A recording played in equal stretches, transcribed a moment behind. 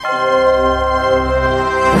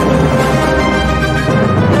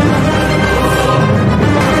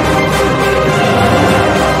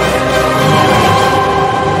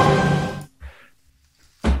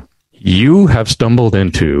have stumbled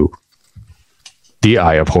into the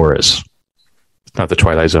Eye of Horus. Not the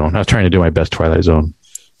Twilight Zone. I was trying to do my best Twilight Zone.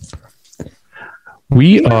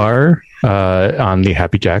 We are on the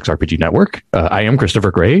Happy Jacks RPG Network. I am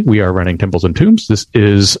Christopher Gray. We are running Temples and Tombs. This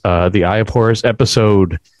is the Eye of Horus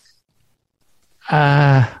episode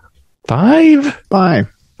 5? 5.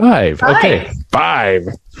 Okay, 5.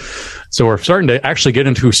 So we're starting to actually get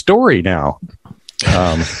into story now.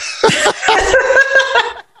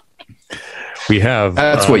 We have...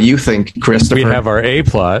 That's what you think, Christopher. We have our A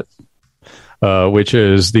plot, which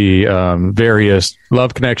is the various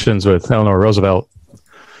love connections with Eleanor Roosevelt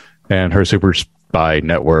and her super spy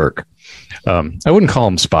network. I wouldn't call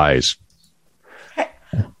them spies.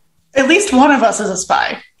 At least one of us is a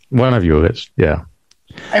spy. One of you is, yeah.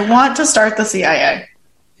 I want to start the CIA.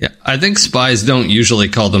 Yeah, I think spies don't usually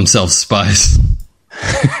call themselves spies.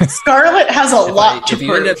 Scarlet has a lot to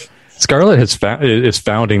prove. Scarlet is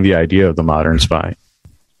founding the idea of the modern spy.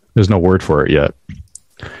 There's no word for it yet.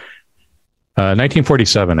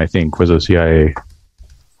 1947, I think, was the CIA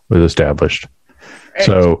was established. Right.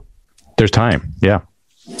 So there's time. Yeah.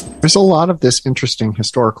 There's a lot of this interesting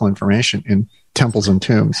historical information in Temples and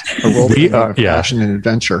Tombs, a world of action and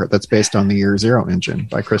adventure that's based on the Year Zero engine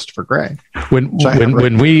by Christopher Gray. When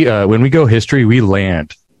we go history, we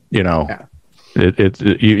land. You know,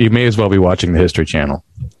 you may as well be watching the History Channel.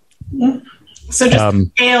 So just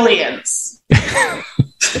aliens.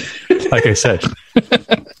 Like I said.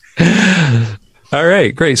 All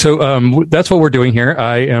right, great. So that's what we're doing here.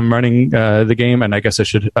 I am running the game, and I guess I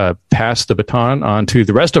should pass the baton on to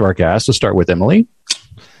the rest of our cast. To start with Emily.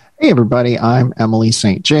 Hey, everybody. I'm Emily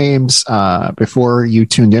St. James. Before you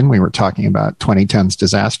tuned in, we were talking about 2010's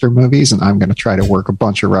disaster movies, and I'm going to try to work a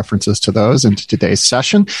bunch of references to those into today's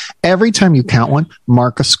session. Every time you count one,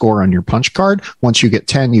 mark a score on your punch card. Once you get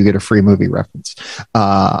 10, you get a free movie reference.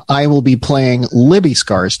 I will be playing Libby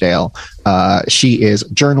Scarsdale. She is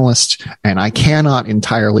a journalist, and I cannot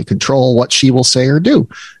entirely control what she will say or do.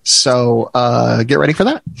 So get ready for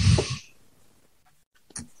that.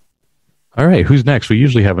 All right, who's next? We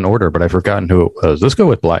usually have an order, but I've forgotten who it was. Let's go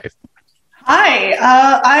with Blythe. Hi,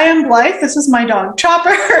 I am Blythe. This is my dog,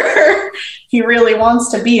 Chopper. He really wants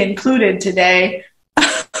to be included today.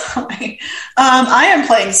 I am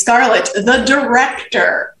playing Scarlet, the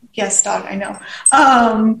director. Yes, dog, I know.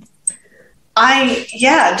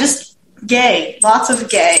 Just gay. Lots of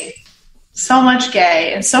gay. So much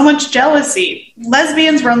gay and so much jealousy.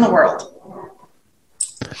 Lesbians run the world.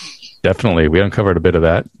 Definitely. We uncovered a bit of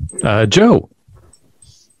that. Joe.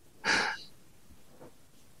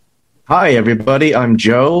 Hi, everybody. I'm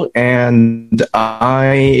Joe, and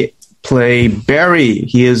I play Barry.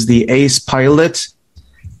 He is the ace pilot.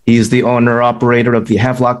 He's the owner-operator of the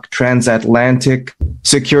Havelock Transatlantic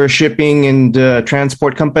Secure Shipping and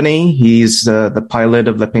Transport Company. He's the pilot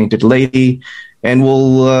of the Painted Lady. And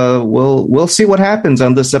we'll see what happens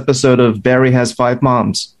on this episode of Barry Has 5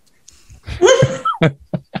 Moms.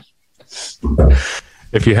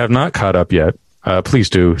 If you have not caught up yet, please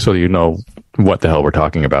do, so you know what the hell we're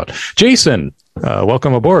talking about. Jason,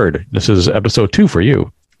 welcome aboard. This is episode 2 for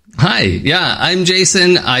you. Hi, yeah, I'm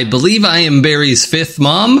Jason. I believe I am Barry's 5th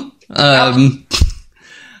mom. I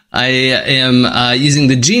am using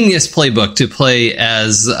the Genius playbook to play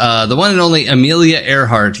as the one and only Amelia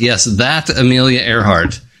Earhart. Yes, that Amelia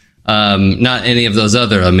Earhart. Not any of those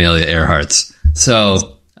other Amelia Earharts.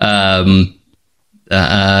 So,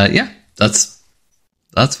 yeah.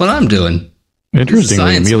 That's what I'm doing.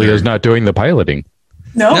 Interestingly, Amelia's not doing the piloting.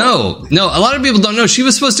 No. A lot of people don't know. She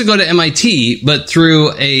was supposed to go to MIT, but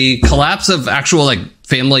through a collapse of actual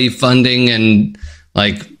family funding and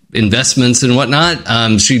investments and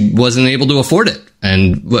whatnot, she wasn't able to afford it,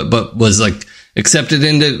 and but was accepted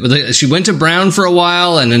into. She went to Brown for a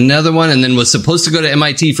while and another one, and then was supposed to go to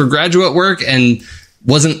MIT for graduate work and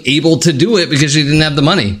wasn't able to do it because she didn't have the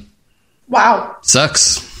money. Wow,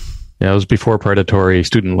 sucks. Yeah, it was before predatory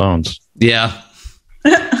student loans. Yeah.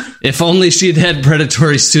 If only she'd had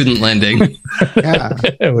predatory student lending. Yeah.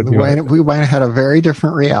 We might have had a very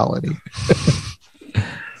different reality.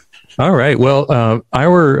 All right. Well,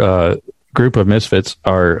 our group of misfits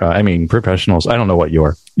are, professionals. I don't know what you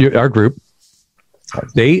are. Our group,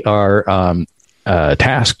 they are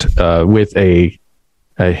tasked with a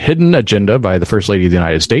hidden agenda by the First Lady of the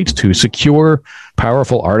United States to secure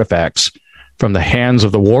powerful artifacts from the hands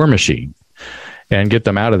of the war machine and get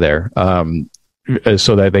them out of there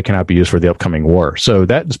so that they cannot be used for the upcoming war. So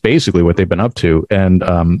that's basically what they've been up to. And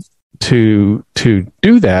to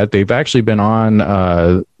do that, they've actually been on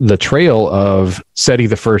the trail of Seti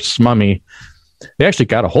the First's mummy. They actually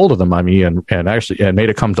got a hold of the mummy and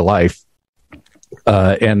made it come to life.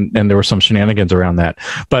 And there were some shenanigans around that,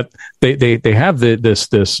 but they have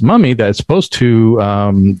this mummy that's supposed to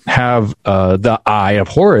have the eye of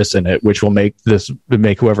Horus in it, which will make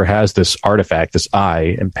whoever has this artifact, this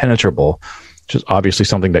eye, impenetrable, which is obviously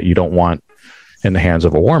something that you don't want in the hands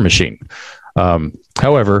of a war machine.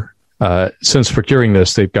 However, since procuring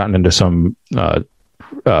this, they've gotten into some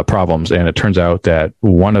problems, and it turns out that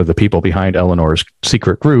one of the people behind Eleanor's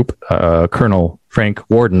secret group, Colonel Frank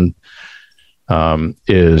Warden,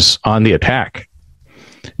 is on the attack.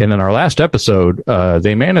 And in our last episode,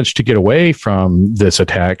 they managed to get away from this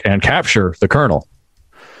attack and capture the colonel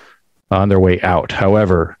on their way out.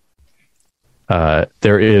 However, there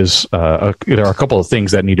are a couple of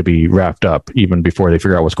things that need to be wrapped up even before they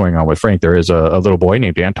figure out what's going on with Frank. There is a little boy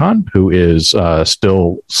named Anton who is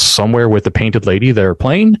still somewhere with the painted lady they're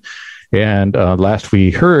playing. And last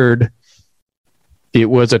we heard, it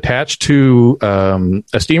was attached to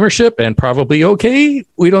a steamer ship and probably okay.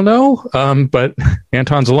 We don't know, but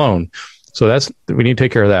Anton's alone. So we need to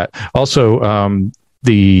take care of that. Also,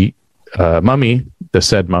 the mummy, the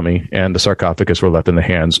said mummy, and the sarcophagus were left in the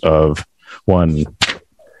hands of one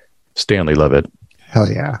Stanley Levitt. Hell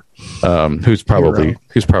yeah. Who's probably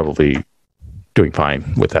doing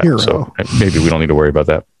fine with that. Hero. So maybe we don't need to worry about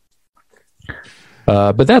that.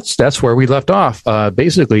 But that's where we left off,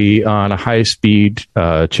 basically on a high-speed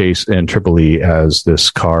chase in Tripoli as this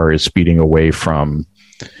car is speeding away from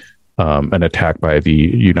an attack by the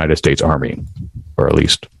United States Army, or at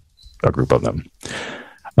least a group of them.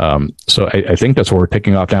 So I think that's where we're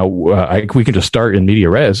picking off now. We can just start in media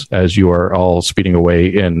res as you are all speeding away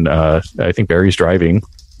in, I think Barry's driving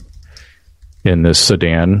in this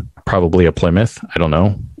sedan, probably a Plymouth. I don't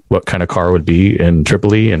know what kind of car would be in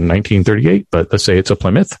Tripoli in 1938, but let's say it's a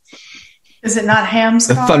Plymouth. Is it not Ham's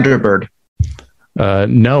The car? Thunderbird.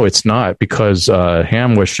 No, it's not, because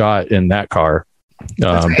Ham was shot in that car.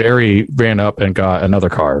 Right. Barry ran up and got another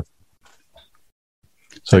car.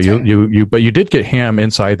 So but you did get Ham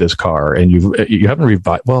inside this car, and you haven't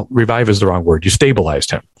revived. Well, revive is the wrong word. You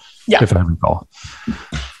stabilized him, if I recall.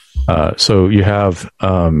 So you have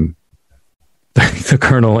the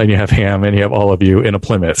Colonel, and you have Ham, and you have all of you in a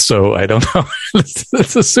Plymouth. So I don't know.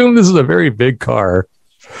 let's assume this is a very big car,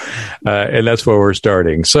 and that's where we're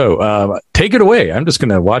starting. So take it away. I'm just going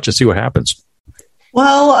to watch and see what happens.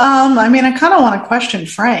 Well, I mean, I kind of want to question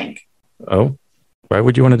Frank. Oh, why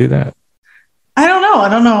would you want to do that? I don't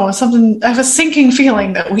know. I have a sinking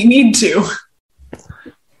feeling that we need to.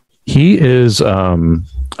 He is. I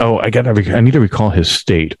need to recall his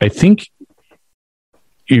state. I think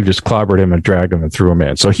you just clobbered him and dragged him and threw him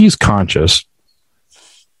in. So he's conscious.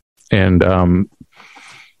 And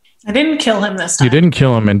I didn't kill him this time. You didn't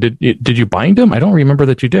kill him, and did you bind him? I don't remember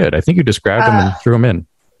that you did. I think you just grabbed him and threw him in.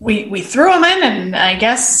 We threw him in, and I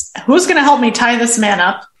guess who's going to help me tie this man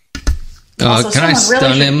up? Can I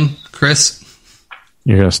stun him, Chris?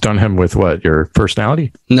 You're going to stun him with what? Your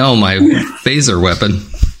personality? No, my phaser weapon.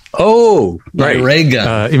 Oh, right. My ray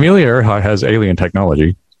gun. Emilia Earhart has alien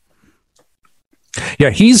technology. Yeah,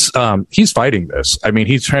 he's fighting this. I mean,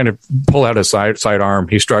 he's trying to pull out his sidearm.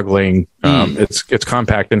 He's struggling. It's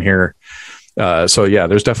compact in here. So yeah,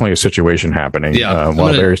 there's definitely a situation happening. Yeah,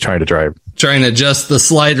 while Barry's trying to drive. Trying to adjust the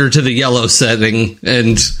slider to the yellow setting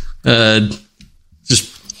and just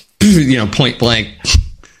point blank.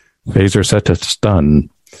 Phaser set to stun.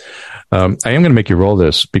 I am going to make you roll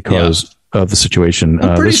this because of the situation.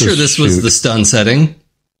 I'm pretty sure this was the stun setting.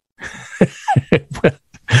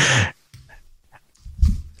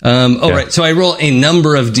 Right. So I roll a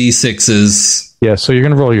number of D6s. Yeah. So you're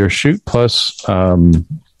going to roll your shoot plus. I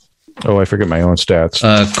forget my own stats.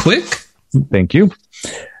 Quick. Thank you.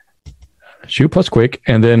 Shoot plus quick,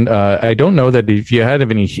 and then I don't know that if you had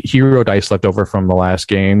any hero dice left over from the last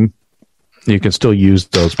game, you can still use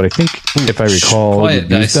those. But I think if I recall, you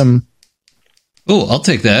used them. Oh, I'll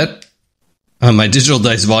take that. My digital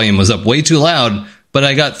dice volume was up way too loud, but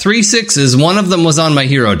I got 3 6s. One of them was on my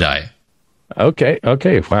hero die. Okay.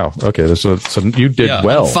 Wow. Okay. So you did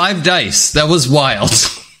well. 5 dice. That was wild.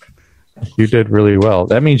 You did really well.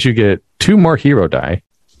 That means you get 2 more hero die.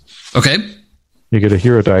 Okay. You get a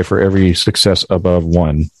hero die for every success above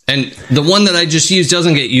 1. And the one that I just used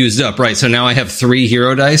doesn't get used up, right? So now I have 3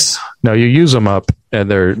 hero dice? No, you use them up,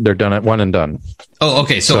 and they're done at 1 and done. Oh,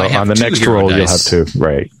 okay. So I have on the next roll, you'll have 2.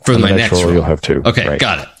 Right. For my next roll, you'll have 2. Okay, right.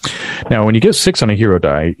 Got it. Now, when you get 6 on a hero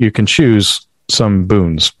die, you can choose some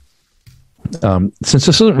boons. Since this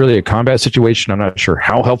isn't really a combat situation, I'm not sure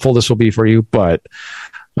how helpful this will be for you, but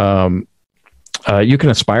you can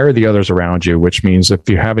inspire the others around you, which means if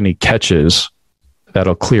you have any catches,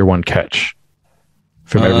 that'll clear 1 catch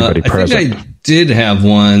from everybody present. I think I did have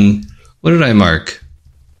one. What did I mark?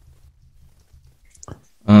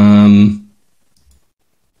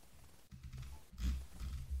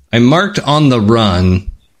 I marked on the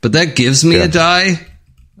run, but that gives me a die.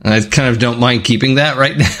 And I kind of don't mind keeping that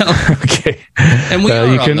right now. Okay. And we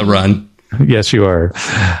are on the run. Yes, you are.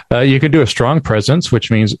 You can do a strong presence,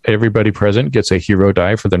 which means everybody present gets a hero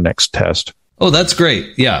die for the next test. Oh, that's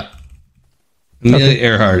great. Yeah. Amelia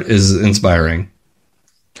Earhart is inspiring.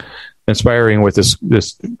 Inspiring with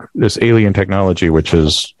this alien technology, which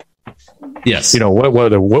is, yes, what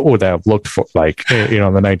would that have looked like,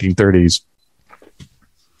 in the 1930s?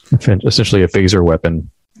 Essentially a phaser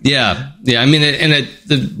weapon. Yeah. I mean,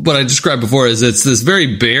 what I described before is it's this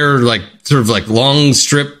very bare, like sort of like long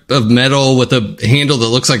strip of metal with a handle that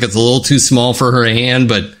looks like it's a little too small for her hand,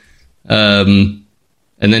 but and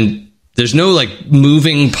then there's no like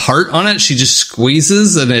moving part on it. She just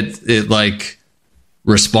squeezes and it like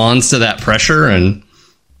responds to that pressure, and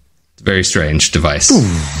it's a very strange device.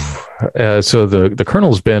 So the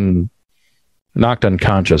Colonel's been knocked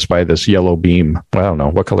unconscious by this yellow beam. Well, I don't know.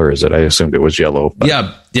 What color is it? I assumed it was yellow. But...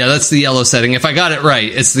 Yeah, that's the yellow setting. If I got it right,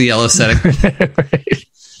 it's the yellow setting. Right.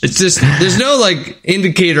 It's just, there's no like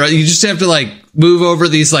indicator. You just have to like move over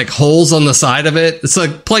these like holes on the side of it. It's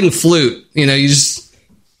like playing flute. You just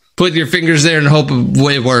put your fingers there and hope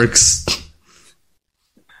it works.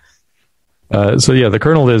 The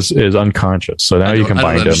Colonel is unconscious. So now you can bind him.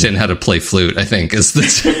 I don't understand how to play flute, I think, is the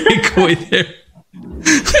takeaway there.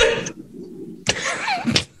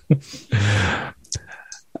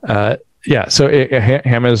 So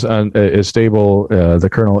Ham is stable. The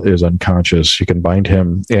Colonel is unconscious. You can bind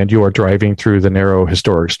him, and you are driving through the narrow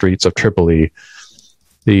historic streets of Tripoli.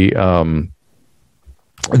 The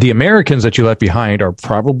Americans that you left behind are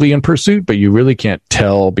probably in pursuit, but you really can't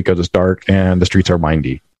tell because it's dark and the streets are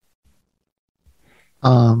windy.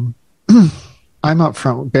 I'm up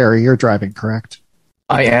front. Barry, you're driving, correct?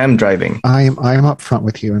 I am driving. I am up front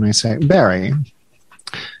with you, and I say, Barry,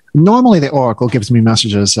 normally the Oracle gives me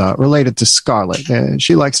messages related to Scarlet.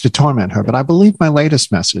 She likes to torment her, but I believe my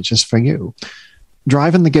latest message is for you.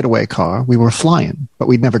 Driving the getaway car, we were flying, but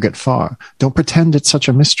we'd never get far. Don't pretend it's such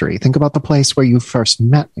a mystery. Think about the place where you first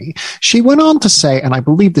met me. She went on to say, and I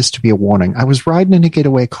believe this to be a warning, I was riding in a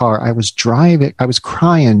getaway car. I was driving. I was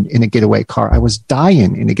crying in a getaway car. I was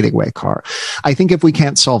dying in a getaway car. I think if we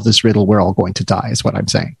can't solve this riddle, we're all going to die, is what I'm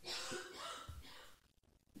saying.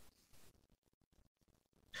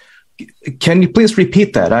 Can you please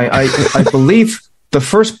repeat that? I believe the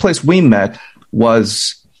first place we met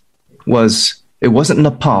was it wasn't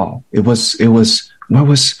Nepal. It was on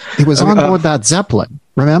board that Zeppelin.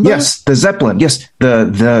 Remember? Yes, the Zeppelin. Yes,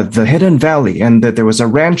 the Hidden Valley, and there was a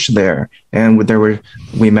ranch there, and there were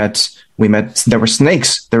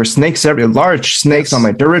snakes. There were snakes large snakes on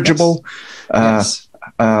my dirigible. Yes.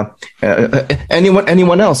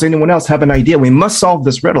 Anyone else have an idea? We must solve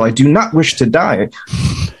this riddle. I do not wish to die.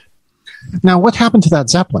 Now, what happened to that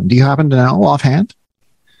Zeppelin? Do you happen to know offhand?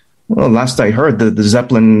 Well, last I heard, the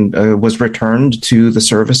Zeppelin was returned to the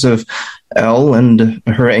service of Elle and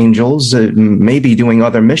her angels, maybe doing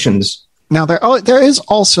other missions. Now, there is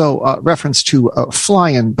also a reference to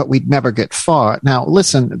flying, but we'd never get far. Now,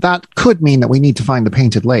 listen, that could mean that we need to find the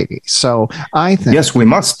Painted Lady. So I think... Yes, we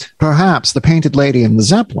must. Perhaps the Painted Lady and the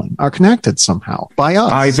Zeppelin are connected somehow by us.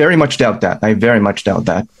 I very much doubt that.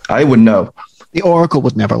 I would know. The Oracle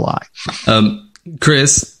would never lie.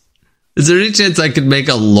 Chris, is there any chance I could make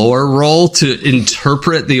a lore roll to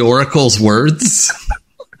interpret the Oracle's words?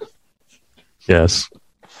 Yes.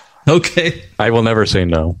 Okay. I will never say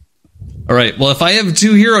no. All right. Well, if I have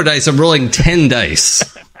 2 hero dice, I'm rolling 10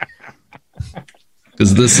 dice.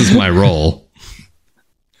 Because this is my roll.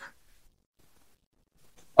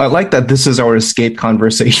 I like that this is our escape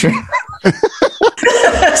conversation.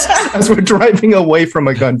 As we're driving away from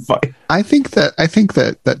a gunfight. I think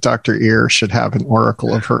that Dr. Ear should have an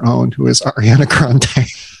oracle of her own, who is Ariana Grande.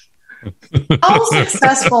 How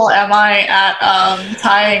successful am I at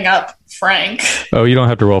tying up Frank? Oh, you don't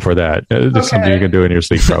have to roll for that. It's something you can do in your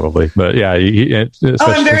sleep, probably. But yeah,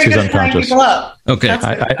 I'm very good at tying people up. Okay,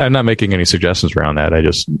 I'm not making any suggestions around that. I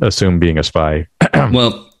just assume being a spy.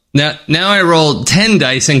 Well, now I rolled 10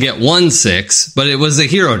 dice and get 1 6, but it was a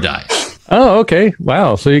hero die. Oh, okay.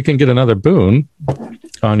 Wow. So you can get another boon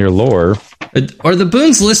on your lore. Are the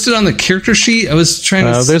boons listed on the character sheet? I was trying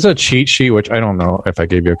to... There's a cheat sheet, which I don't know if I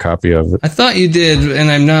gave you a copy of it. I thought you did, and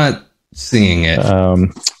I'm not seeing it.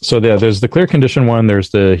 There's the clear condition one.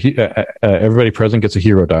 There's the everybody present gets a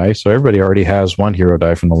hero die. So everybody already has 1 hero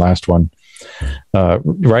die from the last one.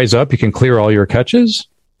 Rise up, you can clear all your catches.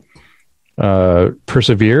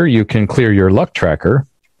 Persevere, you can clear your luck tracker.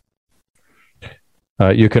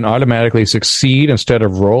 You can automatically succeed instead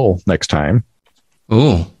of roll next time.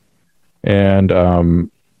 Oh, And well,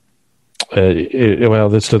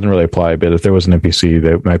 this doesn't really apply, but if there was an NPC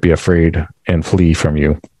that might be afraid and flee from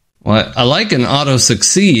you. well, I like an auto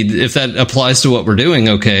succeed if that applies to what we're doing.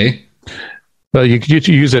 Okay. Well, you could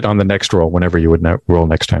use it on the next roll whenever you would roll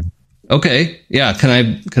next time. Okay. Yeah.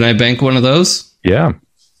 Can I bank one of those? Yeah.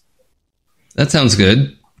 That sounds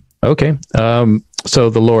good. Okay.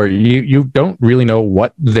 So the lore, you don't really know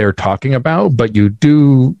what they're talking about, but you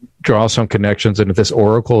do draw some connections. And if this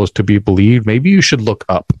oracle is to be believed, maybe you should look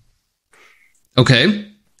up. Okay.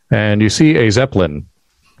 And you see a Zeppelin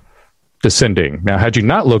descending. Now, had you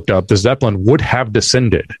not looked up, the Zeppelin would have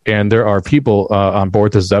descended. And there are people on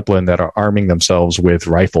board the Zeppelin that are arming themselves with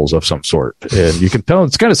rifles of some sort. And you can tell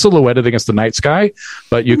it's kind of silhouetted against the night sky,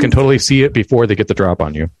 but you can totally see it before they get the drop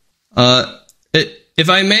on you. If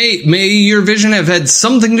I may your vision have had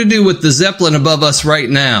something to do with the Zeppelin above us right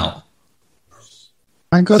now?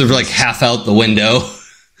 My goodness. Sort of like half out the window.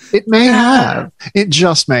 It may have. It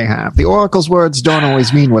just may have. The oracle's words don't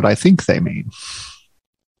always mean what I think they mean.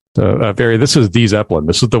 So, Barry, this is the Zeppelin.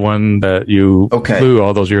 This is the one that you flew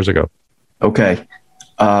all those years ago. Okay.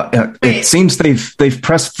 It seems they've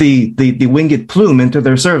pressed the winged plume into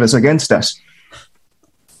their service against us.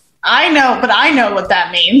 I know what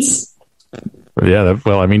that means. Yeah,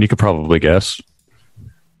 well, I mean, you could probably guess.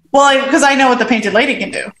 Well, because I know what the Painted Lady can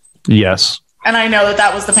do. Yes. And I know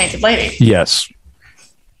that was the Painted Lady. Yes.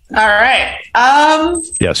 All right.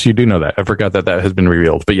 Yes, you do know that. I forgot that has been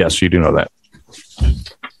revealed, but yes, you do know that.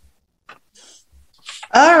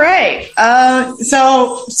 All right.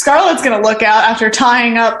 So Scarlett's going to look out after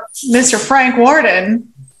tying up Mr. Frank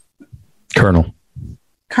Warden. Colonel.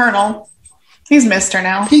 He's Mr.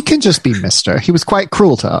 now. He can just be Mr. He was quite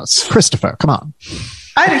cruel to us. Christopher, come on.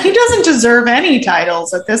 He doesn't deserve any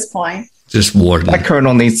titles at this point. Just Warden. That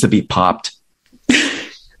colonel needs to be popped.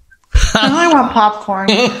 I want popcorn.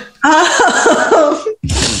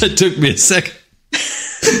 It took me a second.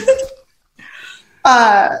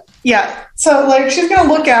 Yeah. So, like, she's going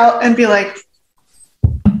to look out and be like,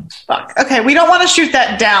 fuck. Okay, we don't want to shoot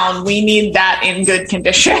that down. We need that in good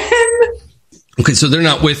condition. Okay, so they're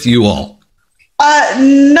not with you all.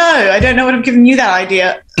 No, I don't know what I'm giving you that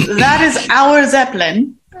idea. That is our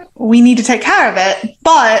Zeppelin. We need to take care of it,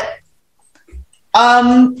 but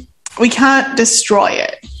we can't destroy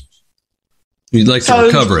it. You'd like to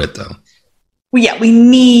recover it, though. Yeah, we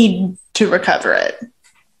need to recover it.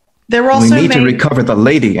 There were also we need to recover the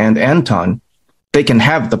lady and Anton. They can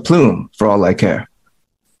have the plume for all I care.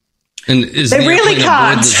 And is they the really airplane can't.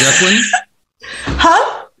 aboard the Zeppelin?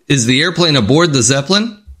 Huh? Is the airplane aboard the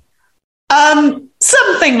Zeppelin?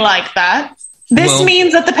 Something like that. This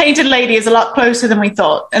means that the Painted Lady is a lot closer than we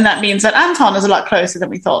thought, and that means that Anton is a lot closer than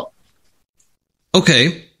we thought.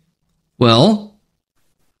 Okay. Well,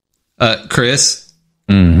 Chris,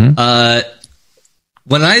 Mm-hmm.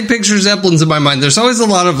 when I picture Zeppelins in my mind, there's always a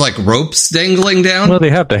lot of like ropes dangling down. Well,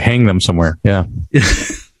 they have to hang them somewhere. Yeah.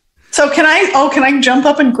 So can I jump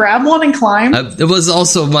up and grab one and climb? It was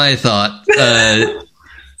also my thought.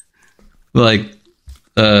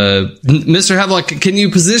 Mr. Havelock, can you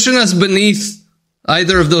position us beneath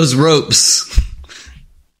either of those ropes?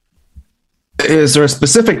 Is there a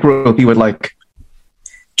specific rope you would like?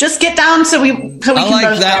 Just get down so we can like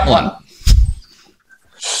both that grab one.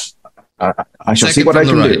 I shall see Second what I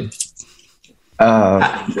from can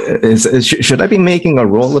the do. Should I be making a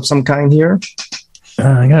roll of some kind here?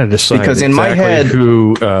 I gotta decide Because in my head-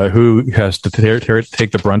 who has to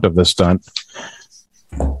take the brunt of this stunt.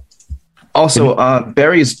 Also,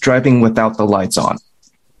 Barry's driving without the lights on.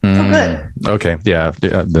 Oh, good. Okay, yeah.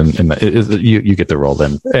 Then you get the roll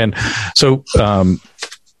then. And so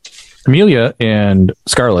Amelia and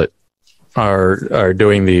Scarlett are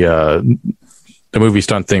doing the movie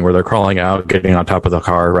stunt thing where they're crawling out, getting on top of the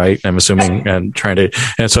car, right? I'm assuming, and trying to.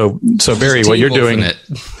 And so Barry, what you're doing.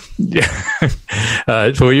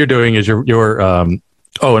 So what you're doing is you're and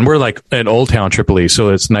we're like in Old Town Tripoli, so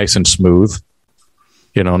it's nice and smooth.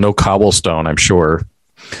 You know, no cobblestone, I'm sure.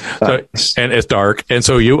 So, and it's dark, and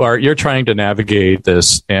so you're trying to navigate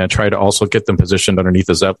this and try to also get them positioned underneath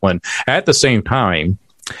the Zeppelin. At the same time,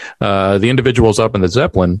 the individuals up in the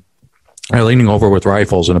Zeppelin are leaning over with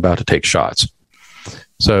rifles and about to take shots.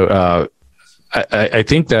 So I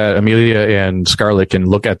think that Amelia and Scarlett can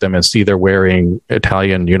look at them and see they're wearing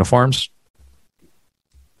Italian uniforms.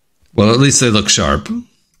 Well, at least they look sharp.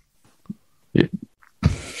 Yeah.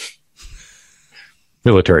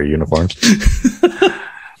 Military uniforms.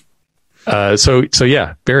 So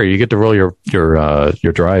yeah, Barry, you get to roll your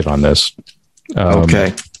drive on this.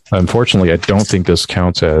 Okay. Unfortunately, I don't think this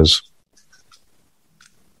counts as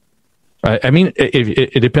I mean,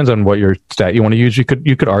 it depends on what your stat you want to use. You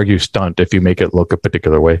could argue stunt if you make it look a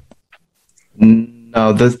particular way.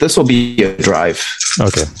 No, this will be a drive.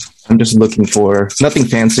 Okay. I'm just looking for nothing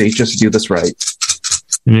fancy. Just do this right.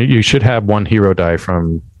 You should have one hero die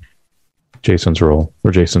from Jason's roll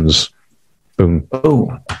or Jason's boon.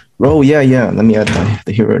 Oh, yeah. Let me add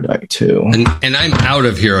the hero die too. And I'm out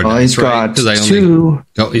of hero dice, right? Because I only 2.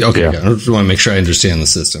 Oh, okay. Yeah. I just want to make sure I understand the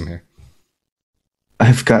system here.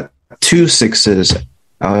 I've got 2 6s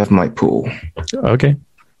out of my pool. Okay.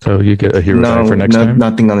 So you get a hero die for next time?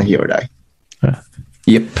 Nothing on the hero die.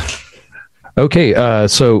 Yep. Okay.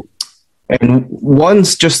 So. And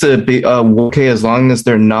one's just a bit okay as long as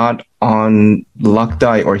they're not on luck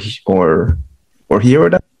die or hero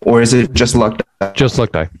die, or is it just luck die? Just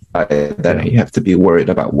luck die. That you have to be worried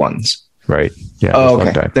about ones. Right. Yeah. Oh,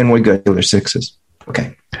 okay. Then we're good. They're 6s.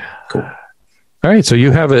 Okay. Cool. All right. So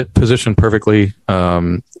you have it positioned perfectly.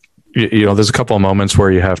 There's a couple of moments where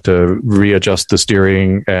you have to readjust the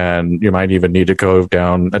steering, and you might even need to go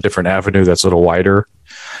down a different avenue that's a little wider.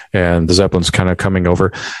 And the Zeppelin's kind of coming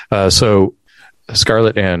over. So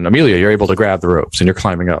Scarlett and Amelia, you're able to grab the ropes and you're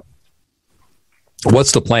climbing up.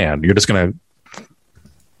 What's the plan? You're just going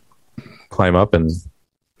to climb up and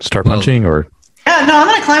start punching, or? Yeah, no, I'm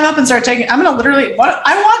going to climb up and start taking. I'm going to literally. What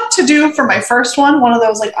I want to do for my first one of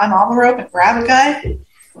those, like I'm on the rope and grab a guy.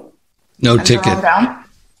 No ticket.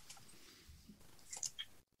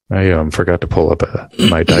 I forgot to pull up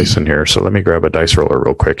my dice in here, so let me grab a dice roller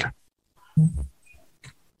real quick.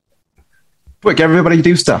 Quick, everybody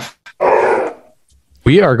do stuff.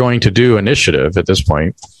 We are going to do initiative at this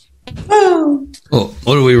point. Woo. Oh,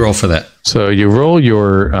 what do we roll for that? So you roll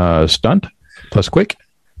your stunt plus quick,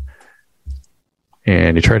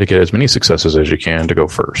 and you try to get as many successes as you can to go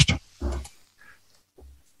first.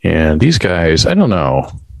 And these guys, I don't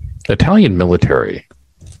know, Italian military.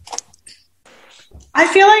 I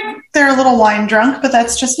feel like they're a little wine drunk, but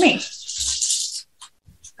that's just me.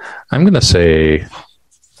 I'm going to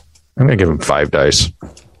give them 5 dice.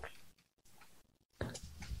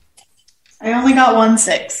 I only got 1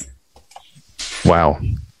 6. Wow.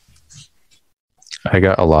 I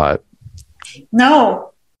got a lot.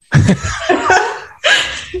 No.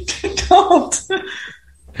 Don't.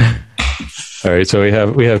 All right, so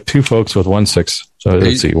we have 2 folks with 1 6. So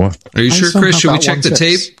let's see. One. Are you sure, Chris? Should we check the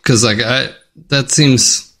tape? Because that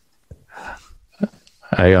seems.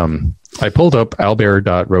 I pulled up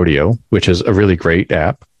Albert.rodeo, which is a really great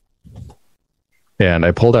app. And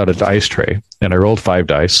I pulled out a dice tray and I rolled 5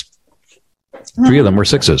 dice. 3 of them were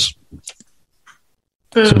 6s.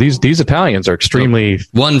 So these Italians are extremely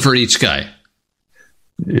 1 for each guy.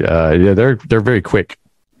 Yeah, they're very quick.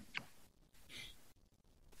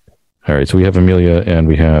 All right, so we have Amelia and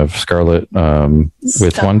we have Scarlett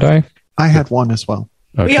with 1 die. I had 1 as well.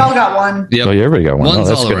 Okay. We all got 1. Yep. Oh, yeah, everybody got 1. One's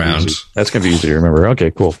that's all around. That's going to be easy to remember.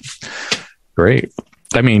 Okay, cool. Great.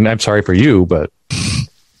 I mean, I'm sorry for you, but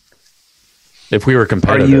if we were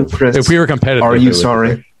competitive, are you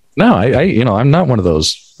sorry? No, I'm not one of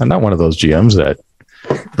those. I'm not one of those GMs that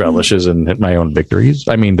relishes in my own victories.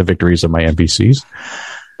 I mean, the victories of my NPCs.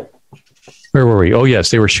 Where were we? Oh,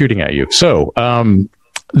 yes, they were shooting at you. So,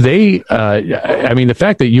 the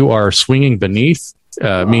fact that you are swinging beneath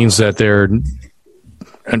means that they're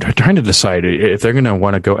trying to decide if they're going to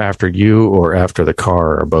want to go after you or after the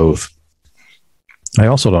car or both. I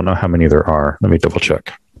also don't know how many there are. Let me double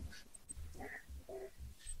check.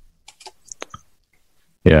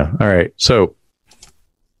 Yeah. All right. So,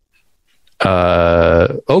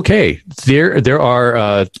 okay. There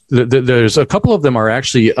are, there's a couple of them are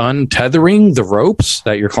actually untethering the ropes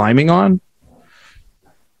that you're climbing on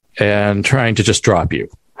and trying to just drop you.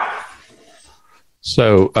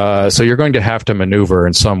 So you're going to have to maneuver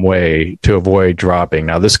in some way to avoid dropping.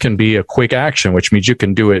 Now, this can be a quick action, which means you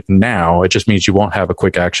can do it now. It just means you won't have a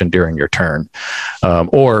quick action during your turn,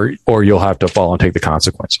 or you'll have to fall and take the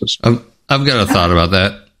consequences. I've got a thought about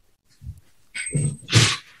that.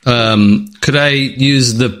 Could I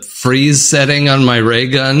use the freeze setting on my ray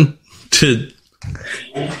gun to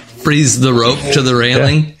freeze the rope to the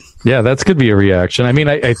railing? Yeah, that could be a reaction. I mean,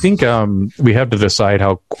 I think we have to decide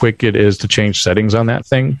how quick it is to change settings on that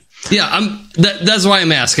thing. Yeah, that's why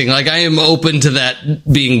I'm asking. Like, I am open to that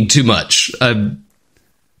being too much.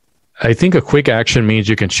 I think a quick action means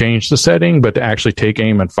you can change the setting, but to actually take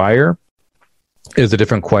aim and fire is a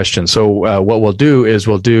different question. So what we'll do is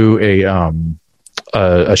we'll do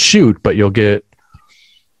a shoot, but you'll get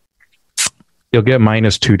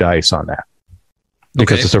 -2 dice on that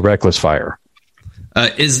because it's a reckless fire.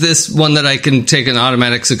 Is this one that I can take an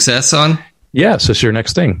automatic success on? Yes, it's your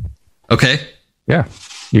next thing. Okay. Yeah,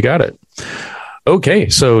 you got it. Okay,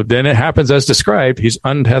 so then it happens as described. He's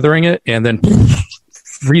untethering it and then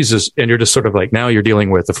freezes, and you're just sort of like, now you're dealing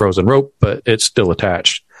with the frozen rope, but it's still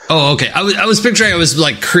attached. Oh, okay. I was picturing I was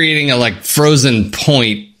like creating a like frozen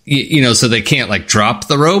point, so they can't like drop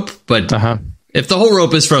the rope. But if the whole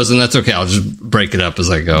rope is frozen, that's okay. I'll just break it up as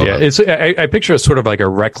I go. Yeah, I picture it sort of like a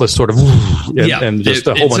reckless sort of, and just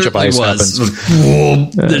a whole bunch of ice happens.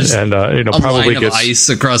 And probably gets ice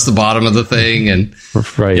across the bottom of the thing, and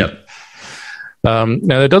right. Yep.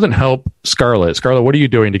 Now that doesn't help Scarlet. Scarlet, what are you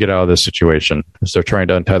doing to get out of this situation? Because they're trying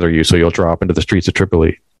to untether you, so you'll drop into the streets of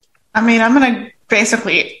Tripoli. I mean, I'm going to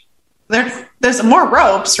basically. There's more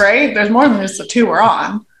ropes, right? There's more than just the two we're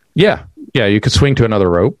on. Yeah. You could swing to another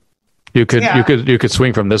rope. You could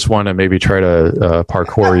swing from this one and maybe try to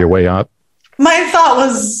parkour your way up. My thought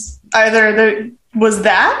was either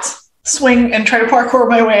that swing and try to parkour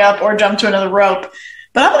my way up, or jump to another rope.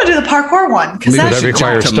 But I'm going to do the parkour one because that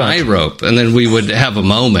requires to my rope, and then we would have a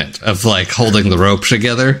moment of like holding the rope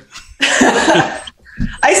together.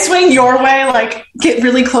 I swing your way, like get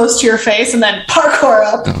really close to your face, and then parkour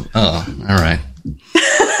up. Oh, all right.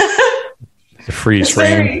 The freeze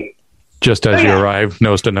frame, just as you arrive,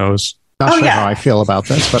 nose to nose. Not sure how I feel about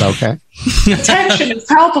this, but okay. Tension is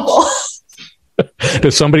palpable.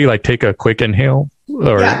 Does somebody like take a quick inhale,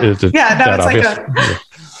 or is it that obvious? Like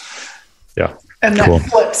yeah. And then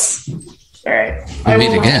flips. All right. We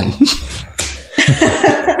meet again.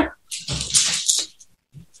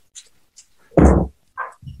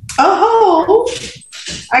 Oh,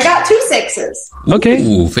 I got 2 6s.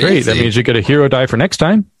 Okay, great. That means you get a hero die for next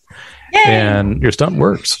time. Yay. And your stunt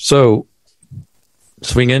works. So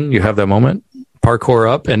swing in, you have that moment, parkour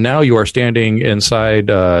up, and now you are standing inside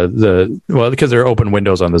because there are open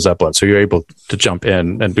windows on the Zeppelin, so you're able to jump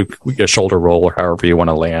in and do a shoulder roll or however you want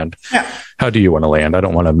to land. Yeah. How do you want to land? I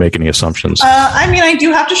don't want to make any assumptions. I mean, I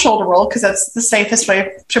do have to shoulder roll because that's the safest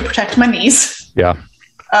way to protect my knees. Yeah.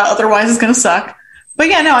 Otherwise, it's going to suck. But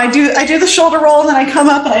yeah, no, I do the shoulder roll, and then I come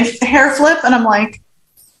up and I hair flip, and I'm like,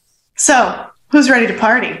 so who's ready to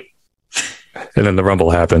party? And then the rumble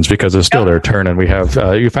happens because it's still their turn, and we have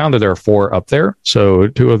you found that there are 4 up there. So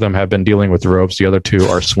 2 of them have been dealing with the ropes. The other 2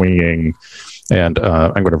 are swinging, and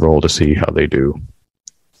I'm going to roll to see how they do.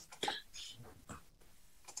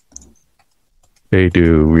 They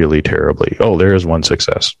do really terribly. Oh, there is 1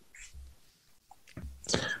 success.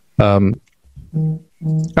 All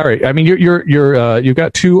right. I mean, you've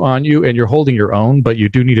got 2 on you, and you're holding your own, but you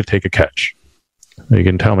do need to take a catch. You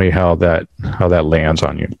can tell me how that lands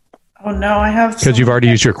on you. Oh no, I have because you've already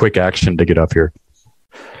used your quick action to get up here.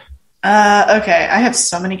 Okay, I have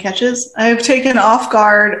so many catches. I have taken off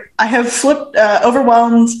guard. I have flipped,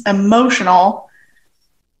 overwhelmed, emotional.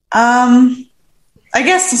 I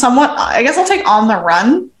guess I'll take on the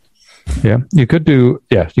run. Yeah, you could do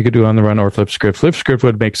on the run or flip script. Flip script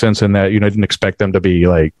would make sense in that you didn't expect them to be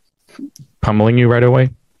like pummeling you right away.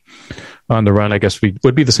 On the run, I guess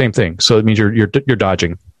would be the same thing. So it means you're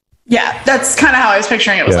dodging. Yeah, that's kind of how I was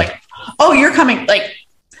picturing it. It was like, oh, you're coming, like,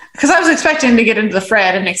 because I was expecting to get into the fray.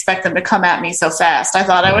 I didn't expect them to come at me so fast. I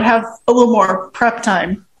thought I would have a little more prep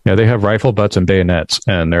time. Yeah, they have rifle butts and bayonets,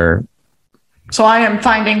 and they're. So I am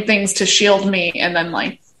finding things to shield me, and then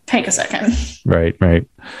like take a second. Right.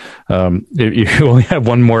 You only have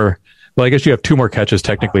 1 more. Well, I guess you have 2 more catches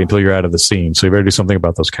technically until you're out of the scene. So you better do something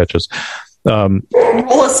about those catches. Roll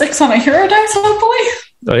a 6 on a hero dice, hopefully.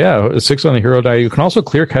 Oh yeah, a 6 on the hero die. You can also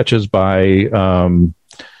clear catches by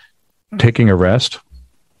taking a rest,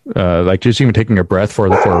 like just even taking a breath for a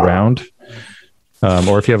round,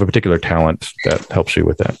 or if you have a particular talent that helps you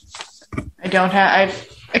with that. I don't have.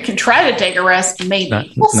 I can try to take a rest, maybe.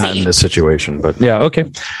 Not in this situation, but yeah,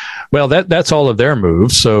 okay. Well, that's all of their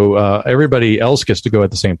moves. So everybody else gets to go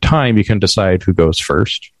at the same time. You can decide who goes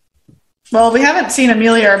first. Well, we haven't seen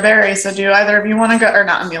Amelia or Barry, so do either of you want to go? Or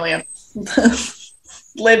not Amelia.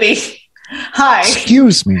 Libby. Hi.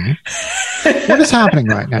 Excuse me. What is happening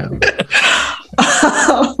right now?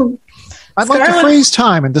 I'd like to freeze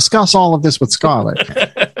time and discuss all of this with Scarlet.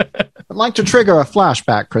 I'd like to trigger a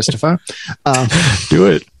flashback, Christopher. Do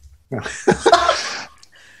it.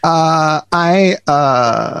 I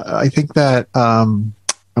think that I'm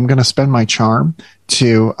going to spend my charm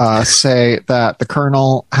to say that the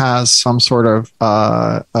Colonel has some sort of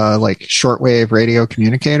like shortwave radio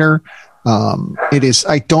communicator. It is.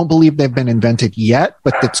 I don't believe they've been invented yet,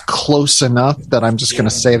 but it's close enough that I'm just going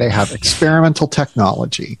to say they have experimental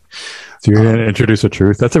technology. So you're going to introduce a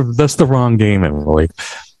truth. That's the wrong game, Emily.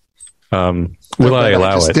 Will I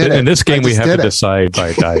allow it? In this game, we have to decide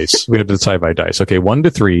by dice. We have to decide by dice. Okay, 1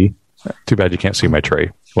 to 3. Too bad you can't see my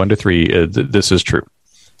tray. 1 to 3. This is true.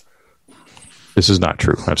 This is not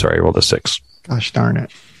true. I'm sorry. I rolled a 6. Gosh darn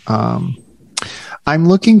it. I'm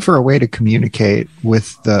looking for a way to communicate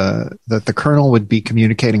with that the colonel would be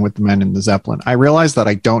communicating with the men in the Zeppelin. I realize that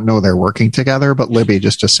I don't know they're working together, but Libby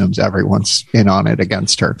just assumes everyone's in on it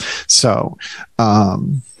against her. So,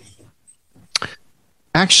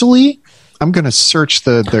 actually, I'm going to search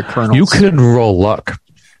the colonel. You could roll luck.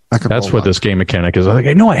 That's what this game mechanic is.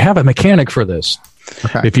 I know I have a mechanic for this.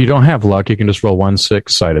 Okay. If you don't have luck, you can just roll 1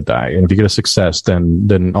 6-sided die, and if you get a success,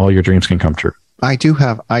 then all your dreams can come true. I do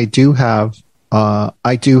have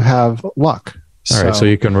luck. All right, so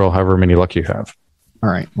you can roll however many luck you have. All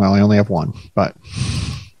right. Well, I only have 1,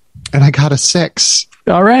 and I got a 6.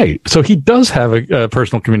 All right, so he does have a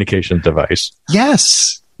personal communication device.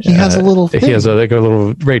 Yes, he has a little thing. He has a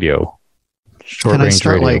little radio, short range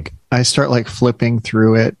radio. I start flipping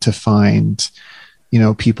through it to find,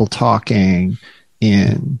 people talking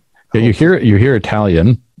in. Yeah, you hear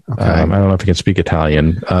Italian. Okay. I don't know if you can speak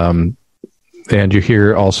Italian. And you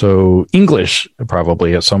hear also English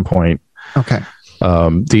probably at some point. Okay.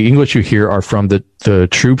 The English you hear are from the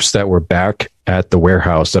troops that were back at the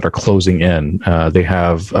warehouse that are closing in. They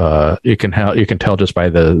have you can tell just by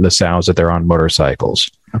the sounds that they're on motorcycles.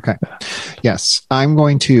 Okay. Yes, I'm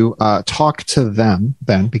going to talk to them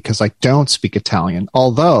then because I don't speak Italian.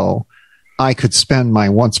 Although I could spend my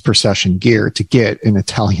once per session gear to get an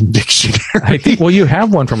Italian dictionary. I think. Well, you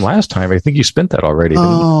have one from last time. I think you spent that already.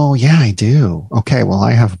 Oh, yeah, I do. Okay, well,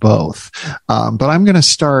 I have both. But I'm going to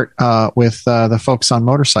start with the folks on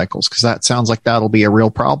motorcycles because that sounds like that'll be a real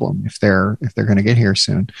problem if they're going to get here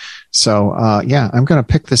soon. So, I'm going to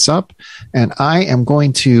pick this up, and I am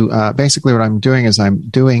going to basically what I'm doing is I'm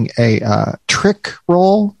doing a trick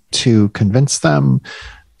roll to convince them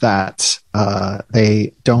that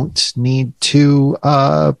they don't need to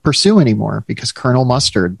pursue anymore because Colonel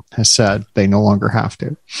Mustard has said they no longer have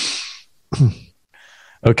to.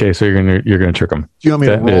 Okay, so you're gonna trick them. Do you want me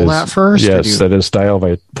to roll that first? Yes, that is style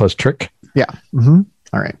by plus trick. Yeah. Mm-hmm.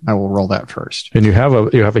 All right, I will roll that first. And you have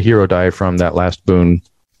a hero die from that last boon.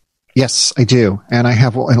 Yes, I do, and I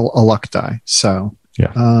have a luck die. So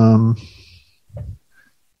yeah.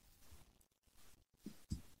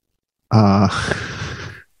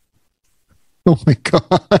 Oh my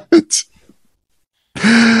god.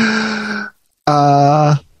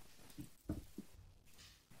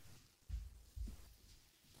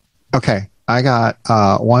 Okay, I got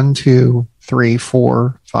 1, 2, 3,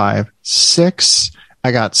 4, 5, 6.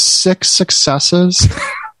 I got 6 successes.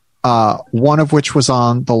 One of which was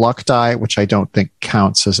on the luck die, which I don't think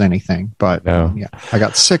counts as anything. But yeah, I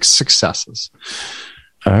got 6 successes.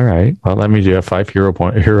 All right. Well, let me do a 5 hero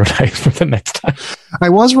dice for the next time. I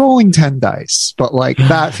was rolling 10 dice, but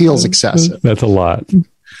that feels excessive. That's a lot.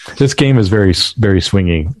 This game is very, very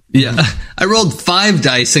swinging. Yeah. I rolled 5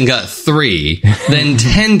 dice and got 3, then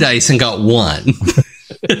 10 dice and got 1.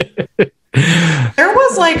 There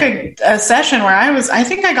was a session where I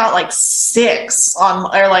think I got 6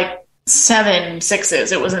 or 7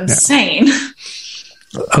 6s. It was insane. Yeah.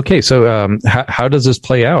 Okay, so how does this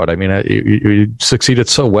play out? I mean, you succeeded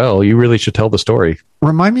so well. You really should tell the story.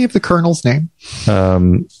 Remind me of the Colonel's name.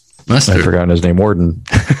 Mustard. I've forgotten his name. Warden.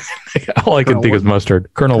 All I can think is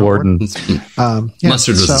Mustard. Colonel Warden.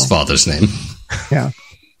 Mustard was his father's name. Yeah.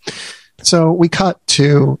 So we cut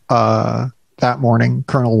to that morning,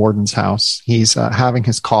 Colonel Warden's house. He's having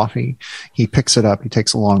his coffee. He picks it up. He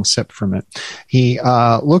takes a long sip from it. He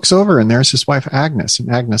looks over, and there's his wife, Agnes.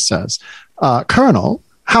 And Agnes says, Colonel,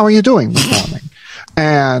 how are you doing this morning?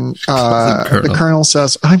 And the Colonel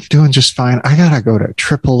says, I'm doing just fine. I gotta go to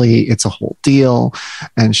Tripoli. It's a whole deal.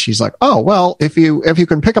 And she's like, oh, well, if you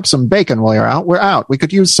can pick up some bacon while you're out, we're out. We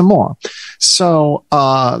could use some more. So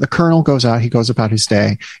the Colonel goes out. He goes about his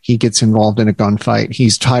day. He gets involved in a gunfight.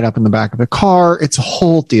 He's tied up in the back of the car. It's a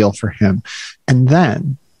whole deal for him. And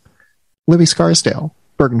then Libby Scarsdale,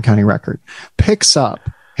 Bergen County Record, picks up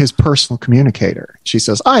his personal communicator. She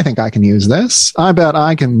says, I think I can use this. I bet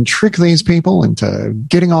I can trick these people into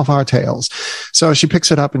getting off our tails. So she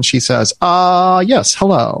picks it up and she says, yes,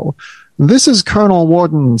 hello. This is Colonel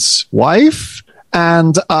Warden's wife.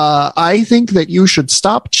 And I think that you should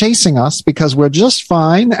stop chasing us because we're just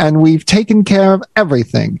fine and we've taken care of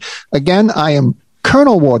everything. Again, I am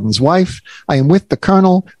Colonel Warden's wife. I am with the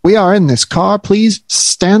Colonel. We are in this car. Please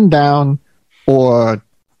stand down or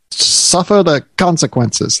suffer the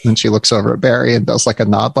consequences. Then she looks over at Barry and does a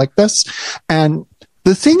nod like this. And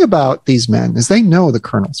the thing about these men is they know the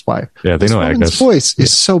Colonel's wife. Yeah, they know Agnes. This voice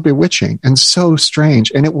is so bewitching and so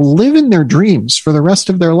strange, and it will live in their dreams for the rest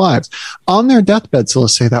of their lives. On their deathbeds, they'll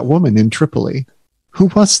say, that woman in Tripoli, who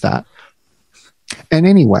was that? And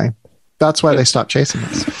anyway, that's why they stopped chasing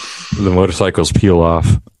us. The motorcycles peel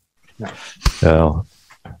off. Well,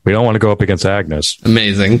 we don't want to go up against Agnes.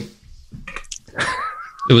 Amazing.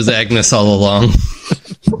 It was Agnes all along.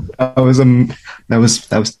 That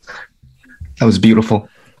was beautiful.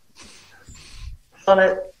 Love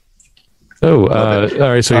it. So, all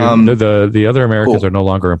right. So the other Americans are no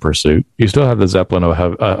longer in pursuit. You still have the Zeppelin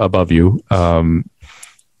above you.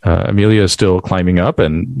 Amelia is still climbing up,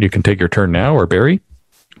 and you can take your turn now, or Barry.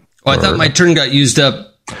 Oh, I thought my turn got used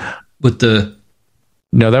up with the.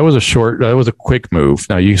 No, that was a quick move.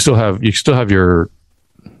 Now you still have your.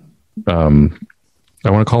 I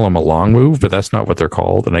want to call them a long move, but that's not what they're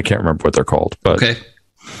called, and I can't remember what they're called. But okay,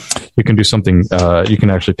 you can do something. You can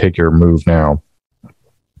actually take your move now.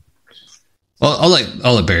 Well,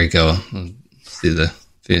 I'll let Barry go. See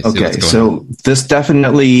okay, so this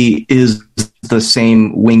definitely is the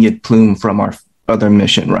same winged plume from our other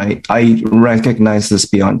mission, right? I recognize this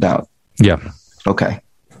beyond doubt. Yeah. Okay.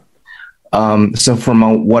 So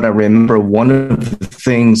from what I remember, one of the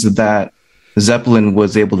things that Zeppelin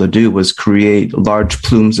was able to do was create large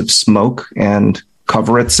plumes of smoke and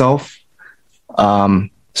cover itself.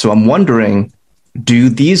 So I'm wondering, do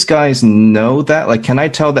these guys know that? Like, can I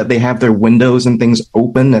tell that they have their windows and things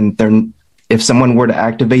open, and if someone were to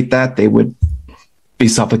activate that, they would be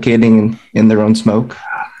suffocating in their own smoke?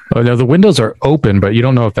 Oh, no, the windows are open, but you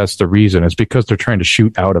don't know if that's the reason. It's because they're trying to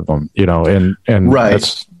shoot out of them, and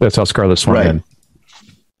right. That's how Scarlet swung in.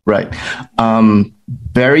 Right.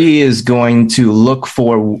 Barry is going to look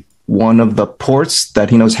for one of the ports that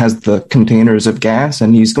he knows has the containers of gas,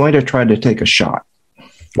 and he's going to try to take a shot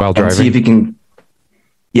while driving. See if he can.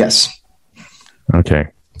 Yes. Okay.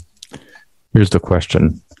 Here's the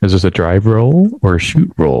question: is this a drive roll or a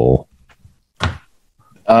shoot roll?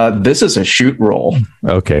 This is a shoot roll.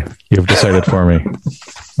 Okay, you've decided for me.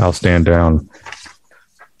 I'll stand down.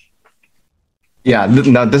 Yeah,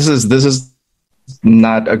 no, this is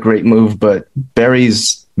not a great move, but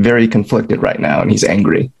Barry's very conflicted right now, and he's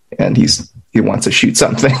angry, and he wants to shoot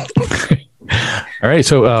something. All right,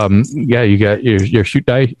 so you got your shoot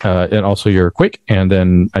die, and also your quick, and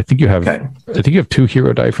then I think you have two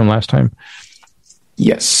hero die from last time.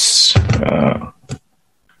 Yes,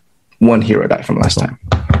 one hero die from last time.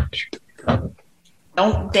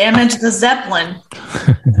 Don't damage the Zeppelin.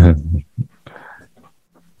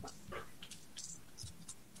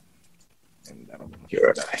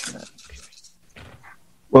 Hero die.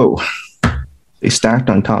 Whoa. They stacked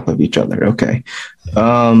on top of each other. Okay.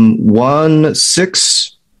 1,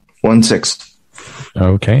 6, 1, 6.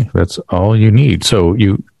 Okay, that's all you need. So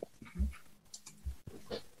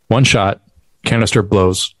one shot, canister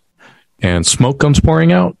blows, and smoke comes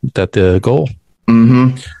pouring out at the goal.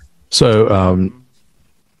 Mm-hmm. So,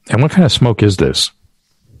 and what kind of smoke is this?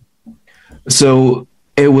 So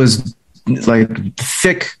it was like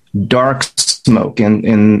thick, dark smoke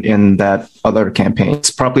in that other campaign.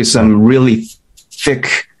 It's probably some really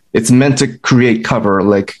thick. It's meant to create cover,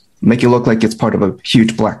 like make it look like it's part of a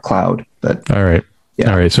huge black cloud. But all right,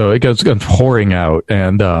 yeah. All right. So it goes pouring out,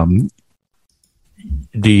 and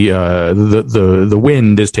the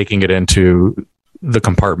wind is taking it into the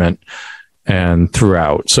compartment and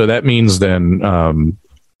throughout. So that means then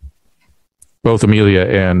both Amelia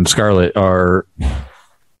and Scarlet are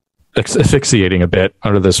asphyxiating a bit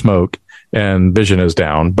under the smoke, and vision is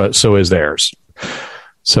down, but so is theirs.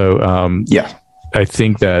 So yeah, I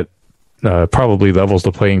think that probably levels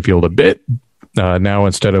the playing field a bit. Now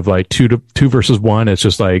instead of like two versus one, it's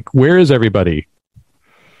just like, where is everybody?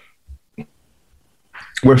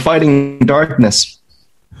 We're fighting darkness.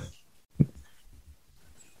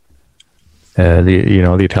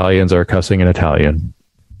 The Italians are cussing in Italian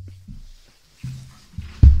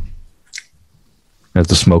as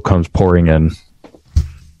the smoke comes pouring in.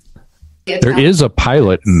 There is a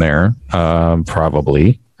pilot in there,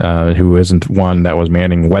 probably, who isn't one that was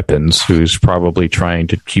manning weapons, who's probably trying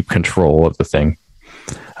to keep control of the thing.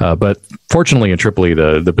 But fortunately in Tripoli,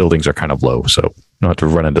 the buildings are kind of low, so you don't have to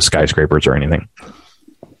run into skyscrapers or anything.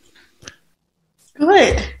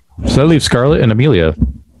 Good. So that leaves Scarlet and Amelia.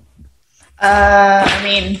 I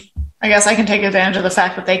guess I can take advantage of the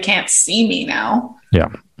fact that they can't see me now. Yeah.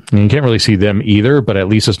 You can't really see them either, but at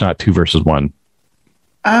least it's not 2 versus 1.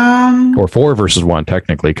 Or 4 versus 1,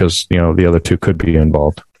 technically, because, the other two could be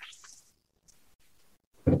involved.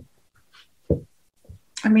 God.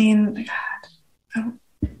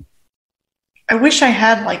 I wish I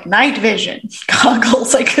had, night vision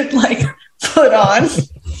goggles I could, put on.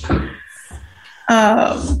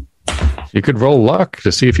 You could roll luck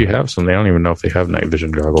to see if you have some. They don't even know if they have night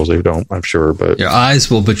vision goggles. They don't, I'm sure. But your eyes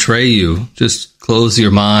will betray you. Just close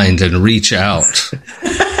your mind and reach out.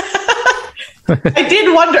 I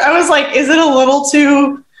did wonder. I was like, is it a little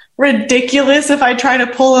too ridiculous if I try to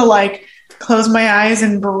pull a like close my eyes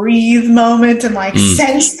and breathe moment and like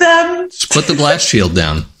sense them? Just put the blast shield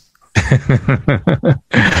down.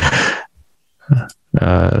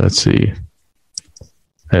 Let's see.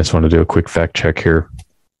 I just want to do a quick fact check here.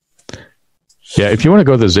 Yeah, if you want to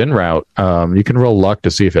go the Zen route, you can roll luck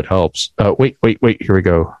to see if it helps. Wait. Here we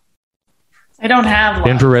go. I don't have luck.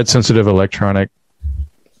 Infrared sensitive electronic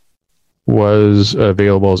was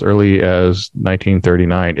available as early as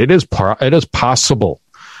 1939. It is possible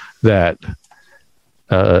that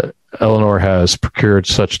Eleanor has procured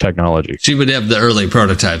such technology. She would have the early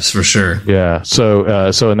prototypes for sure. Yeah.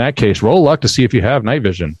 So in that case, roll luck to see if you have night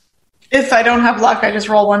vision. If I don't have luck, I just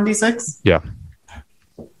roll 1d6. Yeah.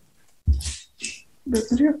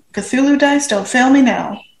 Cthulhu dice, don't fail me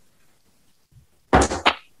now.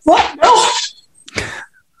 What? No.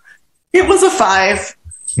 It was a 5.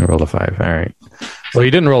 You rolled a 5. All right. Well,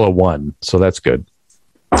 you didn't roll a 1, so that's good.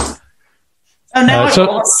 Oh, now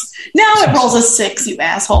it rolls a 6, you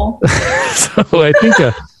asshole. So I think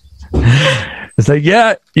it's like,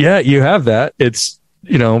 yeah, you have that. It's,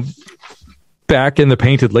 back in the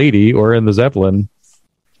Painted Lady or in the Zeppelin.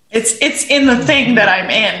 It's in the thing that I'm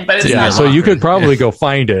in, but it's not. So you could probably go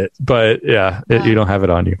find it, but you don't have it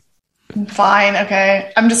on you. Fine.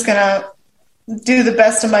 Okay. I'm just going to do the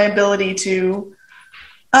best of my ability to,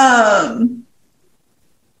 I'm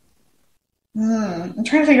trying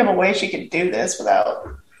to think of a way she could do this without,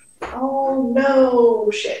 oh no,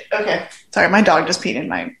 shit. Okay. Sorry. My dog just peed in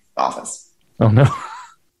my office. Oh no.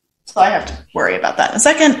 So I have to worry about that in a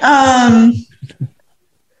second.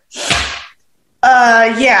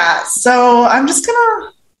 Yeah, so I'm just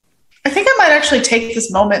I think I might actually take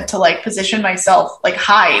this moment to like position myself, like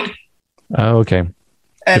hide. Oh, okay.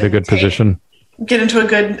 Get a good position. Get into a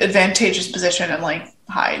good advantageous position and like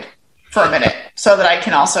hide for a minute so that I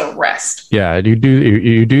can also rest. Yeah, you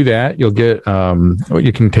do that. You'll get,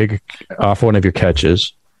 you can take off one of your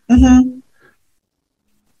catches. Mm-hmm.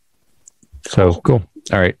 So cool.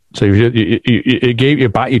 All right. So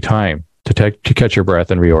it bought you time to catch your breath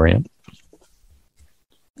and reorient.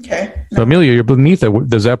 Okay. So Amelia, you're beneath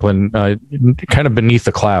the Zeppelin, kind of beneath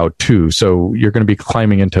the cloud too. So you're going to be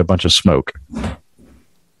climbing into a bunch of smoke.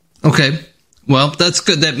 Okay. Well, that's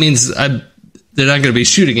good. That means they're not going to be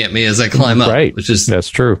shooting at me as I climb up, right? Which is that's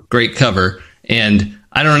true. Great cover, and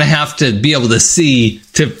I don't have to be able to see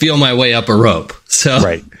to feel my way up a rope. So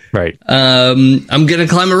right. I'm going to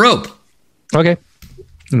climb a rope. Okay.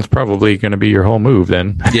 It's probably going to be your whole move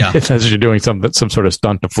then. Yeah. As you're doing some sort of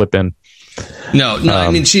stunt to flip in. No. I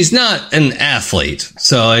mean, she's not an athlete.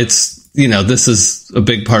 So it's, this is a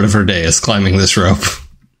big part of her day is climbing this rope.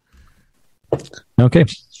 Okay.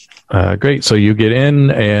 Great. So you get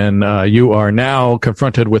in and you are now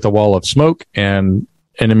confronted with a wall of smoke and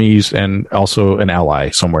enemies and also an ally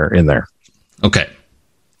somewhere in there. Okay.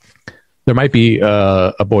 There might be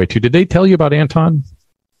a boy too. Did they tell you about Anton?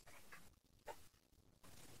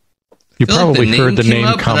 You probably heard the name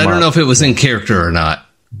come up. I don't know if it was in character or not.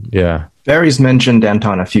 Yeah. Barry's mentioned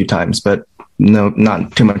Anton a few times, but no,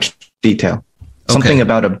 not too much detail. Something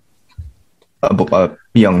about a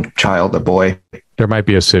young child, a boy. There might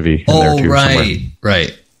be a civvy in there too.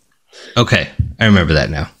 Right. Okay. I remember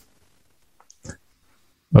that now.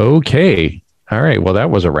 Okay. All right. Well,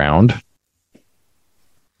 that was a round.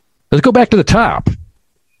 Let's go back to the top.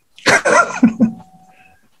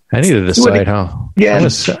 I need to decide how. Yeah, I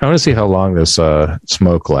want to see how long this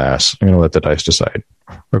smoke lasts. I'm going to let the dice decide.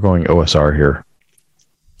 We're going OSR here.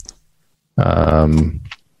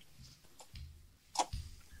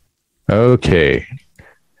 Okay.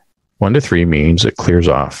 1 to 3 means it clears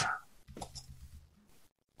off.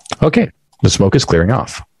 Okay, the smoke is clearing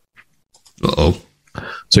off. Uh-oh.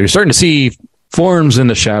 So you're starting to see forms in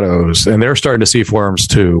the shadows, and they're starting to see forms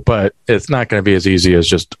too, but it's not going to be as easy as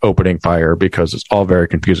just opening fire because it's all very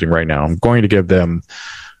confusing right now. I'm going to give them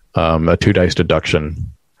a 2 dice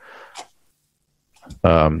deduction.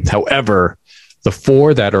 However, the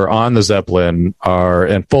 4 that are on the Zeppelin are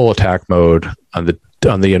in full attack mode on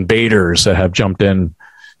the invaders that have jumped in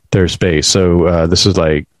their space. So this is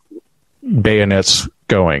like bayonets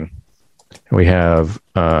going. We have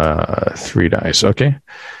 3 dice. Okay.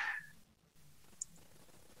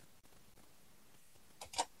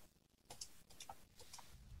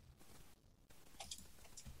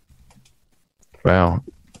 Wow,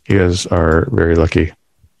 you guys are very lucky.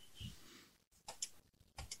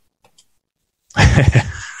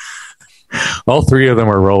 All 3 of them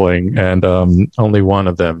are rolling, and only one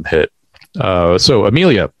of them hit. So,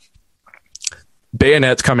 Amelia,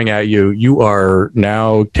 bayonets coming at you. You are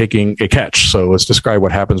now taking a catch. So let's describe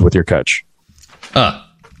what happens with your catch. I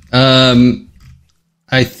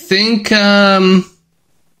think. Sorry.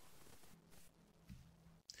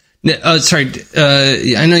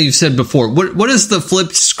 I know you've said before. What does the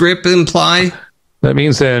flipped script imply? That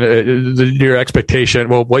means that your expectation,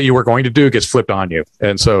 well, what you were going to do gets flipped on you.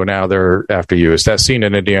 And so now they're after you. It's that scene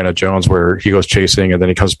in Indiana Jones where he goes chasing and then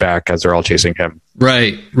he comes back as they're all chasing him.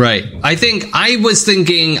 Right. I was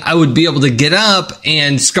thinking I would be able to get up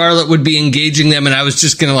and Scarlet would be engaging them and I was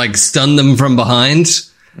just going to stun them from behind.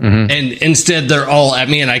 Mm-hmm. And instead they're all at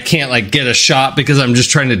me and I can't get a shot because I'm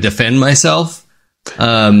just trying to defend myself.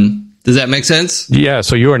 Does that make sense? Yeah,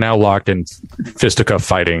 so you are now locked in fisticuff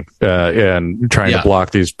fighting and trying to block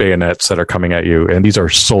these bayonets that are coming at you, and these are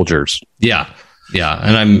soldiers. Yeah,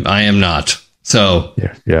 and I am not. So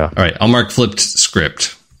yeah. All right, I'll mark flipped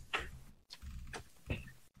script.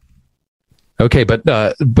 Okay, but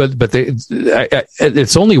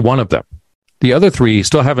it's only one of them. The other three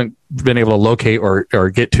still haven't been able to locate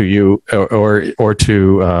or get to you or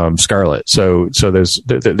to Scarlet. So there's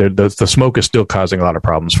the smoke is still causing a lot of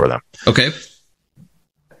problems for them. Okay,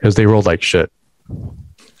 because they rolled like shit.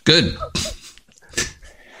 Good.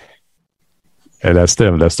 And that's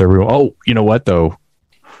them. That's their room. Oh, you know what though?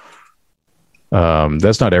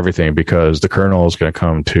 That's not everything because the colonel is going to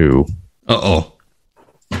come too. Uh-oh.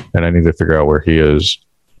 And I need to figure out where he is.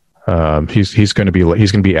 He's going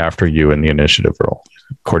to be after you in the initiative roll,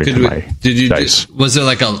 according to my dice. Was there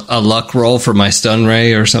a luck roll for my stun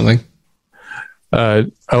ray or something? Oh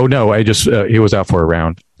no, I just he was out for a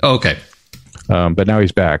round. Oh, okay. But now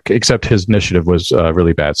he's back. Except his initiative was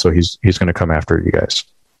really bad, so he's going to come after you guys.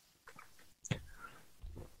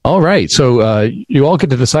 All right, so you all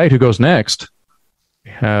get to decide who goes next.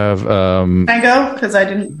 We have. Can I go? Because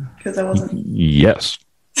I wasn't. Yes.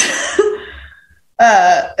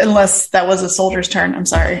 Unless that was a soldier's turn. I'm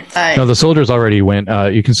sorry. No, the soldiers already went.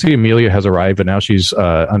 You can see Amelia has arrived, but now she's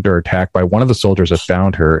under attack by one of the soldiers that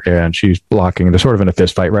found her, and she's blocking. They're sort of in a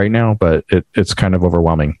fist fight right now, but it's kind of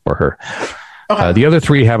overwhelming for her. Okay. The other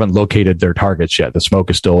three haven't located their targets yet. The smoke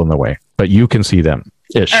is still in the way, but you can see them.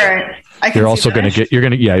 Ish. All right. You're also going to get. You're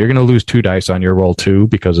going to lose 2 dice on your roll too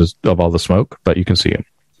because of all the smoke, but you can see it.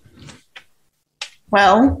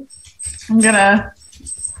 Well, I'm gonna.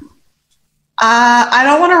 I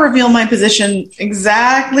don't want to reveal my position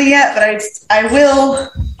exactly yet, but I will.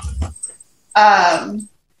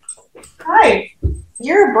 Hi,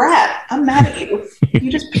 you're a brat. I'm mad at you.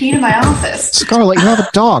 You just peed in my office. Scarlet, you have a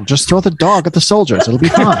dog. Just throw the dog at the soldiers. It'll be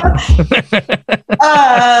fine.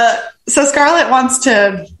 So Scarlet wants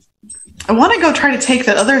to. I want to go try to take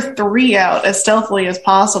the other 3 out as stealthily as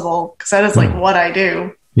possible because that is what I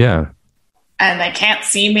do. Yeah. And they can't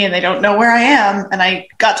see me and they don't know where I am. And I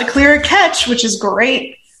got to clear a catch, which is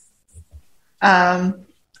great. I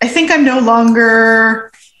think I'm no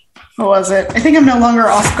longer... What was it? I think I'm no longer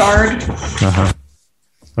off guard. Uh-huh.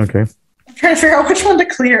 Okay. I'm trying to figure out which one to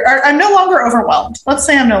clear. I'm no longer overwhelmed. Let's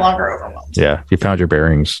say I'm no longer overwhelmed. Yeah, you found your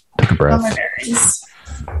bearings. Take a breath. My bearings.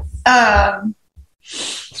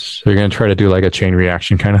 So you're going to try to do a chain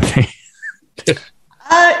reaction kind of thing?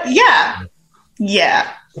 Yeah.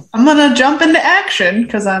 Yeah. I'm going to jump into action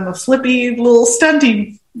because I'm a flippy little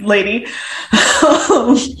stunty lady.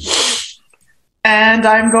 And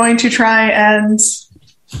I'm going to try and...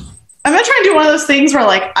 I'm going to try and do one of those things where,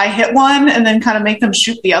 I hit one and then kind of make them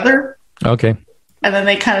shoot the other. Okay. And then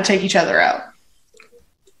they kind of take each other out.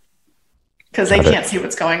 Because they can't see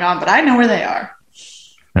what's going on, but I know where they are.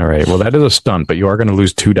 All right. Well, that is a stunt, but you are going to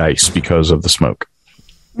lose 2 dice because of the smoke.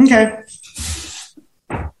 Okay.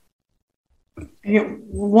 I get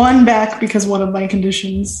 1 back because one of my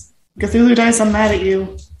conditions. Cthulhu dice, I'm mad at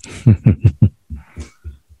you.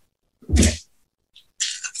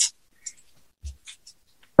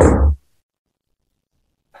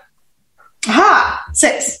 Aha!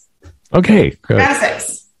 6. Okay. Good. Got a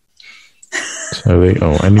 6. So wait,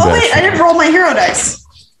 I didn't roll my hero dice.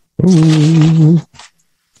 Ooh.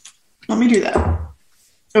 Let me do that.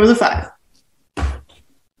 It was a 5.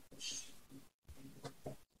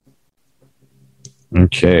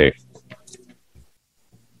 Okay.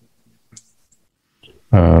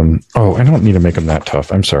 I don't need to make them that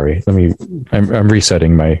tough. I'm sorry. I'm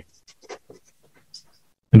resetting my...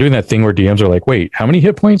 I'm doing that thing where DMs are like, wait, how many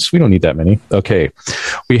hit points? We don't need that many. Okay.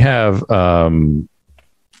 We have...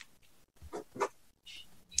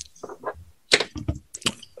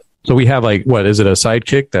 So we have what is it? A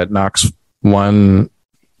sidekick that knocks one...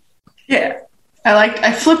 Yeah.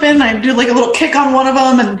 I flip in, I do a little kick on one of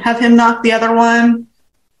them and have him knock the other one.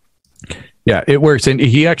 Yeah, it works. And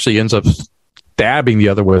he actually ends up stabbing the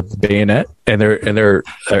other with the bayonet, and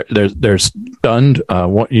they're stunned.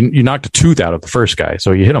 You knocked a tooth out of the first guy,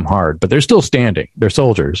 so you hit them hard, but they're still standing. They're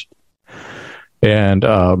soldiers, and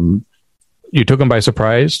you took them by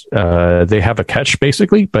surprise. They have a catch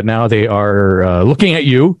basically, but now they are looking at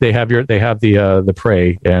you. They have the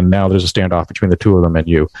prey, and now there's a standoff between the two of them and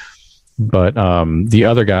you. But the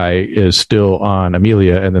other guy is still on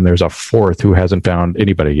Amelia, and then there's a fourth who hasn't found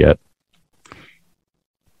anybody yet.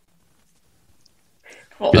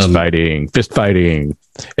 Fist fighting.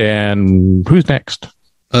 And who's next?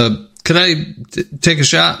 Could I take a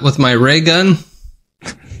shot with my ray gun?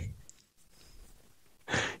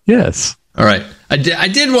 Yes. All right. I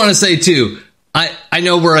did want to say, too, I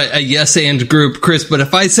know we're a yes and group, Chris, but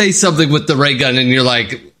if I say something with the ray gun and you're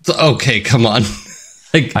like, okay, come on.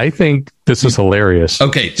 Like, I think this is hilarious.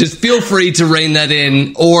 Okay, just feel free to rein that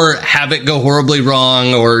in or have it go horribly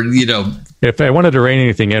wrong or, If I wanted to rein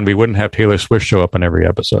anything in, we wouldn't have Taylor Swift show up on every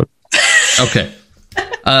episode. Okay.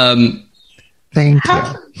 Thank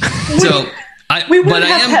you. So we wouldn't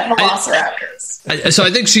have pet velociraptors. So I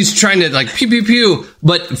think she's trying to like pew pew pew,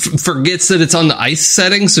 but forgets that it's on the ice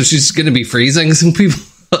setting, so she's going to be freezing some people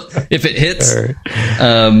if it hits.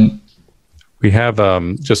 Right. We have,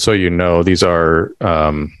 just so you know, these are,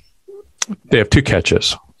 they have 2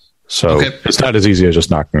 catches. So It's not as easy as just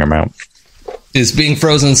knocking them out. Is being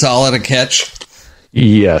frozen solid a catch?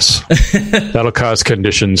 Yes. That'll cause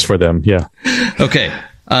conditions for them. Yeah. Okay.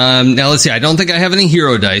 Now let's see. I don't think I have any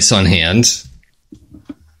hero dice on hand.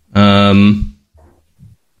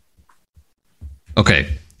 Okay.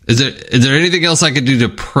 Is there anything else I could do to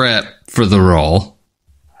prep for the roll?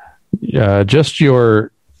 Just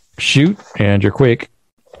your shoot and your quick.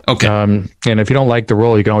 Okay. And if you don't like the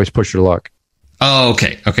roll, you can always push your luck. Oh,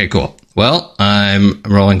 okay. Okay, cool. Well, I'm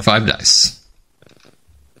rolling 5 dice.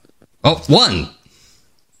 Oh, 1.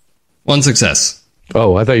 1 success.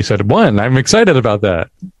 Oh, I thought you said 1. I'm excited about that.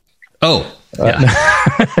 Oh, yeah.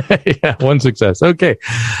 Yeah, 1 success. Okay.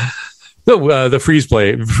 So the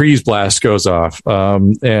freeze blast goes off.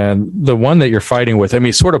 And the one that you're fighting with, I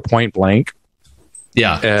mean, sort of point blank.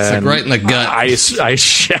 Yeah, it's like right in the gut. Ice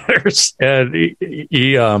shatters, and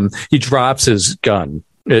he drops his gun,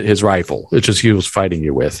 his rifle, which is he was fighting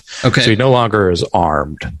you with. Okay, so he no longer is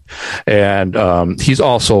armed, and he's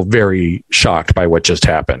also very shocked by what just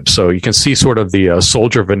happened. So you can see sort of the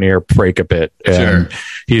soldier veneer break a bit, and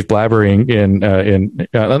he's blabbering in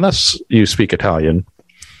unless you speak Italian.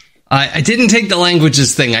 I didn't take the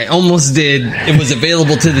languages thing. I almost did. It was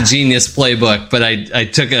available to the Genius playbook, but I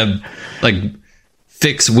took a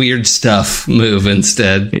fix weird stuff move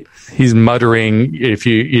instead. He's muttering. If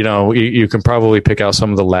you can probably pick out some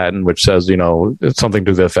of the Latin, which says, something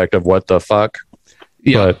to the effect of "what the fuck."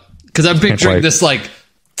 Yeah, because I'm picturing this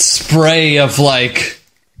spray of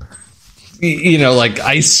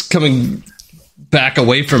ice coming back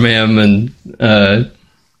away from him, and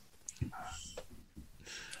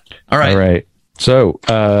all right. So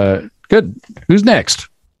good. Who's next?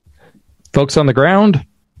 Folks on the ground.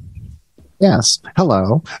 Yes.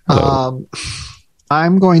 Hello.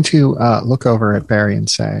 I'm going to look over at Barry and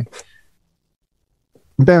say,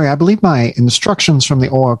 Barry, I believe my instructions from the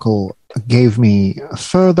Oracle gave me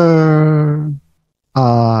further.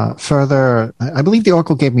 I believe the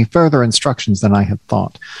Oracle gave me further instructions than I had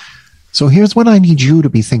thought. So here's what I need you to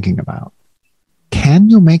be thinking about. Can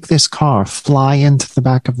you make this car fly into the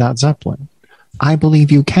back of that Zeppelin? I believe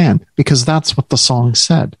you can, because that's what the song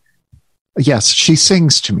said. Yes, she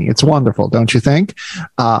sings to me. It's wonderful, don't you think?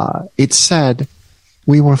 It said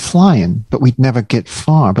we were flying, but we'd never get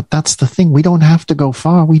far. But that's the thing. We don't have to go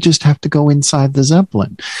far. We just have to go inside the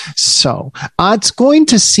Zeppelin. So it's going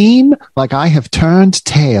to seem like I have turned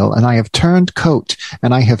tail and I have turned coat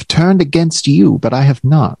and I have turned against you, but I have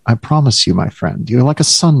not. I promise you, my friend. You're like a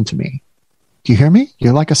son to me. Do you hear me?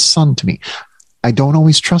 You're like a son to me. I don't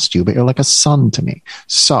always trust you, but you're like a son to me.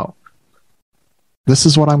 So this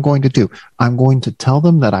is what I'm going to do. I'm going to tell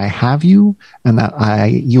them that I have you and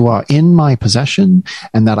that you are in my possession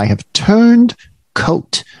and that I have turned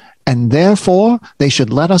coat. And therefore, they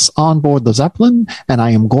should let us on board the Zeppelin, and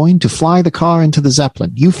I am going to fly the car into the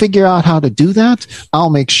Zeppelin. You figure out how to do that.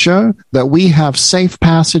 I'll make sure that we have safe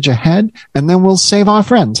passage ahead, and then we'll save our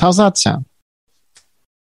friends. How's that sound?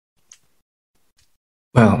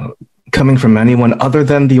 Well, coming from anyone other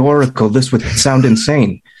than the Oracle, this would sound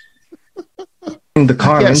insane. The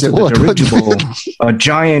car into the dirigible, a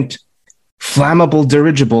giant flammable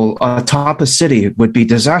dirigible atop a city would be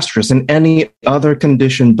disastrous in any other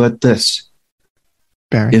condition but this.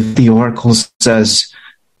 Barry. If the Oracle says,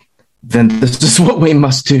 then this is what we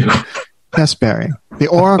must do. Yes, Barry. The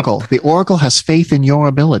Oracle has faith in your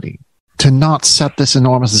ability to not set this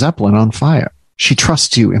enormous Zeppelin on fire. She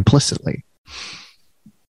trusts you implicitly.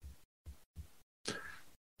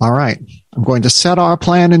 All right. I'm going to set our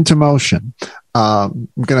plan into motion. I'm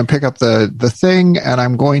going to pick up the thing, and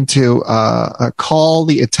I'm going to call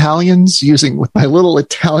the Italians with my little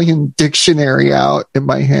Italian dictionary out in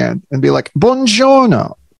my hand and be like,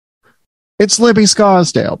 "Buongiorno. It's Libby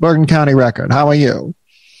Scarsdale, Bergen County Record. How are you?"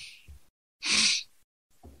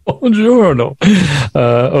 Buongiorno.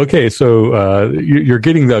 Okay, so you're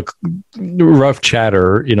getting the rough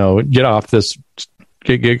chatter. Get off this.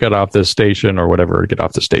 Get off this station or whatever. Get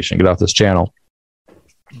off the station. Get off this channel.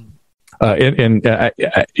 And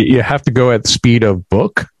you have to go at the speed of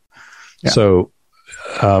book. Yeah. So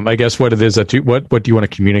I guess what it is that what do you want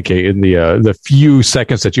to communicate in the few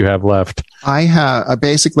seconds that you have left? I have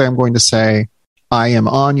basically I'm going to say I am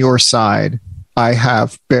on your side. I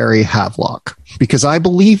have Barry Havelock because I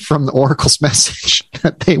believe from the Oracle's message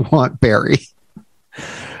that they want Barry.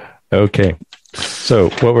 Okay. So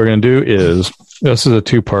what we're going to do is this is a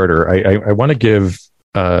two-parter. I want to give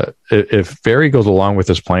if Barry goes along with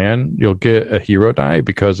this plan, you'll get a hero die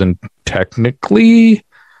because technically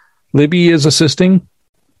Libby is assisting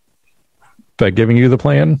by giving you the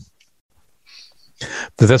plan.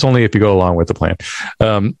 But that's only if you go along with the plan.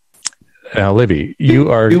 Libby, you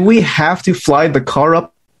are. Do we have to fly the car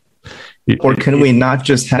up, or can we not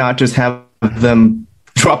just have them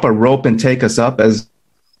drop a rope and take us up as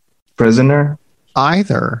prisoner?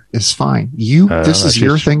 Either is fine. This is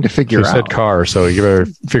your thing to figure out. She said car, so you better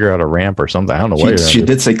figure out a ramp or something. I don't know what she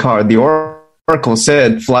did say car. The Oracle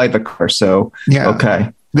said fly the car, so yeah. Okay.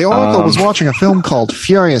 The Oracle was watching a film called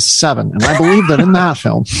Furious 7, and I believe that in that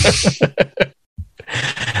film.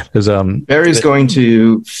 Barry's going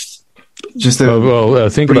to just think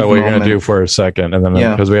about what you're going to do for a second, and then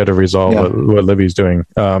because we had to resolve what Libby's doing.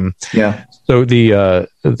 Yeah. So the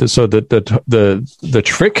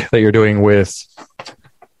trick that you're doing with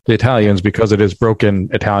the Italians, because it is broken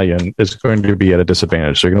Italian, is going to be at a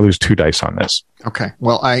disadvantage. So you're going to lose 2 dice on this. Okay.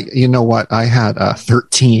 Well, you know what? I had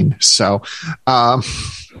 13, so no,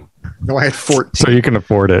 I had 14. So you can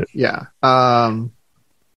afford it. Yeah.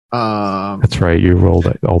 That's right. You rolled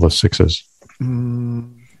all the 6s.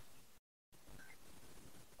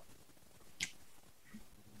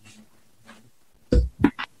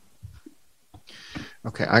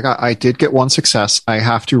 Okay, I did get 1 success. I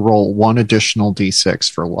have to roll 1 additional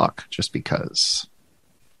d6 for luck, just because.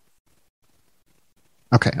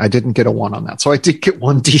 Okay, I didn't get a 1 on that, so I did get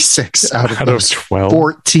 1 d6 out of those 12.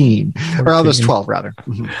 14, or out of those 12 rather.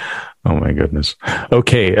 Mm-hmm. Oh my goodness.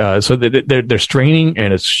 Okay, so they're straining,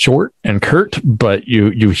 and it's short and curt, but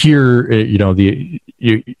you hear you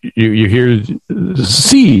hear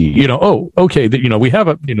C. Oh, okay. We have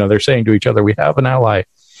a. They're saying to each other, we have an ally.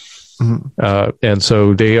 Mm-hmm. And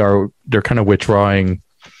so they're kind of withdrawing.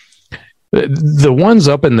 The ones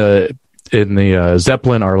up in the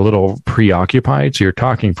Zeppelin are a little preoccupied. So you're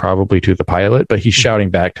talking probably to the pilot, but he's shouting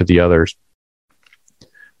back to the others.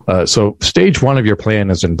 So stage 1 of your plan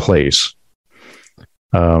is in place.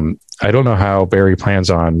 I don't know how Barry plans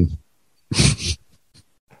on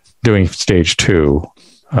doing stage 2,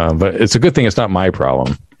 but it's a good thing it's not my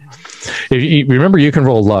problem. If you remember, you can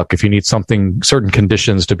roll luck if you need certain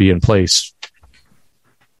conditions to be in place.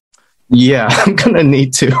 Yeah, I'm going to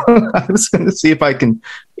need to. I was going to see if I can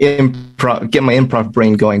get my improv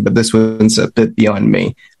brain going, but this one's a bit beyond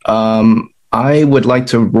me. I would like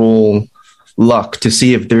to roll luck to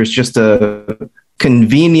see if there's just a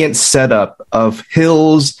convenient setup of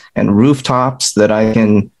hills and rooftops that I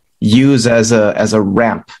can use as a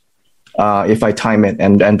ramp if I time it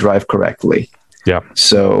and drive correctly. Yeah.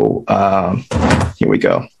 So here we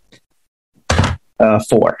go.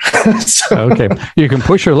 4. Okay. You can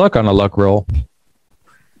push your luck on a luck roll.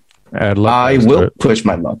 Add luck. I will push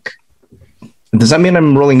my luck. Does that mean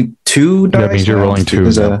I'm rolling 2 dice? That means you're rolling 2.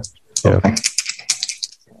 Okay.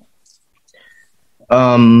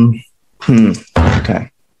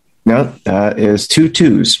 Okay. No, that is 2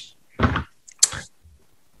 2s.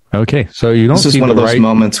 Okay. So you don't see this is one of those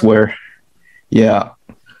moments where, yeah.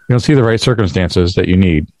 You don't see the right circumstances that you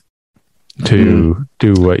need to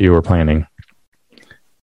do what you were planning.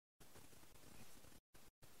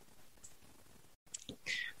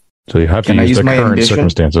 So you have to use the current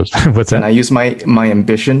circumstances. What's that? Can I use my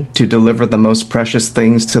ambition to deliver the most precious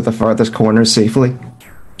things to the farthest corner safely?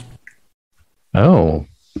 Oh,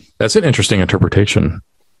 that's an interesting interpretation.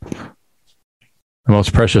 The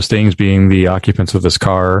most precious things being the occupants of this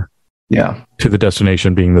car. Yeah. To the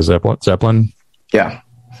destination being the Zeppelin. Yeah.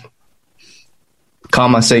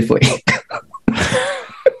 Comma safely.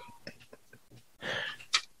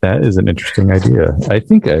 That is an interesting idea. I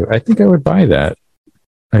think I would buy that.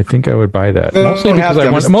 Mostly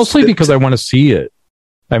because I want to see it.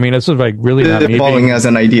 I mean, it's like really not me falling as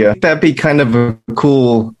an idea. That'd be kind of a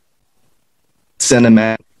cool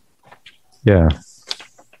cinematic. Yeah.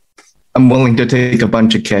 I'm willing to take a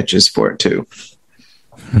bunch of catches for it too.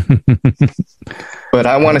 But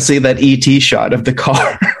I want to see that ET shot of the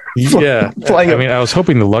car. Yeah. I mean, I was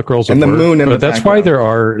hoping the luck rolls and the work, moon in but the that's why there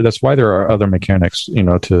are other mechanics,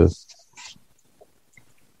 to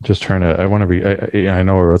just trying to, I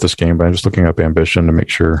know I wrote this game, but I'm just looking up ambition to make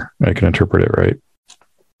sure I can interpret it right.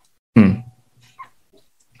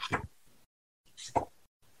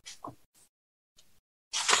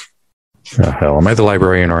 Oh, hell, am I the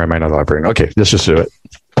librarian or am I not the librarian? Okay, let's just do it.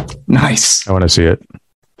 Nice. I want to see it.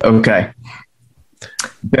 Okay.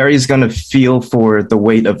 Barry's going to feel for the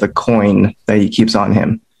weight of the coin that he keeps on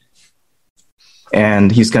him. And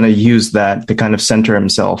he's going to use that to kind of center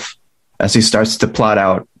himself as he starts to plot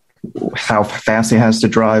out how fast he has to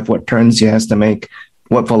drive, what turns he has to make,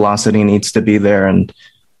 what velocity needs to be there, and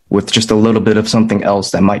with just a little bit of something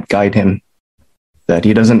else that might guide him that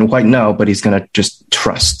he doesn't quite know, but he's going to just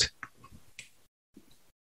trust.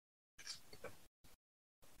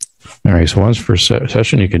 All right, so once per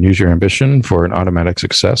session, you can use your ambition for an automatic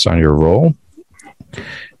success on your roll.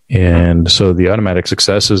 And so the automatic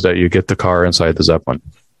success is that you get the car inside the Zeppelin.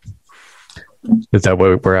 Is that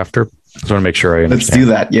what we're after? I just want to make sure I understand. Let's do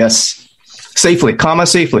that, yes. Safely,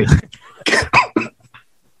 safely.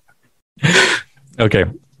 Okay.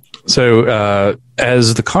 So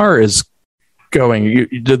as the car is going,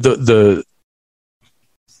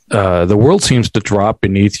 the world seems to drop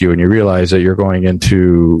beneath you, and you realize that you're going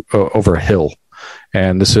into over a hill,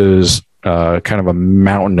 and this is kind of a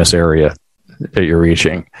mountainous area that you're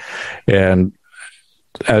reaching. And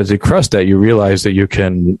as you cross that, you realize that you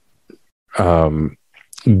can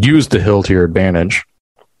use the hill to your advantage,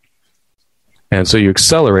 and so you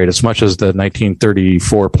accelerate as much as the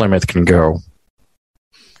 1934 Plymouth can go,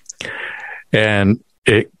 and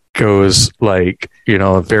it goes like,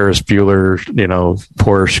 Ferris Bueller,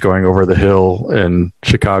 Porsche going over the hill in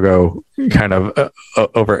Chicago, kind of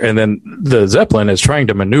over. And then the Zeppelin is trying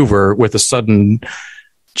to maneuver with a sudden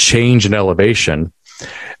change in elevation.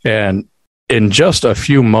 And in just a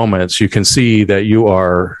few moments, you can see that you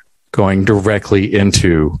are going directly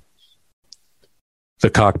into the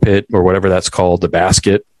cockpit, or whatever that's called, the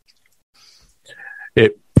basket.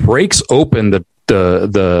 It breaks open the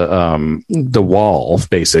wall,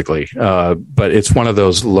 basically, but it's one of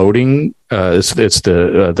those loading. It's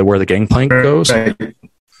the where the gangplank goes. Right.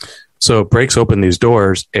 So it breaks open these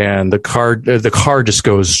doors, and the car just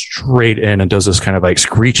goes straight in and does this kind of like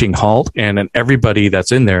screeching halt. And then everybody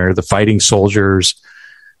that's in there, the fighting soldiers,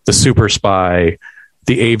 the super spy,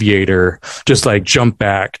 the aviator, just like jump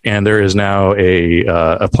back, and there is now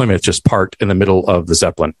a Plymouth just parked in the middle of the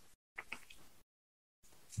Zeppelin.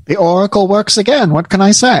 The Oracle works again. What can I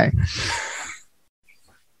say?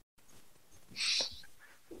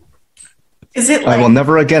 Is it I will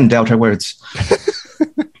never again doubt her words.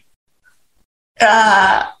 Is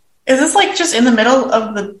this like just in the middle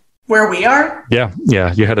of where we are? Yeah.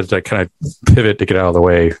 You had to like kind of pivot to get out of the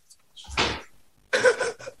way.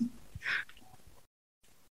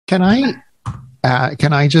 Can I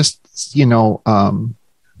just,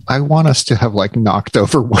 I want us to have like knocked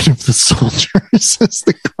over one of the soldiers as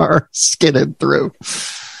the car skidded through.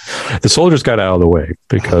 The soldiers got out of the way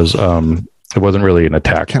because it wasn't really an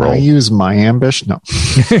attack roll. Can I use my ambush? No.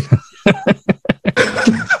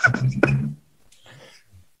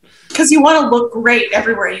 Because you want to look great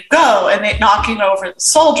everywhere you go, and it knocking over the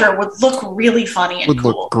soldier would look really funny and would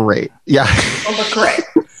cool. Look great. Yeah. It would look great.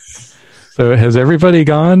 So has everybody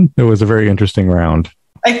gone? It was a very interesting round.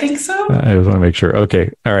 I think so. I just want to make sure.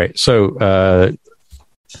 Okay. All right. So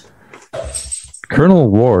Colonel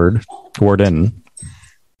Warden,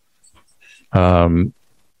 how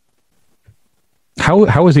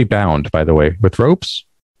is he bound, by the way? With ropes?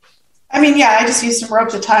 I mean, yeah, I just used some rope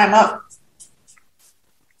to tie him up.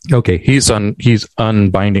 Okay, he's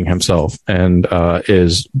unbinding himself and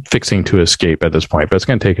is fixing to escape at this point, but it's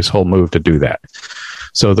going to take his whole move to do that.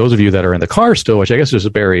 So those of you that are in the car still, which I guess is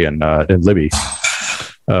Barry and Libby,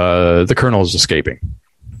 the Colonel is escaping.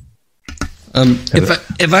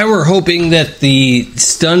 If I were hoping that the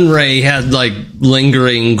stun ray had like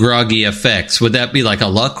lingering groggy effects, would that be like a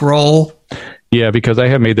luck roll? Yeah, because I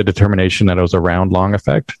have made the determination that it was a round long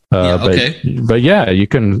effect. Okay. But yeah, you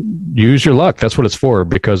can use your luck. That's what it's for,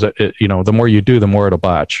 because the more you do, the more it'll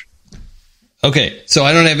botch. Okay, so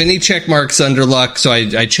I don't have any check marks under luck, so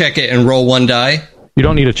I check it and roll one die. You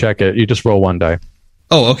don't need to check it. You just roll one die.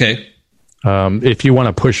 Oh, okay. If you want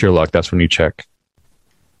to push your luck, that's when you check.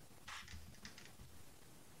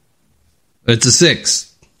 It's a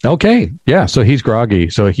 6. Okay. Yeah. So he's groggy.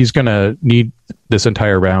 So he's going to need this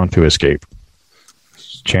entire round to escape.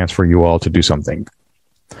 Chance for you all to do something.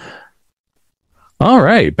 All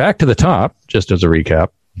right. Back to the top, just as a recap.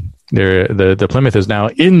 The Plymouth is now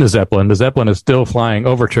in the Zeppelin. The Zeppelin is still flying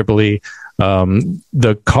over Tripoli.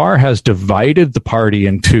 The car has divided the party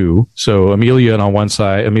in two. So Amelia on one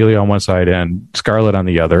side and Scarlet on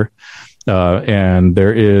the other. And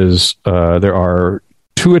there are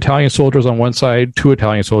 2 Italian soldiers on one side, 2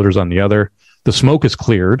 Italian soldiers on the other. The smoke is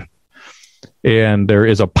cleared. And there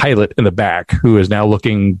is a pilot in the back who is now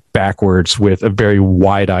looking backwards with a very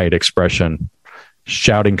wide-eyed expression,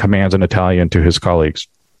 shouting commands in Italian to his colleagues.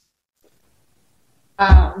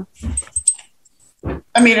 I'm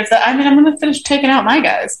going to finish taking out my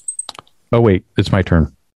guys. Oh, wait, it's my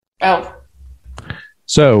turn. Oh.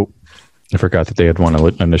 So, I forgot that they had won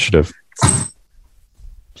an initiative.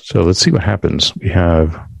 So, let's see what happens. We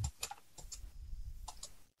have...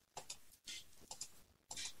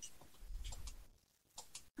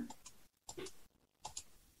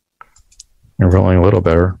 You're rolling a little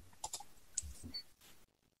better.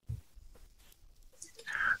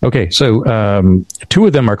 Okay, so 2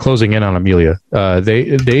 of them are closing in on Amelia.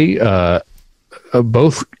 They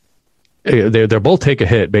both take a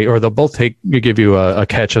hit, or they'll both give you a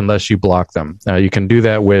catch unless you block them. You can do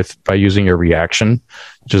that by using your reaction,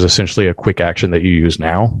 which is essentially a quick action that you use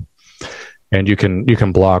now, and you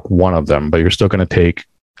can block one of them, but you're still going to take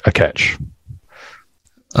a catch.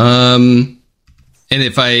 And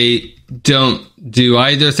if I don't do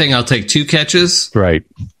either thing, I'll take 2 catches. Right.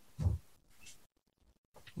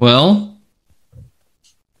 Well,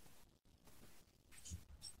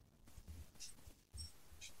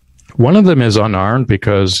 one of them is unarmed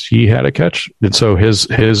because he had a catch, and so his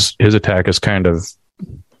attack is kind of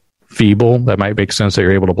feeble. That might make sense that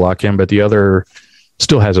you're able to block him, but the other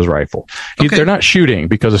still has his rifle. Okay. They're not shooting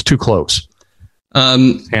because it's too close.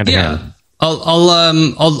 Hand to hand.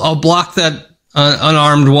 I'll block that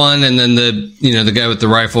unarmed one, and then the guy with the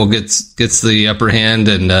rifle gets the upper hand,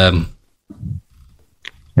 and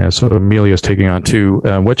yeah. So Amelia's taking on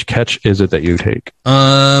 2. Which catch is it that you take?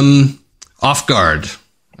 Off guard,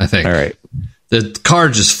 I think. All right. The car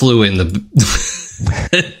just flew in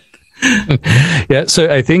the. Yeah, so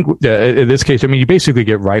I think in this case, you basically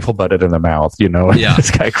get rifle butted in the mouth. Yeah.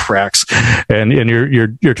 This guy cracks, and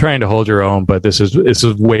you're trying to hold your own, but this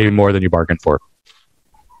is way more than you bargained for.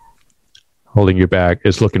 Holding you back.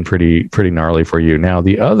 It's looking pretty gnarly for you. Now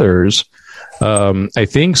the others, I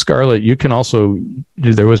think Scarlet, you can also.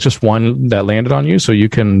 There was just one that landed on you, so you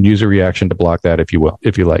can use a reaction to block that if you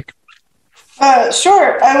like.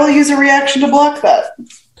 Sure, I will use a reaction to block that.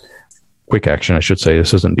 Quick action, I should say.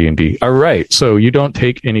 This isn't D&D. All right, so you don't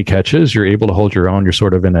take any catches. You're able to hold your own. You're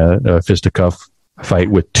sort of in a fisticuff fight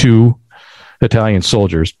with 2 Italian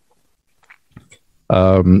soldiers.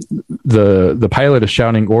 The pilot is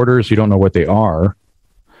shouting orders. You don't know what they are.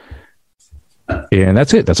 And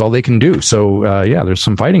that's it. That's all they can do. So, there's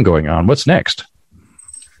some fighting going on. What's next?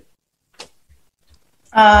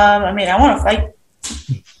 I want to fight.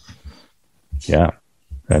 Yeah,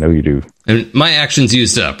 I know you do. And my action's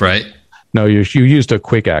used up, right? No, you used a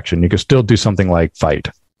quick action. You can still do something like fight.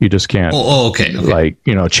 You just can't. Okay. Like,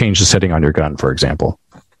 change the setting on your gun, for example.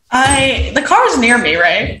 The car's near me,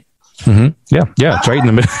 right? Mm-hmm. Yeah, it's right in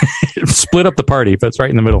the middle. Split up the party, but it's right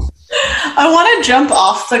in the middle. I want to jump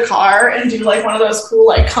off the car and do like one of those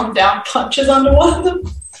cool come down punches onto one of them.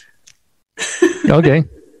 Okay.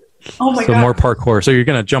 Oh my god! More parkour. So you're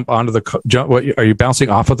going to jump onto the jump. What are you bouncing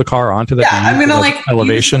off of the car onto the? Yeah, I'm going to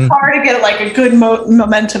elevation use the car to get a good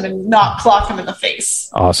momentum and not clock him in the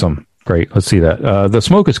face. Awesome, great. Let's see that. The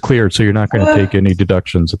smoke is cleared, so you're not going to take any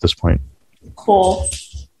deductions at this point. Cool.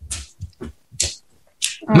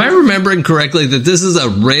 Am I remembering correctly that this is a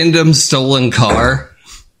random stolen car?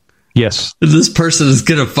 Yes. This person is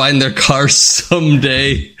going to find their car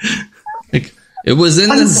someday. It was in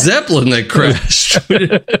the Zeppelin that crashed.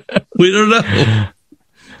 We don't know.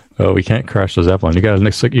 Oh, we can't crash the Zeppelin. You got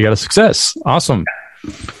a success. Awesome.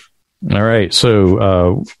 All right.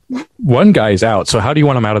 So one guy's out. So how do you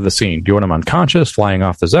want him out of the scene? Do you want him unconscious, flying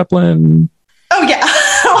off the Zeppelin? Oh yeah,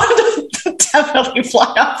 I want to definitely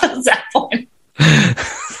fly off the Zeppelin.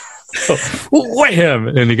 Wham!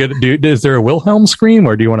 And you get. Is there a Wilhelm scream,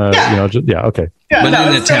 or do you want to? Yeah. Okay. Yeah, but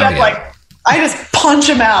in Italian. I just punch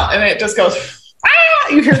him out, and it just goes. Ah!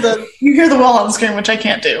 You hear the Wilhelm scream, which I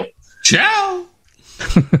can't do. Ciao.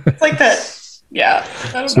 It's like that. Yeah.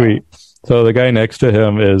 Sweet. So the guy next to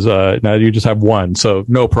him is now you just have one, so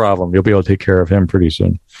no problem. You'll be able to take care of him pretty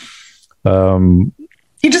soon.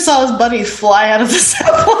 He just saw his buddy fly out of the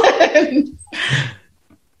Zeppelin.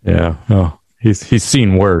 Yeah. Oh, he's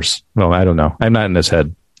seen worse. Well, I don't know. I'm not in his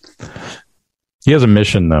head. He has a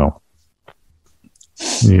mission, though.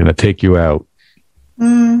 He's going to take you out.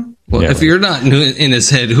 Mm. Well, if you're not in his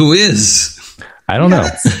head, who is? I don't know.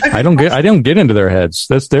 I don't get into their heads.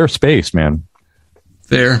 That's their space, man.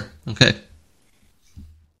 Fair. Okay.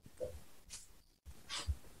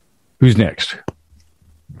 Who's next?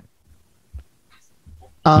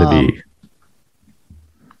 Libby.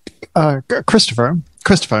 Christopher,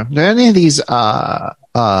 do any of these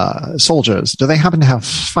soldiers, do they happen to have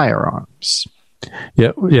firearms?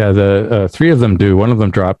 Yeah. The three of them do. One of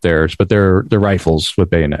them dropped theirs, but they're rifles with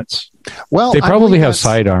bayonets. Well, they probably have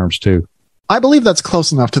sidearms too. I believe that's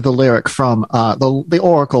close enough to the lyric from the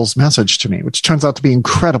Oracle's message to me, which turns out to be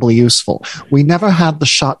incredibly useful. We never had the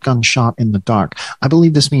shotgun shot in the dark. I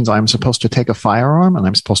believe this means I'm supposed to take a firearm and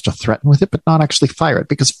I'm supposed to threaten with it, but not actually fire it,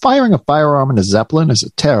 because firing a firearm in a Zeppelin is a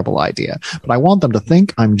terrible idea. But I want them to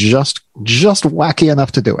think I'm just wacky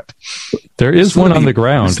enough to do it. There is one on the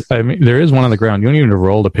ground. I mean, there is one on the ground. You don't even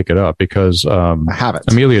roll to pick it up because I have it.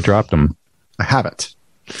 Amelia dropped them. I have it.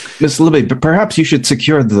 Miss Libby, but perhaps you should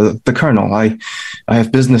secure the colonel. I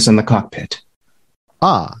have business in the cockpit.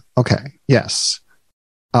 Ah, okay. Yes.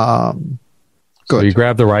 Good. So you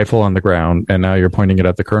grab the rifle on the ground, and now you're pointing it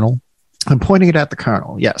at the colonel? I'm pointing it at the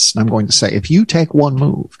colonel, yes. And I'm going to say, if you take one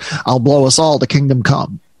move, I'll blow us all to kingdom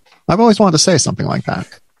come. I've always wanted to say something like that.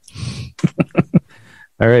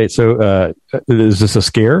 All right. So is this a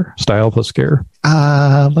scare? Style plus scare?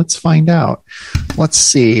 Let's find out. Let's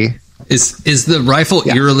see. Is the rifle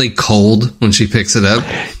eerily cold when she picks it up?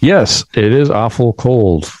 Yes, it is awful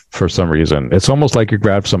cold for some reason. It's almost like you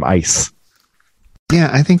grabbed some ice. Yeah,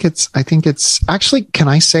 I think it's actually, can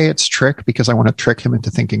I say it's trick? Because I want to trick him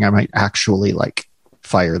into thinking I might actually like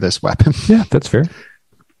fire this weapon. Yeah, that's fair.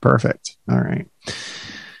 Perfect. All right.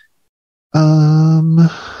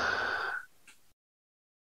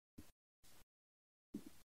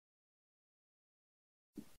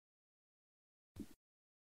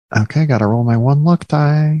 Okay, got to roll my one luck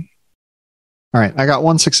die. All right, I got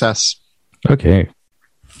one success. Okay.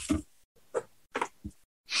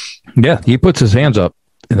 Yeah, he puts his hands up,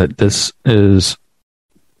 and that this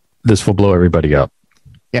will blow everybody up.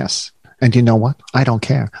 Yes, and you know what? I don't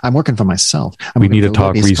care. I'm working for myself. We need to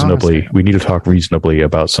talk reasonably. We need to talk reasonably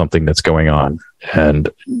about something that's going on, and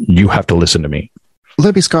you have to listen to me.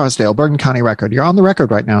 Libby Scarsdale, Bergen County Record. You're on the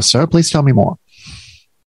record right now, sir. Please tell me more.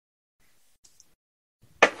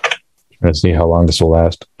 Let's see how long this will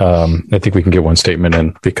last. I think we can get one statement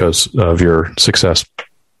in because of your success.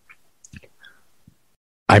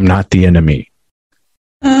 I'm not the enemy.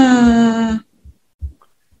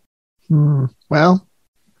 Well,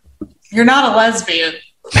 you're not a lesbian.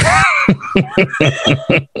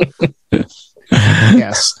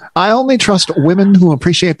 Yes. I only trust women who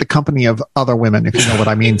appreciate the company of other women, if you know what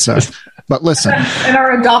I mean, sir. But listen. And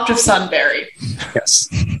our adoptive son, Barry. Yes.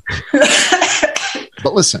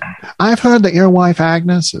 But listen, I've heard that your wife,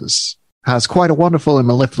 Agnes, has quite a wonderful and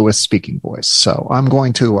mellifluous speaking voice. So I'm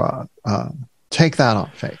going to take that on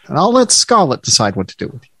faith. And I'll let Scarlett decide what to do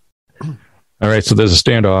with you. All right. So there's a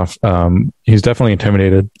standoff. He's definitely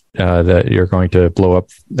intimidated that you're going to blow up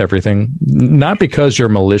everything. Not because you're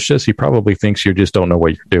malicious. He probably thinks you just don't know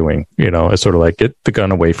what you're doing. You know, it's sort of like, get the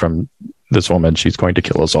gun away from this woman. She's going to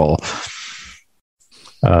kill us all.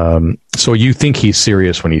 So you think he's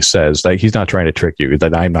serious when he says that he's not trying to trick you,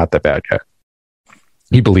 that I'm not the bad guy.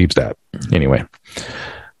 He believes that anyway.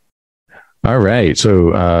 All right.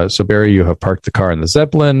 So Barry, you have parked the car in the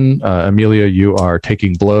Zeppelin. Amelia, you are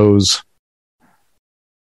taking blows.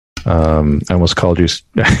 I almost called you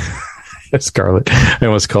Scarlet. I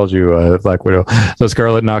almost called you Black Widow. So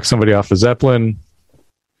Scarlet knocks somebody off the Zeppelin.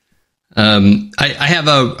 I have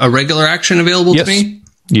a regular action available to me.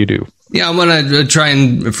 You do. Yeah, I'm going to try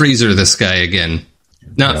and freezer this guy again.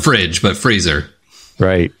 Not fridge, but freezer.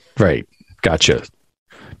 Right. Gotcha.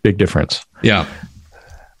 Big difference. Yeah.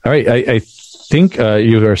 All right. I think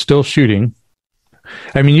you are still shooting.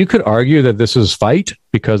 I mean, you could argue that this is fight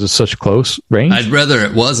because it's such close range. I'd rather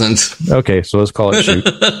it wasn't. Okay, so let's call it shoot.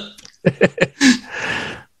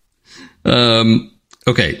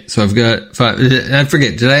 Okay, so I've got 5. I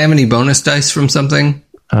forget. Did I have any bonus dice from something?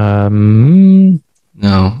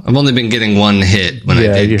 No, I've only been getting one hit when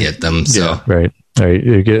I did get them. So yeah, right.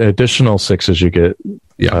 You get additional 6s. You get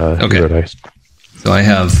okay. Dice. So I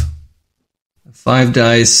have 5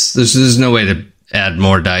 dice. There's no way to add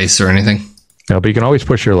more dice or anything. No, but you can always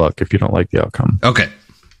push your luck if you don't like the outcome. Okay.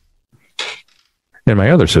 In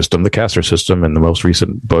my other system, the caster system, in the most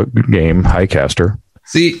recent book game, Highcaster,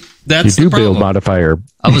 See, that's You the do build problem. modifier.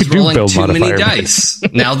 I was You do rolling build too many modifier. dice.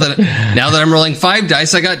 Now that I'm rolling 5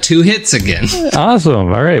 dice, I got 2 hits again.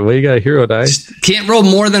 Awesome. All right. Well, you got a hero die. Can't roll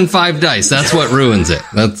more than 5 dice. That's what ruins it.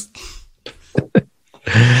 That's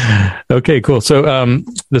Okay, cool. So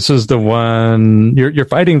this is the one you're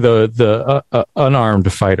fighting the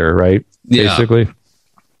unarmed fighter, right? Yeah. Basically.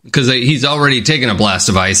 because he's already taken a blast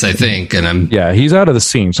of ice, I think, and I'm. Yeah, he's out of the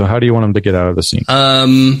scene. So how do you want him to get out of the scene?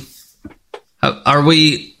 Are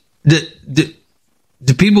we?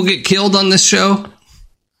 Do people get killed on this show?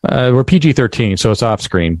 We're PG-13, so it's off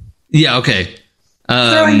screen. Yeah. Okay.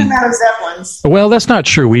 Throwing them out of zeppelins. Well, that's not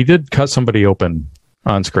true. We did cut somebody open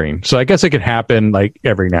on screen, so I guess it could happen like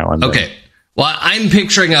every now and then. Okay. Well, I'm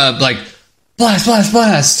picturing a like blast, blast,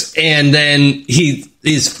 blast, and then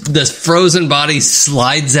this frozen body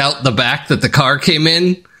slides out the back that the car came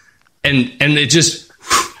in, and it just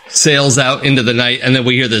sails out into the night, and then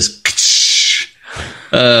we hear this.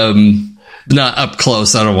 Not up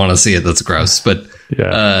close. I don't want to see it. That's gross. But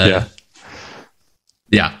yeah.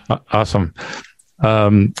 Awesome.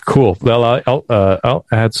 Cool. Well, I'll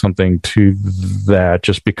add something to that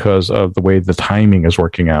just because of the way the timing is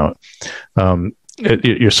working out.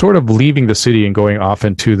 You're sort of leaving the city and going off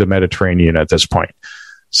into the Mediterranean at this point.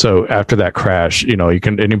 So after that crash,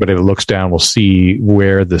 anybody that looks down will see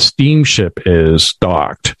where the steamship is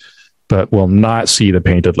docked, but will not see the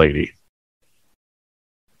painted lady.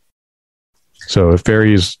 So if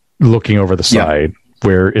Barry's looking over the side,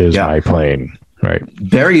 where is my plane? Right.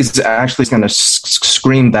 Barry's actually going to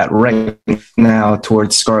scream that right now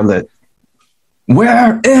towards Scarlet.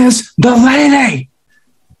 Where is the lady?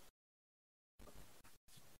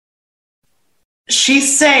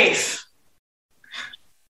 She's safe.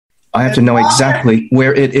 I have to know exactly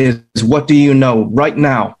where it is. What do you know right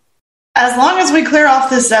now? As long as we clear off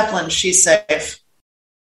this Zeppelin, she's safe.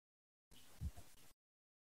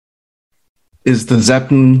 Is the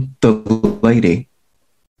Zeppelin the lady?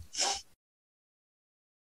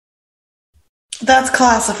 That's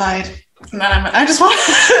classified. I just want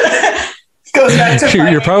goes back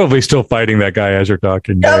to You're probably still fighting that guy as you're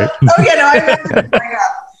talking, Yep. right? Oh yeah, no, I remember that bring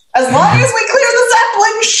up. As long as we clear the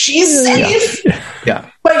Zeppelin, she's safe.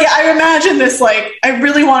 Yeah. But yeah, I imagine this I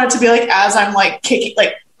really want it to be as I'm kicking,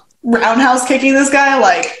 roundhouse kicking this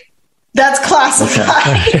guy, that's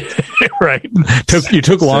classified. Okay. Right. You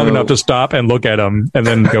took long enough to stop and look at him and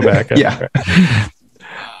then go back. Yeah.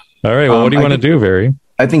 All right. Well, what do you want to do, Barry?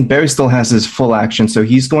 I think Barry still has his full action, so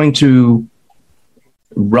he's going to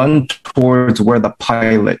run towards where the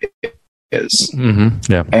pilot is.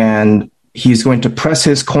 Mm-hmm. Yeah. And he's going to press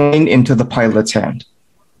his coin into the pilot's hand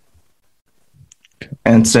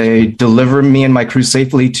and say, deliver me and my crew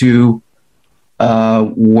safely to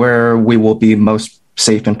where we will be most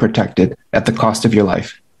safe and protected at the cost of your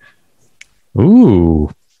life.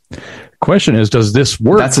 Ooh. Question is, does this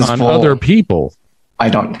work on other people? I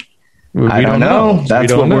don't We don't know.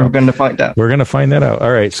 That's what we're going to find out. We're going to find that out.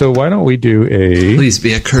 All right. So why don't we do Please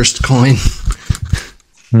be a cursed coin.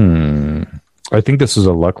 I think this is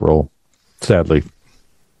a luck roll, sadly.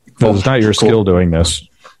 No, it's not your skill doing this.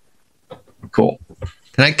 Cool.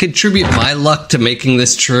 Can I contribute my luck to making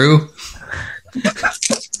this true?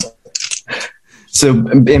 So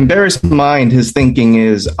in Barry's mind, his thinking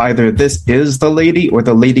is either this is the lady or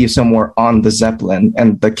the lady is somewhere on the Zeppelin,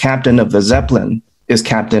 and the captain of the Zeppelin is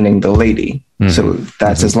captaining the lady. Mm-hmm. So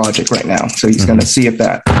that's his logic right now. So he's going to see if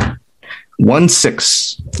that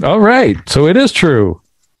 1-6. All right. So it is true.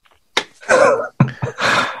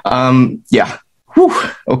 Yeah. Whew.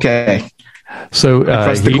 Okay. So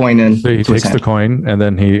press the coin in. So he takes the coin, and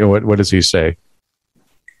then what does he say?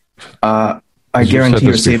 I guarantee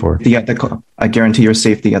your safety at the. I guarantee your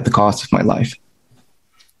safety at the cost of my life.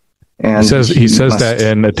 And he says that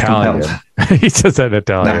in Italian. He says that in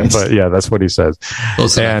Italian, nice. But yeah, that's what he says.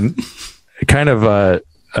 And kind of,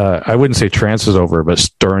 I wouldn't say trances over, but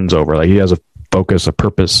sterns over. Like he has a focus, a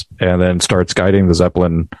purpose, and then starts guiding the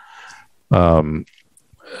Zeppelin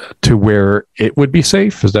to where it would be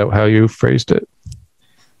safe. Is that how you phrased it?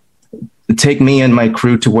 Take me and my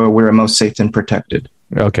crew to where we're most safe and protected.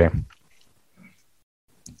 Okay.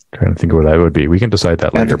 Trying to think of what that would be. We can decide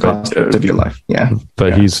that later. At the cost of your life, yeah.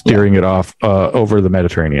 But he's steering it off over the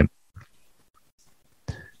Mediterranean.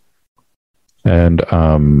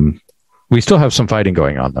 And we still have some fighting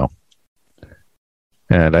going on, though.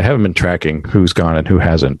 And I haven't been tracking who's gone and who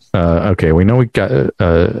hasn't. Okay, we know we got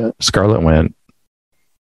Scarlet went.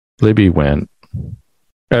 Libby went.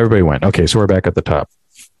 Everybody went. Okay, so we're back at the top.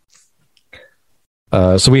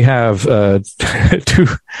 So we have two...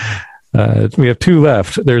 we have 2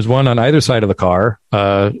 left. There's one on either side of the car,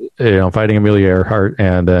 fighting Amelia Earhart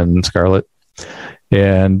and then Scarlet.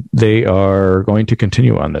 and they are going to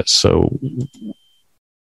continue on this. So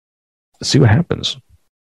let's see what happens.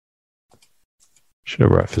 Should have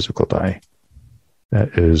brought physical die.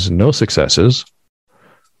 That is no successes.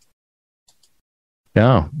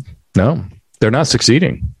 No, they're not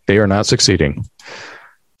succeeding. They are not succeeding.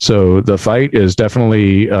 So the fight is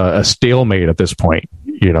definitely a stalemate at this point.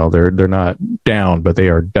 You know, they're not down, but they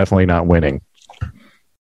are definitely not winning.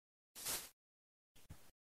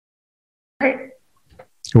 Right.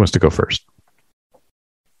 Who wants to go first?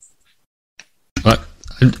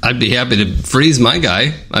 I'd be happy to freeze my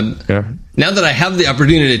guy. Yeah. Now that I have the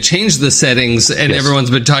opportunity to change the settings and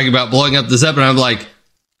everyone's been talking about blowing up the Zeppelin, I'm like,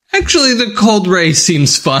 actually, the cold ray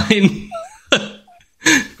seems fine.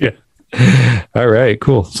 Yeah. All right,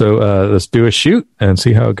 cool. So let's do a shoot and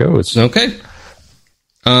see how it goes. Okay.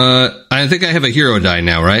 I think I have a hero die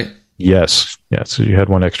now, right? Yes. Yeah, so you had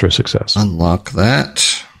one extra success. Unlock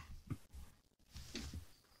that.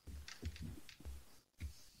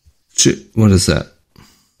 What is that?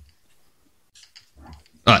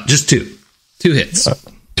 Just two. 2 hits.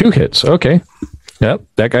 2 hits. Okay. Yep.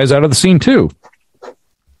 That guy's out of the scene too.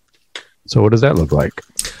 So what does that look like?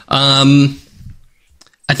 I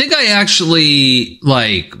think I actually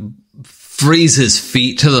freeze his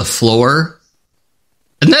feet to the floor.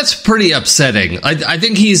 And that's pretty upsetting. I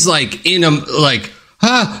think he's in a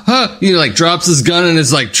drops his gun and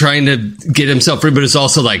is trying to get himself free, but it's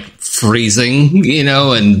also freezing,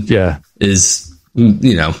 and is,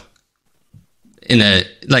 in a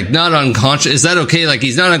not unconscious. Is that okay?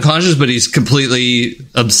 He's not unconscious, but he's completely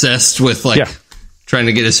obsessed with trying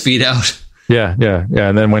to get his feet out. Yeah.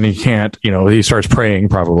 And then when he can't, he starts praying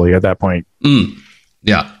probably at that point.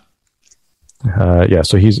 Yeah.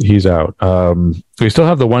 So he's out. We still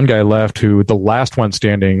have the one guy left, who the last one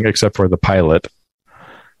standing, except for the pilot,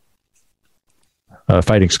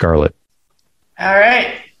 fighting Scarlet. All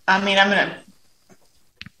right. I'm gonna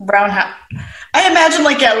roundhouse. I imagine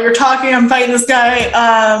we were talking. I'm fighting this guy.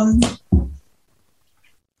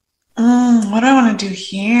 What do I want to do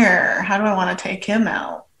here? How do I want to take him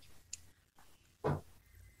out?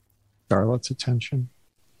 Scarlet's attention.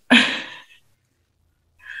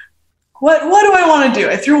 What do I want to do?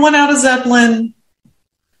 I threw one out of Zeppelin.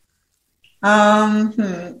 I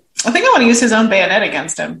think I want to use his own bayonet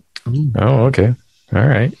against him. Oh, okay. All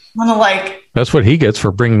right. I want to That's what he gets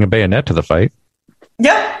for bringing a bayonet to the fight.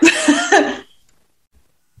 Yep.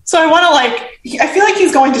 So I want to I feel like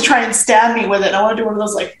he's going to try and stab me with it. And I want to do one of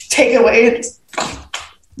those take away.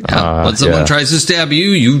 When someone tries to stab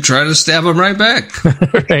you, you try to stab them right back.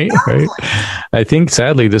 Right. I think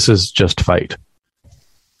sadly this is just fight.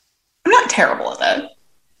 I'm not terrible at that.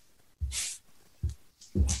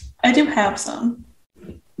 I do have some.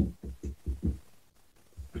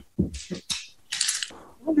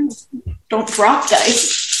 Don't drop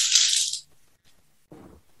dice.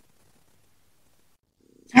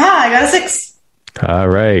 I got a 6. All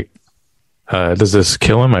right. Does this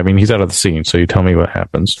kill him? I mean, he's out of the scene, so you tell me what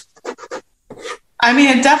happens.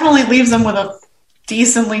 It definitely leaves him with a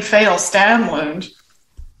decently fatal stab wound.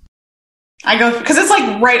 I go because it's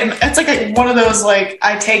right in, it's one of those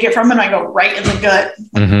I take it from him and I go right in the gut,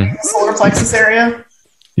 the solar plexus area.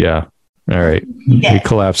 Yeah. All right. Yeah. He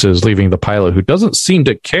collapses, leaving the pilot, who doesn't seem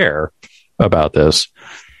to care about this,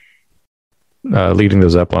 leading the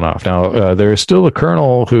Zeppelin off. Now, there is still a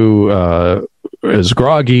colonel who is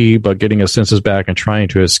groggy, but getting his senses back and trying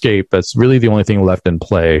to escape. That's really the only thing left in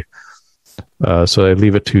play. So I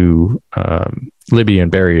leave it to Libby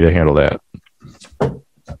and Barry to handle that.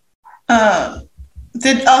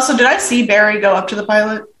 Did I see Barry go up to the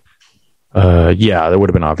pilot? Yeah, that would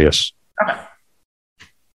have been obvious. Okay.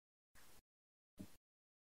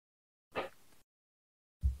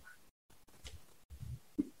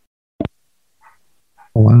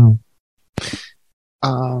 Wow.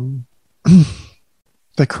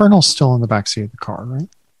 The colonel's still in the backseat of the car, right?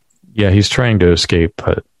 Yeah, he's trying to escape,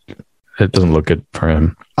 but it doesn't look good for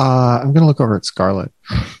him. I'm going to look over at Scarlet.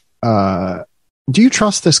 Do you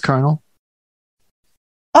trust this colonel?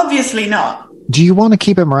 Obviously not. Do you want to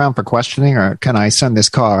keep him around for questioning, or can I send this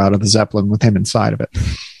car out of the Zeppelin with him inside of it?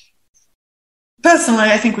 Personally,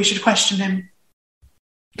 I think we should question him.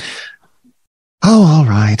 Oh, all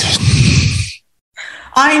right.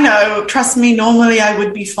 I know, trust me, normally I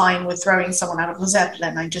would be fine with throwing someone out of the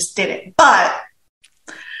Zeppelin. I just did it. But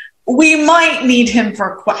we might need him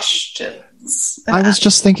for questions. I was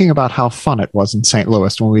just thinking about how fun it was in St.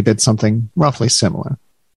 Louis when we did something roughly similar.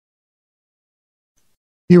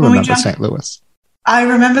 You remember St. Louis? I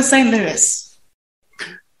remember St. Louis.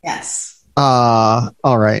 Yes. All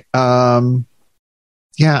right.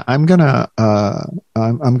 Yeah, I'm gonna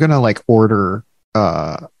order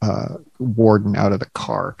Warden out of the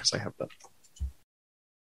car because I have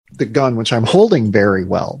the gun, which I'm holding very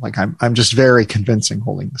well. Like I'm just very convincing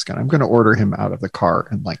holding this gun. I'm going to order him out of the car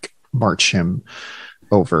and like march him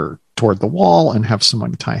over toward the wall and have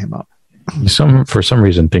someone tie him up. For some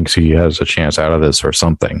reason thinks he has a chance out of this or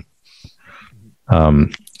something.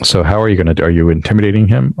 So how are you going to do? Are you intimidating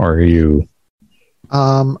him or are you?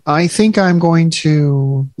 I think I'm going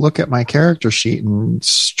to look at my character sheet and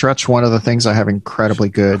stretch one of the things I have incredibly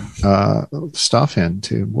good stuff in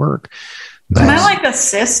to work. Can I like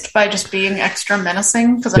assist by just being extra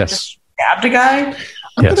menacing because I just stabbed a guy?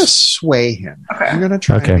 I'm going to sway him. Okay. I'm going to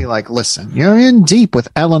try and be like, listen, you're in deep with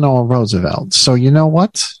Eleanor Roosevelt. So you know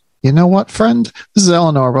what? You know what, friend? This is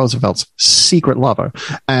Eleanor Roosevelt's secret lover.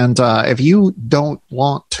 And if you don't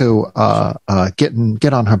want to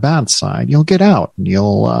get on her bad side, you'll get out and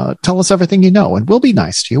you'll tell us everything you know. And we'll be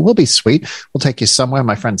nice to you. We'll be sweet. We'll take you somewhere.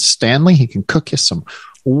 My friend Stanley, he can cook you some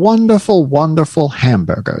wonderful, wonderful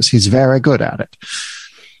hamburgers. He's very good at it.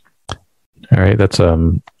 All right. That's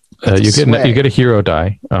you get a hero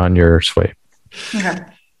die on your sway. Okay.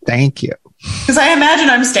 Thank you. Because I imagine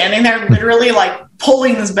I'm standing there literally like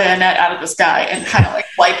pulling this bayonet out of this guy and kind of like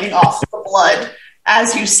wiping off the blood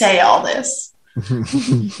as you say all this.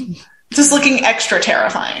 Just looking extra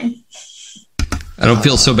terrifying. I don't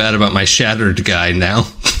feel so bad about my shattered guy now.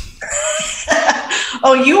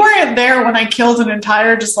 Oh, you weren't there when I killed an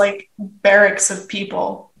entire just like barracks of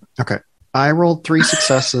people. Okay. I rolled 3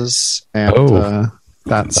 successes and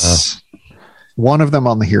that's one of them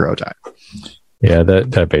on the hero die. Yeah,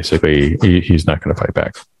 that basically he's not going to fight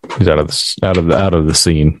back. He's out of the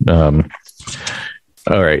scene.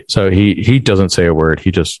 All right, so he doesn't say a word. He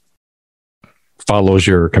just follows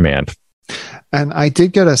your command. And I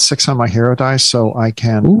did get a 6 on my hero die, so I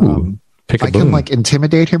can like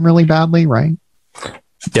intimidate him really badly, right?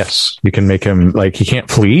 Yes, you can make him like he can't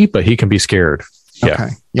flee, but he can be scared. Yeah, okay.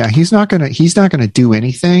 Yeah, he's not gonna do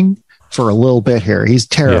anything for a little bit here. He's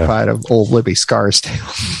terrified of old Libby Scarsdale.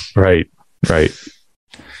 Right.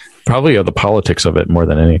 Probably the politics of it more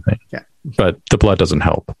than anything. Yeah. But the blood doesn't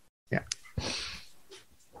help. Yeah.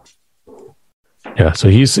 Yeah. So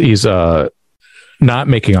he's not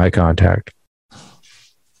making eye contact.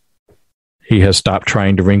 He has stopped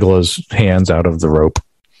trying to wrinkle his hands out of the rope.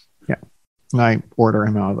 Yeah. And I order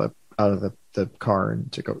him out of the car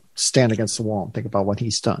and to go stand against the wall and think about what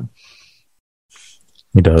he's done.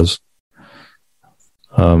 He does.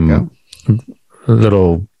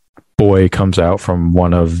 Little boy comes out from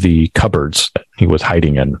one of the cupboards that he was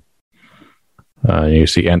hiding in. You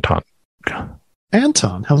see Anton.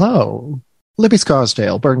 Anton, hello. Libby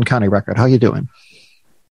Scarsdale, Bergen County Record. How you doing?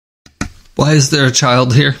 Why is there a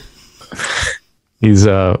child here? He's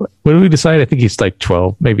what did we decide? I think he's like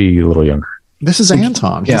 12, maybe a little younger. This is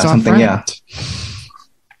Anton. Yeah, he's something. Yeah.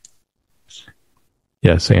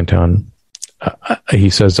 Yes, Anton. He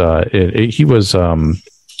says he was.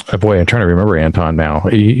 Boy, I'm trying to remember Anton now.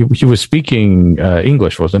 He was speaking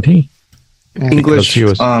English, wasn't he? English. He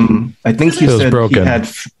was, I think he said broken. He had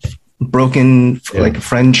broken like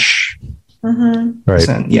French. Mm-hmm.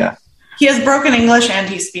 Right. Yeah. He has broken English and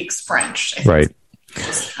he speaks French. I think. Right.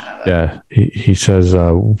 Kind of Yeah. He says,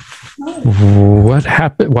 what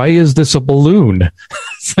happened? Why is this a balloon?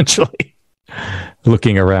 Essentially.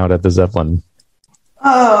 Looking around at the Zeppelin.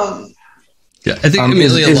 Yeah, I think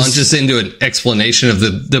Amelia launches into an explanation of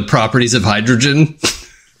the properties of hydrogen.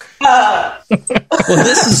 Well,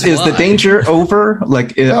 this is the danger over?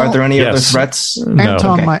 Like, are there any other threats? No.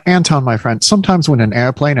 Anton, my friend. Sometimes when an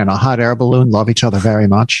airplane and a hot air balloon love each other very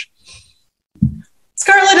much.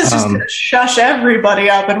 Scarlet is just going to shush everybody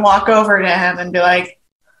up and walk over to him and be like,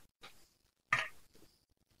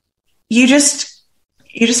 "You just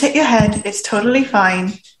hit your head. It's totally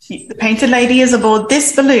fine. The painted lady is aboard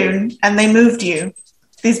this balloon, and they moved you.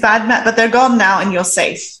 These bad men, but they're gone now, and you're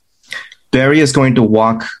safe." Barry is going to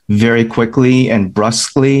walk very quickly and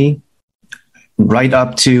brusquely right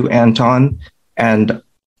up to Anton, and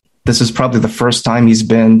this is probably the first time he's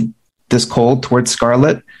been this cold towards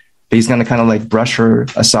Scarlet. But he's going to kind of like brush her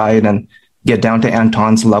aside and get down to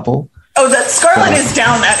Anton's level. Oh, that Scarlet is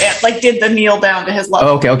down at it. Like, did the kneel down to his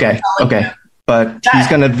level? Okay. But he's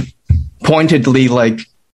going to pointedly like,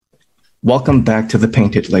 "Welcome back to the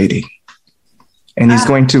painted lady." And he's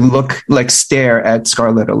going to stare at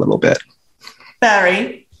Scarlet a little bit.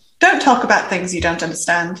 Barry, don't talk about things you don't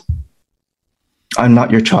understand. I'm not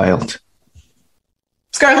your child.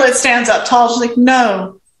 Scarlet stands up tall. She's like,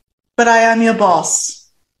 "No, but I am your boss."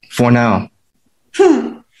 For now.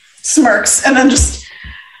 Smirks and then just,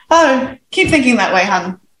 keep thinking that way,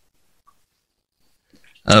 hon.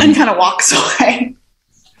 And kind of walks away.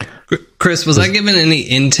 Chris, was I given any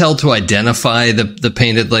intel to identify the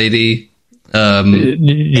painted lady?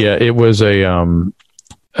 Yeah, it was a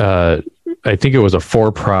I think it was a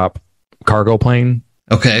 4-prop cargo plane.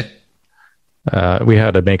 Okay. We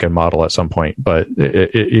had to make a model at some point, but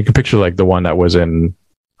you can picture like the one that was in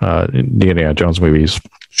the Indiana Jones movies.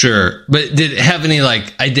 Sure. But did it have any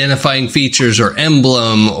like identifying features or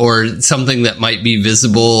emblem or something that might be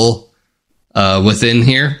visible within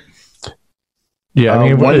here? Yeah,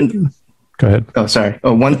 I mean, go ahead. Oh, sorry.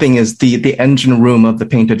 One thing is the engine room of the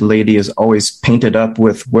painted lady is always painted up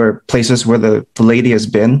with places where the lady has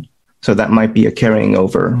been. So that might be a carrying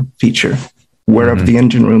over feature wherever the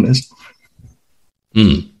engine room is.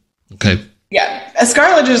 Okay. Yeah.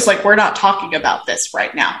 Scarlet is like, we're not talking about this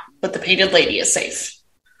right now, but the painted lady is safe.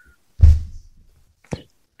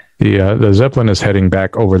 The Zeppelin is heading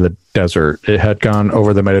back over the desert. It had gone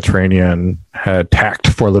over the Mediterranean, had tacked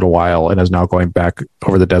for a little while, and is now going back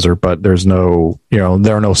over the desert. But there's no,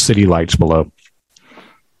 there are no city lights below.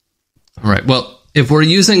 All right. Well, if we're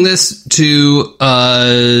using this to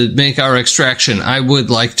make our extraction, I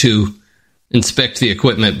would like to inspect the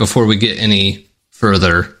equipment before we get any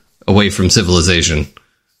further away from civilization.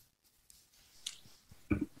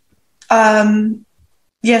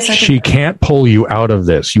 Yes, I She can't pull you out of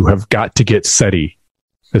this. You have got to get SETI.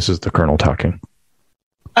 This is the Colonel talking.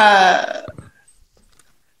 I'm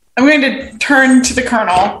going to turn to the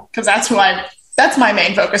Colonel because that's my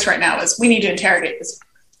main focus right now. Is we need to interrogate this.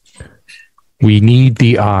 We need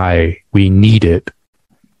the eye. We need it.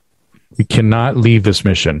 We cannot leave this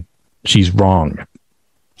mission. She's wrong.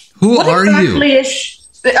 Who are you?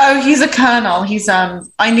 Oh, he's a colonel. He's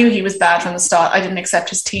I knew he was bad from the start. I didn't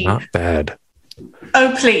accept his team. Not bad.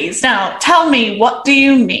 Oh, please. Now, tell me, what do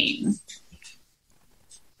you mean?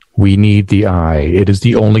 We need the eye. It is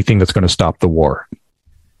the only thing that's going to stop the war.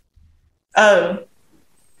 Oh,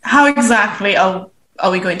 how exactly are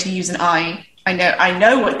we going to use an eye? I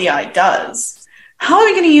know what the eye does. How are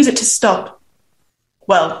we going to use it to stop,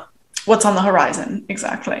 well, what's on the horizon,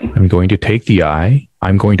 exactly? I'm going to take the eye.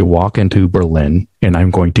 I'm going to walk into Berlin, and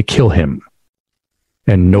I'm going to kill him.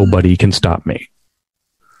 And nobody can stop me.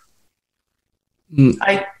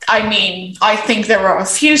 I mean, I think there are a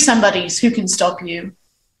few somebodies who can stop you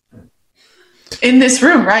in this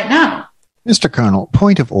room right now. Mr. Colonel,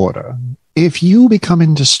 point of order. If you become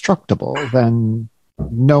indestructible, then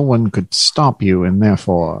no one could stop you, and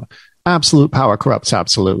therefore absolute power corrupts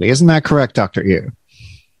absolutely. Isn't that correct, Dr. Yu?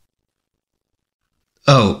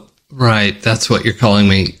 Oh, right. That's what you're calling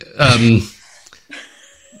me.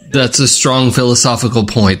 That's a strong philosophical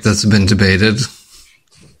point that's been debated.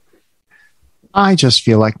 I just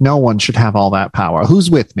feel like no one should have all that power. Who's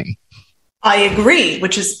with me? I agree,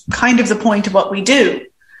 which is kind of the point of what we do.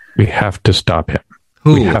 We have to stop him.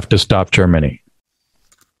 Who? We have to stop Germany.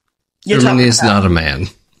 Germany is not a man.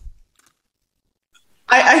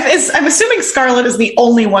 I'm assuming Scarlet is the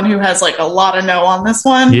only one who has like a lot of no on this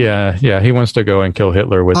one. Yeah. He wants to go and kill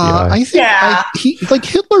Hitler with the eye. I think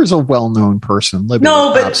Hitler's a well-known person.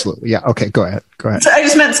 No, but absolutely, yeah. Okay, go ahead. So I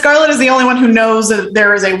just meant Scarlet is the only one who knows that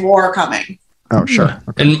there is a war coming. Oh, sure.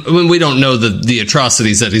 Okay. And when we don't know the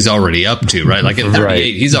atrocities that he's already up to, right? Like in 38, Right.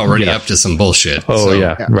 he's already up to some bullshit. Oh, So,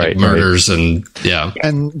 yeah. Right. like murders and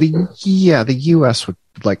And the U.S. would,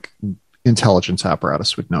 like, intelligence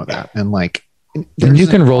apparatus would know that, and like. And you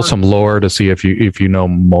can roll some lore to see if you know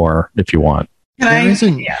more if you want. There is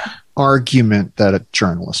an argument that a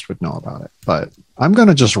journalist would know about it, but I'm going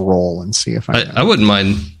to just roll and see if I wouldn't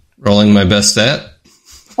mind rolling my best stat.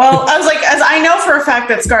 Well, I was like, as I know for a fact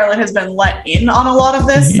that Scarlet has been let in on a lot of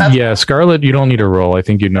this. Yeah, Scarlet, you don't need to roll. I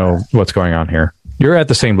think you know what's going on here. You're at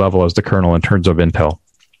the same level as the Colonel in terms of intel.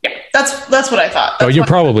 Yeah, that's what I thought. You're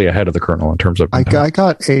probably ahead of the Colonel in terms of intel. I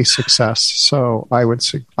got a success, so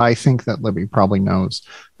I think that Libby probably knows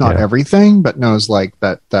not everything, but knows like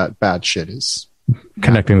that bad shit is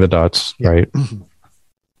connecting the dots, right?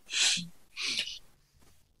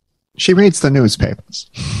 She reads the newspapers.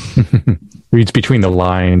 Reads between the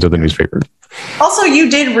lines of the newspaper. Also, you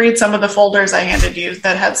did read some of the folders I handed you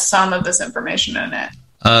that had some of this information in it.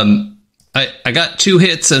 I got 2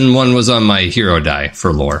 hits and one was on my hero die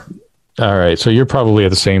for lore. All right, so you're probably at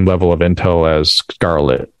the same level of intel as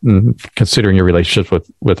Scarlet. Considering your relationship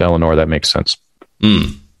with Eleanor, that makes sense.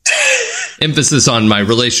 Emphasis on my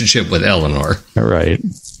relationship with Eleanor. All right.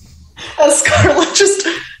 Scarlet just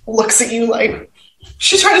looks at you like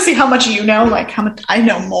she's trying to see how much you know, like how much I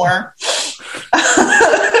know more.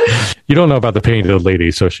 You don't know about the painted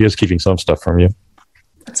lady, so she is keeping some stuff from you.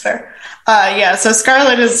 That's fair. So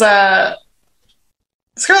Scarlet is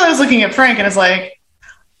looking at Frank and is like,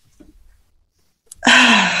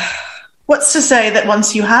 What's to say that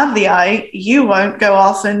once you have the eye, you won't go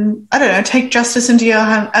off and, I don't know, take justice into your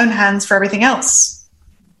own hands for everything else?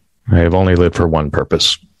 I have only lived for one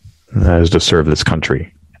purpose, and that is to serve this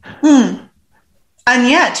country. And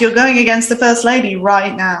yet, you're going against the First Lady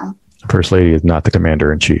right now. The First Lady is not the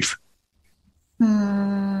Commander-in-Chief.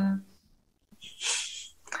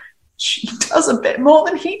 She does a bit more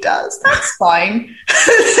than he does. That's fine.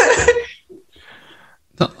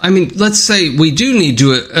 I mean, let's say we do need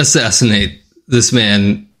to assassinate this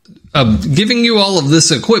man. Giving you all of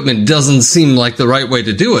this equipment doesn't seem like the right way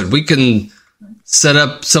to do it. We can set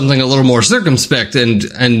up something a little more circumspect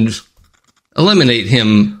and eliminate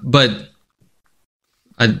him, but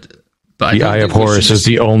the Eye of Horus is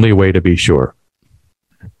the only way to be sure.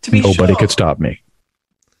 Nobody could stop me.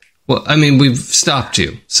 Well, I mean, we've stopped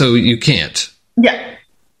you, so you can't. Yeah.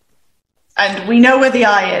 And we know where the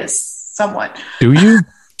eye is, somewhat. Do you?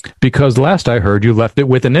 Because last I heard, you left it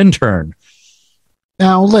with an intern.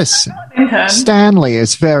 Now listen, Stanley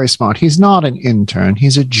is very smart. He's not an intern.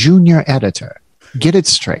 He's a junior editor. Get it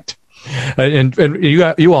straight. And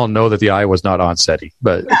you all know that the eye was not on SETI,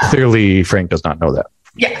 but clearly Frank does not know that.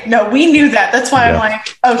 Yeah, no, we knew that. That's why I'm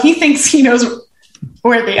like, oh, he thinks he knows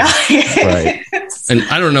where the eye is. Right. And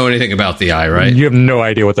I don't know anything about the eye, right? You have no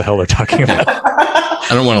idea what the hell they're talking about.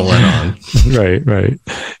 I don't want to let on. Right.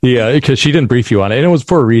 Yeah, because she didn't brief you on it. And it was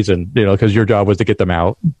for a reason, because your job was to get them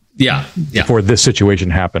out. Yeah. Before this situation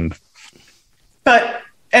happened.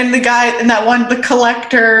 And the guy, and that one, the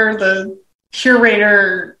collector, the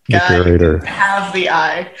curator guy, didn't have the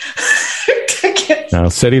eye. Now,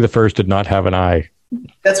 SETI the First did not have an eye.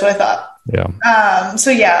 That's what I thought. Yeah.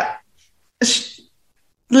 So yeah,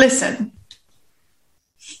 listen.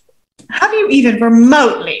 Have you even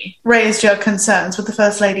remotely raised your concerns with the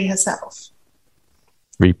First Lady herself?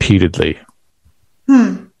 Repeatedly.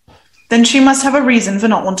 Then she must have a reason for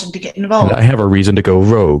not wanting to get involved. And I have a reason to go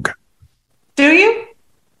rogue. Do you?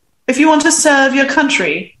 If you want to serve your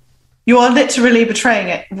country, you are literally betraying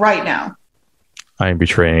it right now. I am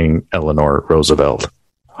betraying Eleanor Roosevelt.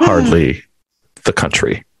 Hardly the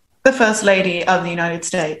country. The First Lady of the United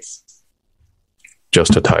States.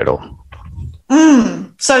 Just a title.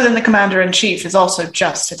 So then the Commander-in-Chief is also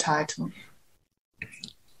just a title.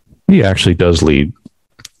 He actually does lead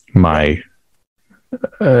I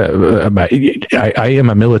am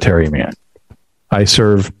a military man. I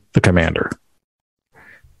serve the commander.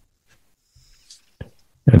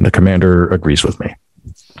 And the commander agrees with me.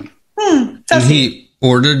 And he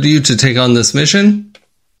ordered you to take on this mission?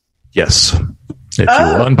 Yes. If you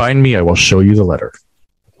will unbind me, I will show you the letter.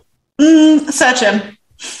 Search him.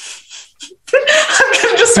 I'm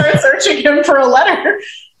going to just start searching him for a letter.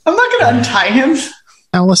 I'm not going to untie him.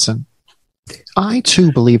 Now listen, I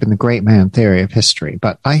too believe in the great man theory of history,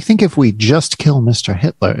 but I think if we just kill Mr.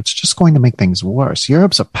 Hitler, it's just going to make things worse.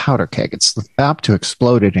 Europe's a powder keg. It's apt to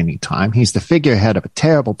explode at any time. He's the figurehead of a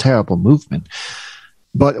terrible, terrible movement.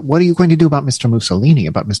 But what are you going to do about Mr. Mussolini,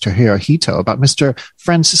 about Mr. Hirohito, about Mr.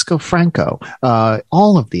 Francisco Franco?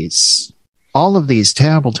 All of these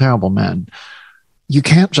terrible, terrible men. You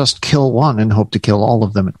can't just kill one and hope to kill all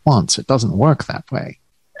of them at once. It doesn't work that way.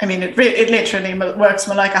 I mean, it literally works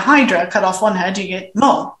more like a hydra. Cut off one head, you get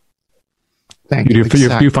more. Thank you.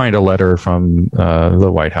 You find a letter from the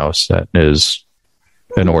White House that is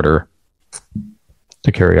an order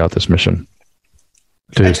to carry out this mission.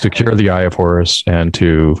 To secure the Eye of Horus and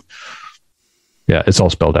it's all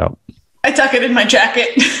spelled out. I tuck it in my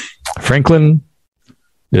jacket. Franklin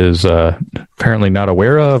is apparently not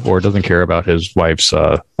aware of or doesn't care about his wife's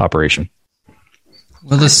operation.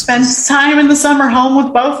 Well, this spends time in the summer home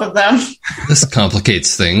with both of them. This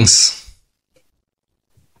complicates things.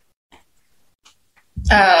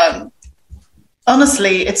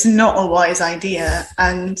 Honestly, it's not a wise idea,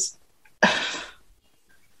 and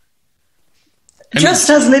just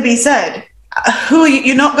as Libby said,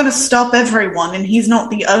 you're not going to stop everyone, and he's not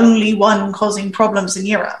the only one causing problems in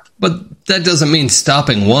Europe. But that doesn't mean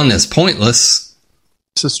stopping one is pointless.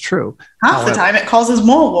 This is true. Half the time it causes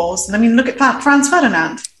more wars. I mean, look at Franz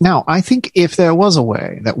Ferdinand. Now, I think if there was a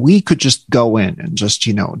way that we could just go in and just,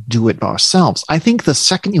 do it ourselves, I think the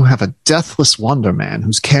second you have a deathless Wonder Man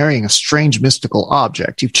who's carrying a strange mystical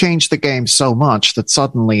object, you've changed the game so much that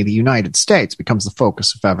suddenly the United States becomes the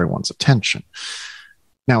focus of everyone's attention.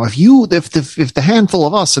 Now, if the handful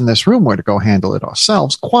of us in this room were to go handle it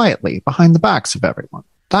ourselves quietly behind the backs of everyone,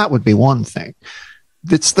 that would be one thing.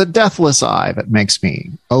 It's the deathless eye that makes me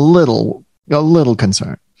a little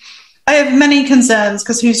concerned. I have many concerns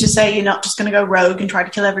because who's to say you're not just going to go rogue and try to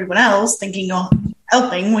kill everyone else thinking you're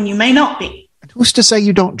helping when you may not be. Who's to say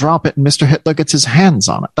you don't drop it and Mr. Hitler gets his hands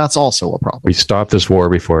on it? That's also a problem. We stop this war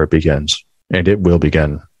before it begins, and it will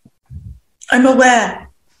begin. I'm aware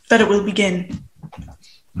that it will begin.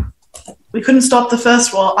 We couldn't stop the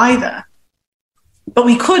first war either. But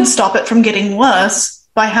we could stop it from getting worse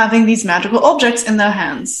by having these magical objects in their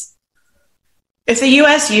hands. If the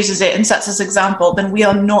US uses it and sets us example, then we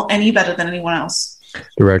are not any better than anyone else.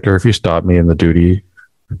 Director, if you stop me in the duty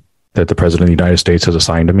that the President of the United States has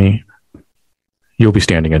assigned to me, you'll be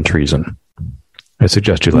standing in treason. I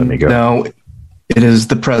suggest you let me go. No, it is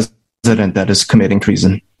the president that is committing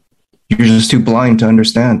treason. You're just too blind to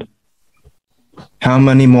understand. How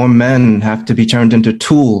many more men have to be turned into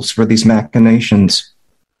tools for these machinations?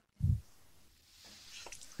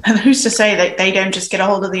 And who's to say that they don't just get a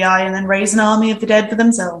hold of the eye and then raise an army of the dead for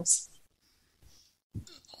themselves?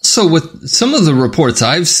 So with some of the reports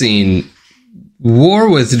I've seen, war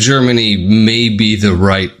with Germany may be the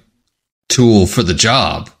right tool for the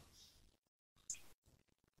job.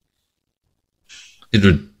 It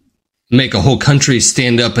would make a whole country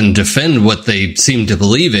stand up and defend what they seem to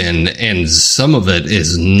believe in, and some of it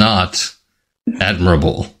is not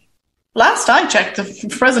admirable. Last I checked,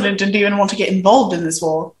 the president didn't even want to get involved in this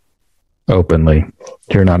war. Openly.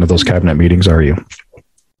 You're not in those cabinet meetings, are you?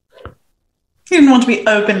 He didn't want to be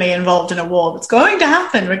openly involved in a war that's going to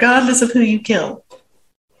happen regardless of who you kill.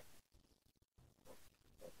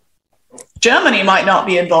 Germany might not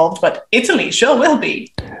be involved, but Italy sure will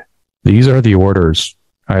be. These are the orders.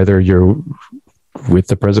 Either you're with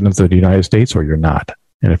the President of the United States or you're not.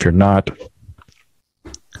 And if you're not,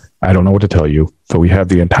 I don't know what to tell you, but we have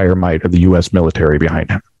the entire might of the U.S. military behind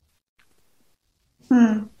him.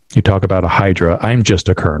 You talk about a Hydra. I'm just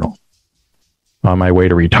a colonel on my way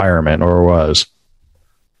to retirement, or was.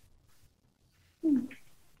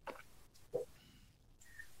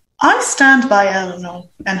 I stand by Eleanor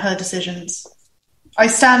and her decisions. I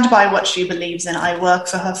stand by what she believes in. I work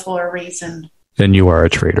for her for a reason. Then you are a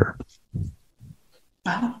traitor.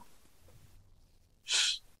 Well,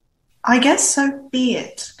 I guess so be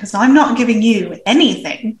it, because I'm not giving you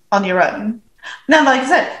anything on your own. Now, like I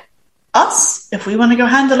said, us, if we want to go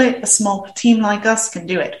handle it, a small team like us can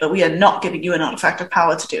do it, but we are not giving you an artifact of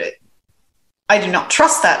power to do it. I do not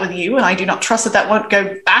trust that with you, and I do not trust that that won't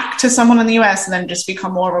go back to someone in the US and then just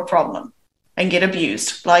become more of a problem and get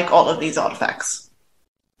abused, like all of these artifacts.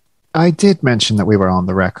 I did mention that we were on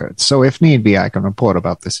the record, so if need be, I can report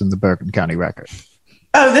about this in the Bergen County Record.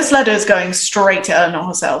 Oh, this letter is going straight to Eleanor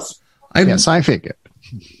herself. Yes, I figured.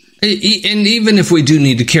 And even if we do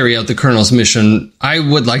need to carry out the Colonel's mission, I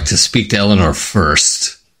would like to speak to Eleanor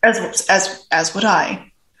first. As would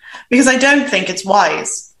I. Because I don't think it's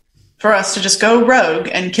wise for us to just go rogue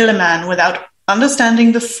and kill a man without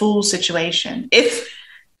understanding the full situation.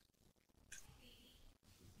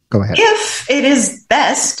 Go ahead. If it is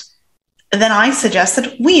best, then I suggest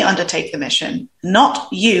that we undertake the mission,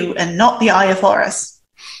 not you and not the Eye of Horus.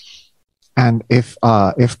 And if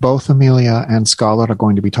both Amelia and Scarlett are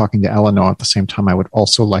going to be talking to Eleanor at the same time, I would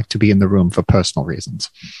also like to be in the room for personal reasons.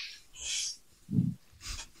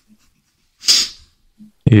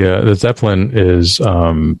 Yeah, the Zeppelin is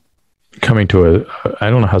coming to I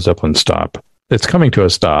don't know how Zeppelins stop. It's coming to a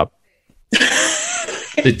stop.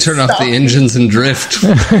 They turn off the engines and drift.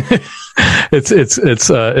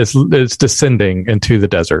 It's descending into the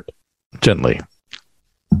desert gently.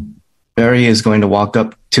 Barry is going to walk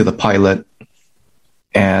up to the pilot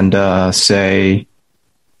and say,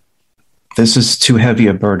 "This is too heavy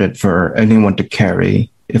a burden for anyone to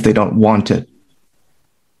carry if they don't want it.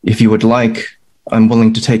 If you would like, I'm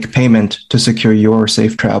willing to take payment to secure your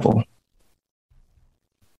safe travel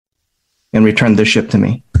and return the ship to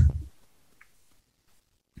me."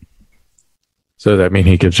 So that mean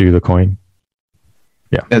he gives you the coin?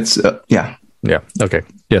 Yeah. It's, yeah. Yeah. Okay.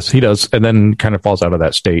 Yes, he does. And then kind of falls out of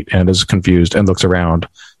that state and is confused and looks around,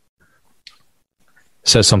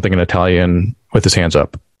 says something in Italian with his hands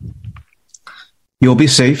up. "You'll be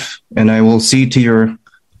safe, and I will see to your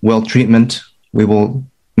well treatment. We will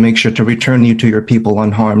make sure to return you to your people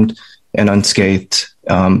unharmed and unscathed."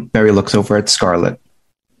 Barry looks over at Scarlett.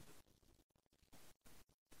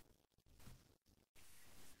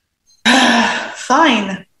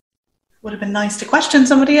 Fine. Would have been nice to question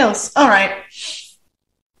somebody else. All right.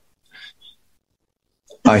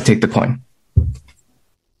 I take the coin.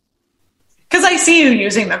 Because I see you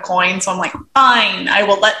using the coin, so I'm like, fine, I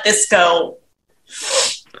will let this go.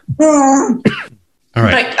 All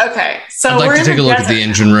right. But, okay, so I'd like we're to take a look at the desert.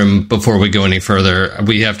 engine room before we go any further.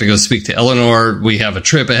 We have to go speak to Eleanor. We have a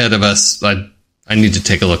trip ahead of us. I need to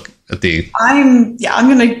take a look at the... I'm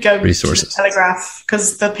going to go resources. to the telegraph,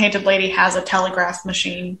 because the painted lady has a telegraph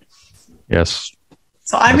machine. Yes.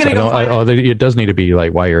 So I'm going to go. It does need to be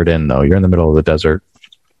like wired in, though. You're in the middle of the desert.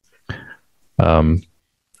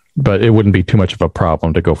 But it wouldn't be too much of a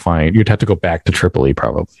problem to go find. You'd have to go back to Tripoli,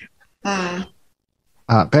 probably.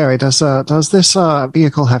 Barry, does this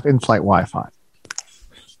vehicle have in-flight Wi-Fi?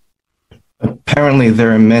 Apparently,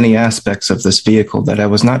 there are many aspects of this vehicle that I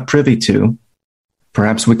was not privy to.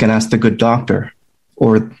 Perhaps we can ask the good doctor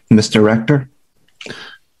or Mr. Rector.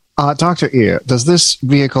 Dr. Ear, does this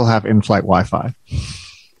vehicle have in-flight Wi-Fi?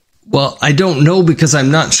 Well, I don't know because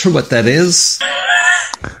I'm not sure what that is.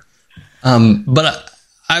 But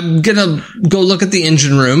I'm going to go look at the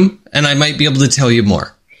engine room, and I might be able to tell you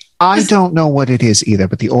more. I don't know what it is either,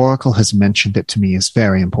 but the Oracle has mentioned it to me as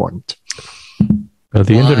very important.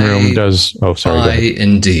 The engine room does... Oh, sorry.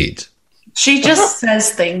 Indeed. She just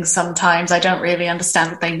says things sometimes. I don't really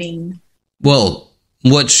understand what they mean. Well,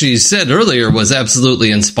 what she said earlier was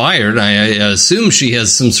absolutely inspired. I assume she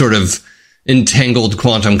has some sort of entangled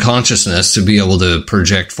quantum consciousness to be able to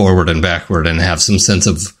project forward and backward and have some sense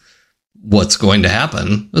of what's going to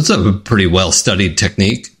happen. That's a pretty well-studied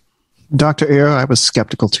technique. Dr. Ear, I was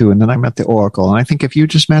skeptical too, and then I met the Oracle, and I think if you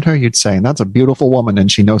just met her, you'd say, that's a beautiful woman,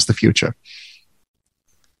 and she knows the future.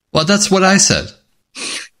 Well, that's what I said.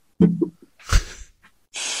 A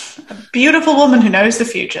beautiful woman who knows the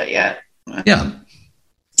future, yeah. Yeah.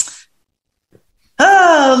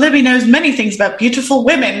 Oh, Libby knows many things about beautiful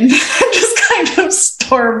women. Just kind of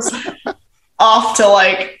storms off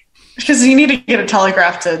to because you need to get a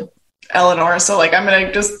telegraph to Eleanor. So I'm going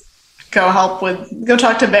to just go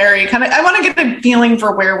talk to Barry. I want to get a feeling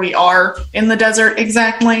for where we are in the desert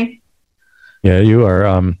exactly. Yeah, you are.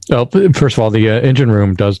 Well, first of all, the engine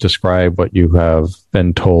room does describe what you have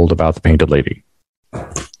been told about the Painted Lady,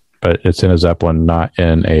 but it's in a Zeppelin, not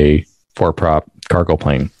in a four-prop cargo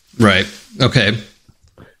plane. Right. Okay.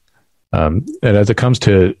 And as it comes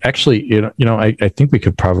to actually, I think we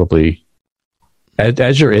could probably,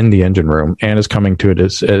 as you're in the engine room and it's coming to it,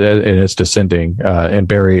 and it's descending, and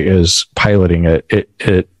Barry is piloting it,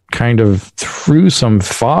 it kind of through some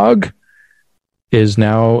fog is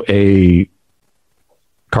now a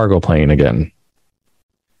cargo plane again.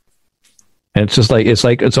 And it's just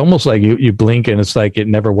it's almost like you blink and it's like it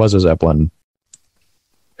never was a Zeppelin.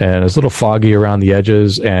 And it's a little foggy around the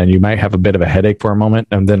edges, and you might have a bit of a headache for a moment,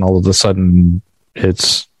 and then all of a sudden,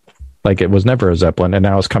 it's like it was never a Zeppelin, and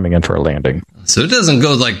now it's coming in for a landing. So it doesn't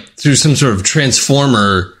go through some sort of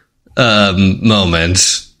transformer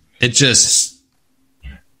moment. It just...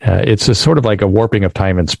 it's just sort of like a warping of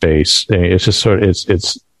time and space. It's just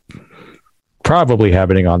it's probably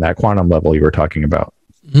happening on that quantum level you were talking about.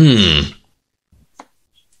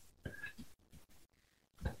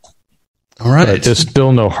 All right. But there's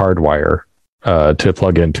still no hardwire to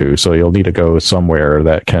plug into, so you'll need to go somewhere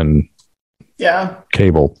that can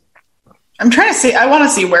cable. I'm trying to see. I want to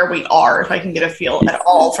see where we are, if I can get a feel at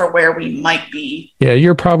all for where we might be. Yeah,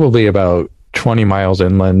 you're probably about 20 miles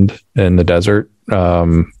inland in the desert.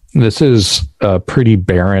 This is a pretty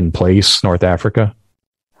barren place, North Africa.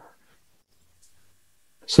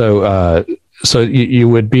 So you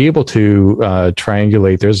would be able to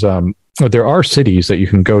triangulate. There are cities that you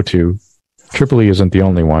can go to. Tripoli isn't the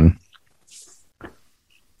only one.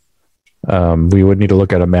 We would need to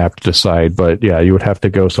look at a map to decide, but yeah, you would have to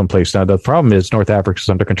go someplace. Now, the problem is North Africa is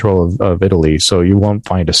under control of Italy, so you won't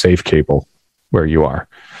find a safe cable where you are.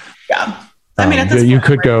 Yeah. I mean, at this you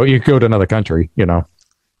point, could go to another country, I'm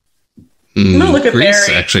gonna look at Greece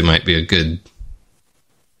Barry. actually might be a good...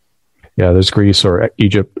 Yeah, there's Greece or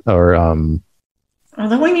Egypt or...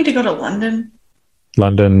 Then we need to go to London.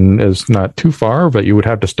 London is not too far, but you would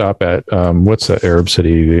have to stop at what's the Arab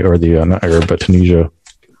city, or the not Arab, but Tunisia.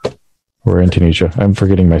 We're in Tunisia. I'm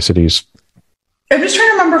forgetting my cities. I'm just trying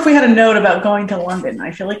to remember if we had a note about going to London.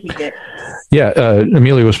 I feel like we did. Yeah,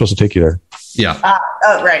 Amelia was supposed to take you there. Yeah.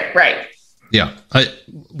 Oh, right. Yeah.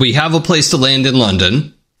 We have a place to land in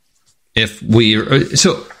London.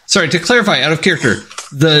 Sorry, to clarify, out of character,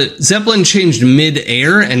 the Zeppelin changed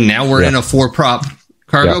mid-air, and now we're in a four-prop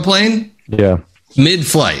cargo plane? Yeah.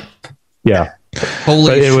 Mid-flight. Yeah.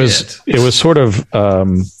 Holy shit. It was sort of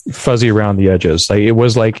fuzzy around the edges. It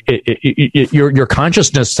was like your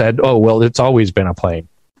consciousness said, "Oh, well, it's always been a plane."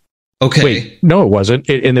 Okay. Wait, no, it wasn't.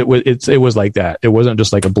 It was like that. It wasn't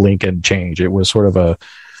just like a blink and change. It was sort of a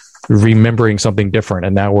remembering something different,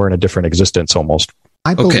 and now we're in a different existence almost.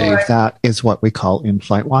 I believe that is what we call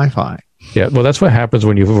in-flight Wi-Fi. Yeah, well, that's what happens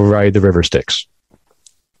when you ride the river Styx.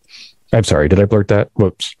 I'm sorry, did I blurt that?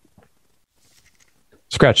 Whoops.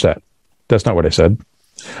 Scratch that. That's not what I said.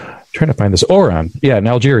 I'm trying to find this. Oran. Yeah, in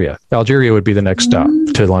Algeria. Algeria would be the next stop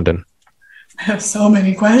to London. I have so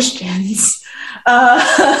many questions. All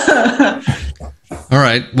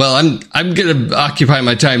right. Well, I'm going to occupy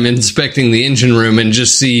my time inspecting the engine room and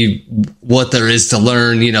just see what there is to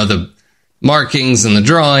learn. You know, the markings and the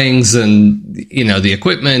drawings and the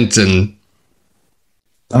equipment and.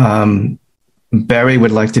 Barry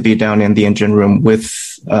would like to be down in the engine room with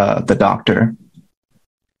the doctor,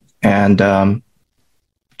 and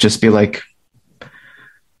just be like,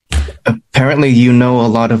 apparently you know a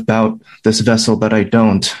lot about this vessel that I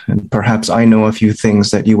don't, and perhaps I know a few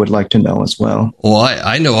things that you would like to know as well. Well,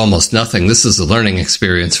 I know almost nothing. This is a learning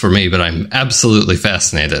experience for me, but I'm absolutely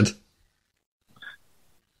fascinated.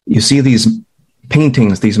 You see these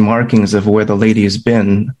paintings, these markings of where the lady has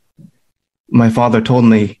been. My father told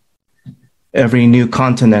me every new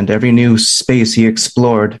continent, every new space he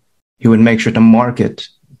explored, he would make sure to mark it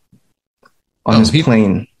on his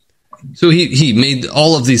plane. So he made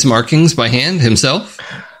all of these markings by hand himself?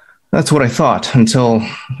 That's what I thought until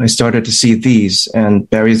I started to see these. And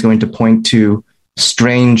Barry's going to point to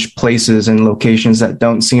strange places and locations that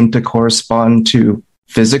don't seem to correspond to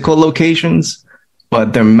physical locations,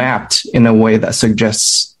 but they're mapped in a way that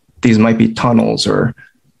suggests these might be tunnels or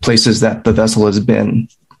places that the vessel has been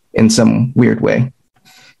in some weird way.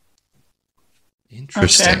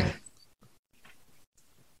 Interesting. Okay.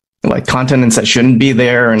 Like continents that shouldn't be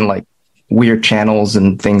there and like weird channels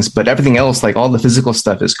and things, but everything else, like all the physical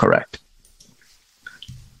stuff, is correct.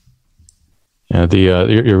 Yeah,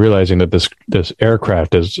 you're realizing that this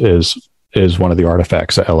aircraft is one of the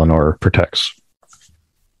artifacts that Eleanor protects.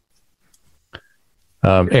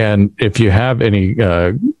 And if you have any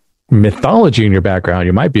mythology in your background,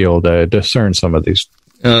 you might be able to discern some of these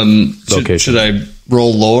locations. Should I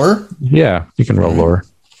roll lore? Yeah, you can roll lore.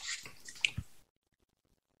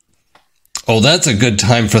 Oh, that's a good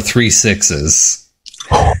time for 3 6s.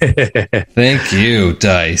 Thank you,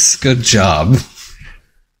 Dice. Good job.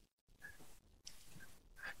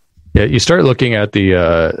 Yeah, you start looking at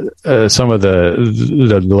the some of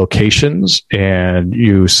the locations, and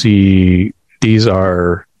you see these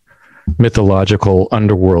are mythological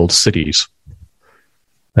underworld cities,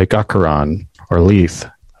 like Acheron or Leith,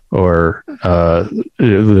 or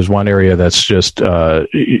there's one area that's just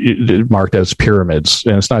marked as pyramids,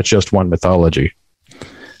 and it's not just one mythology.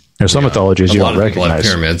 There's some mythologies you don't recognize.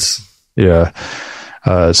 Pyramids. Yeah.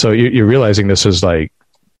 So you're realizing this is like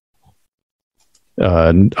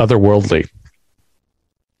otherworldly.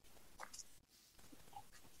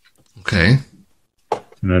 Okay.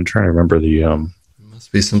 And I'm trying to remember the... There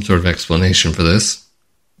must be some sort of explanation for this.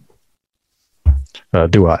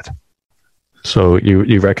 Duat. So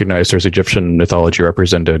you recognize there's Egyptian mythology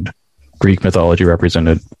represented, Greek mythology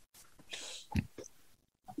represented,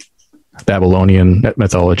 Babylonian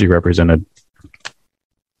mythology represented.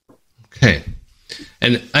 Okay.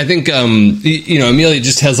 And I think, Amelia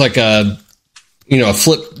just has like a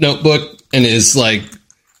flip notebook and is like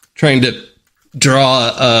trying to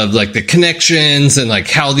draw like the connections and like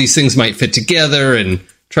how these things might fit together and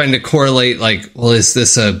trying to correlate like, well, is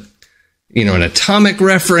this an atomic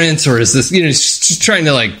reference, or is this, just trying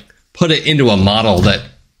to like put it into a model that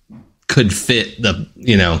could fit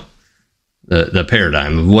the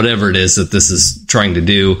paradigm of whatever it is that this is trying to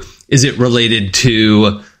do. Is it related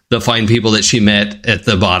to the fine people that she met at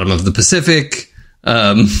the bottom of the Pacific?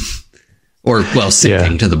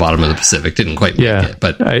 Sinking to the bottom of the Pacific, didn't quite make it.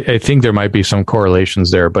 But I think there might be some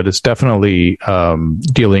correlations there, but it's definitely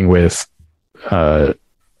dealing with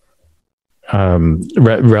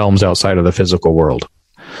realms outside of the physical world.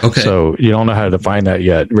 Okay. So you don't know how to define that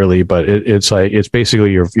yet, really, but it's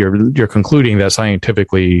basically you're concluding that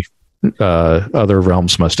scientifically other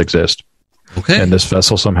realms must exist. Okay. And this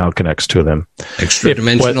vessel somehow connects to them. Extra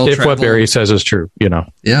dimensional travel. If what Barry says is true,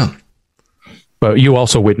 Yeah. But you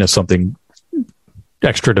also witness something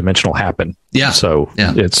extra dimensional happen. Yeah. So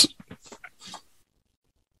it's.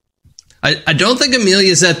 I don't think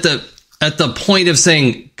Amelia's at the point of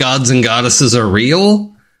saying gods and goddesses are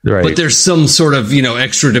real, right? But there's some sort of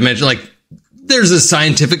extra dimension. Like there's a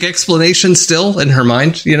scientific explanation still in her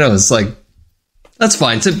mind. It's like that's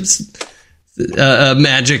fine.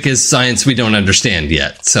 Magic is science we don't understand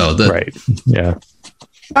yet. So right, yeah.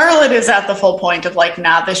 Scarlet is at the full point of like,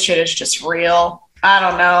 nah, this shit is just real. I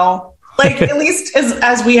don't know. Like, at least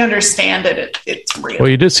as we understand it, it's real. Well,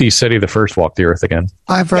 you did see Seti the First walk the earth again.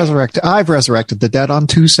 I've resurrected the dead on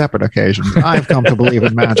 2 separate occasions. I've come to believe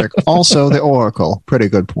in magic. Also, the Oracle. Pretty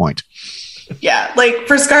good point. Yeah, like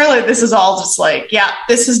for Scarlet, this is all just like, yeah,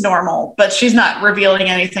 this is normal, but she's not revealing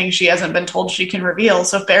anything she hasn't been told she can reveal.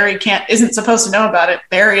 So if Barry isn't supposed to know about it,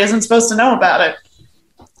 Barry isn't supposed to know about it.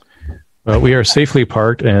 Well, we are safely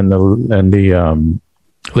parked in the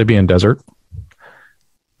Libyan desert.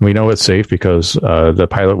 We know it's safe because the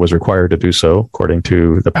pilot was required to do so according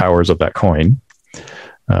to the powers of that coin.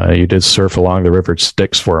 You did surf along the river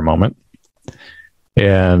Styx for a moment.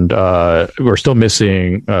 And we're still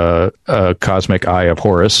missing a cosmic eye of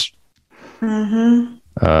Horus.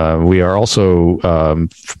 Mm-hmm. We are also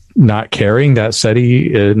not carrying that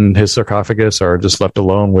SETI in his sarcophagus, or just left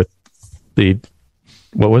alone with the,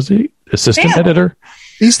 what was he? Assistant editor?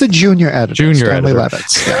 He's the junior editor. Stanley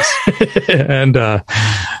Levitz, yes. And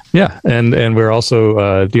and we're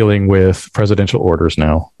also dealing with presidential orders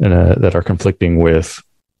now that are conflicting with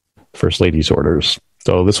First Lady's orders.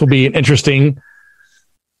 So this will be an interesting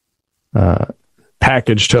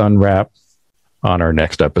package to unwrap on our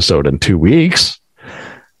next episode in 2 weeks.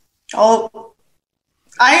 Oh,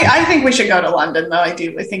 I think we should go to London, though. I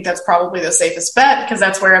think that's probably the safest bet, because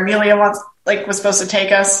that's where Amelia was supposed to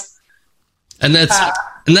take us. And that's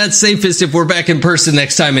safest if we're back in person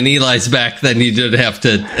next time and Eli's back. Then you don't have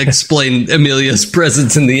to explain Amelia's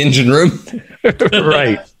presence in the engine room.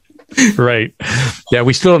 Right. Yeah,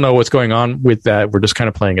 we still don't know what's going on with that. We're just kind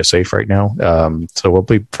of playing it safe right now. So we'll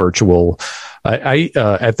be virtual. I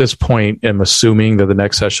at this point am assuming that the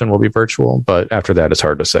next session will be virtual, but after that, it's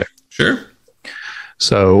hard to say. Sure.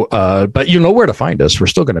 So, but you know where to find us. We're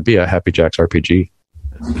still going to be at Happy Jacks RPG.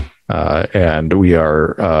 And we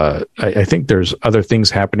are, I think there's other things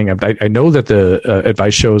happening. I know that the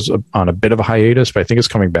advice show's on a bit of a hiatus, but I think it's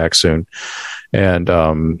coming back soon. And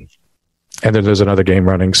then there's another game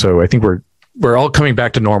running. So I think we're all coming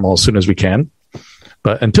back to normal as soon as we can.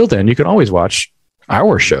 But until then, you can always watch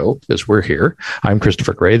our show as we're here. I'm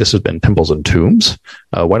Christopher Gray. This has been Temples and Tombs.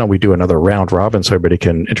 Why don't we do another round robin so everybody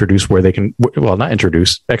can introduce where they can, well, not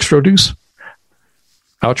introduce, extroduce?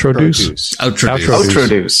 Outroduce. Can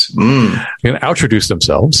outroduce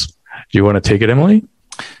themselves. Do you want to take it, Emily?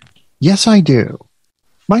 Yes, I do.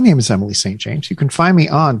 My name is Emily St. James. You can find me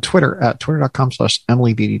on Twitter at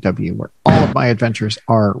twitter.com/EmilyBDW, where all of my adventures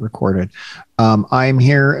are recorded. I'm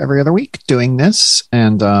here every other week doing this,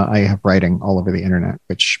 and I have writing all over the internet,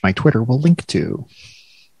 which my Twitter will link to.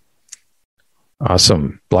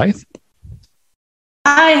 Awesome. Blythe?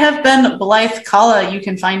 I have been Blythe Kalla. You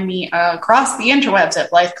can find me across the interwebs at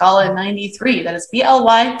Blythe Kalla 93. That is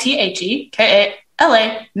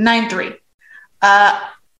BLYTHEKALA 93.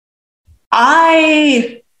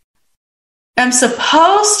 I am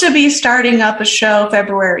supposed to be starting up a show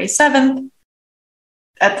February 7th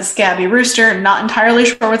at the Scabby Rooster. Not entirely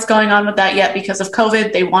sure what's going on with that yet because of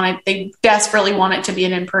COVID. They desperately want it to be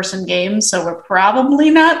an in-person game, so we're probably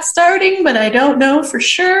not starting, but I don't know for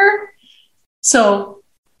sure. So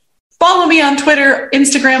follow me on Twitter,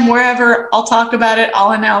 Instagram, wherever. I'll talk about it.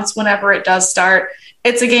 I'll announce whenever it does start.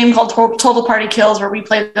 It's a game called Total Party Kills, where we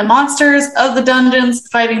play the monsters of the dungeons,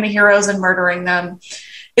 fighting the heroes and murdering them.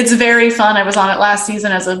 It's very fun. I was on it last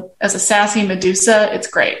season as a sassy Medusa. It's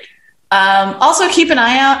great. Also, keep an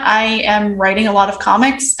eye out. I am writing a lot of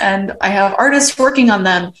comics, and I have artists working on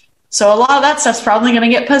them. So a lot of that stuff's probably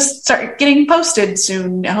going to start getting posted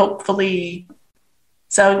soon, hopefully.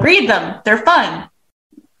 So read them. They're fun.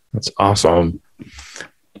 That's awesome.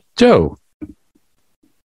 Joe.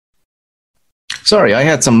 Sorry, I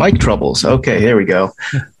had some mic troubles. Okay, here we go.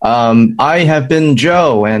 I have been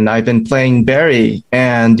Joe, and I've been playing Barry,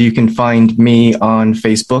 and you can find me on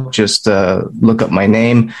Facebook. Just look up my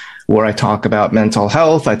name, where I talk about mental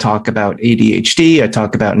health. I talk about ADHD. I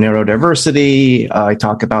talk about neurodiversity. I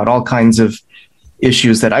talk about all kinds of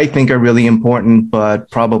issues that I think are really important,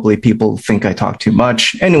 but probably people think I talk too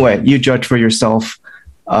much. Anyway, you judge for yourself.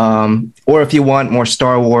 Or if you want more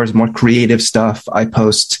Star Wars, more creative stuff, I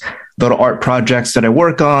post little art projects that I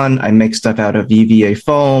work on. I make stuff out of EVA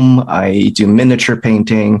foam. I do miniature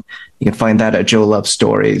painting. You can find that at Joe Love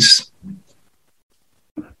Stories.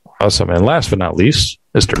 Awesome. And last but not least,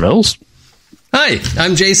 Mr. Mills. Hi,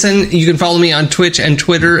 I'm Jason. You can follow me on Twitch and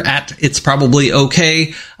Twitter at It's Probably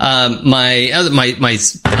Okay. My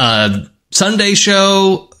Sunday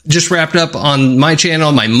show just wrapped up on my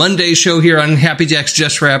channel. My Monday show here on Happy Jacks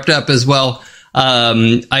just wrapped up as well.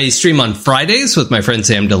 I stream on Fridays with my friend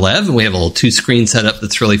Sam DeLev, and we have a little 2-screen setup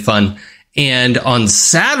that's really fun. And on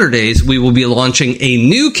Saturdays, we will be launching a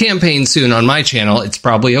new campaign soon on my channel. It's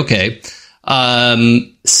Probably Okay.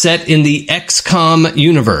 Set in the XCOM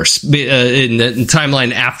universe, in the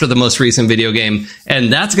timeline after the most recent video game.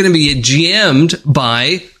 And that's going to be GM'd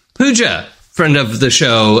by Pooja, friend of the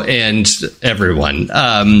show and everyone.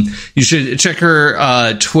 You should check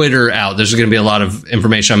her Twitter out. There's going to be a lot of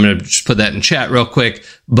information. I'm going to just put that in chat real quick.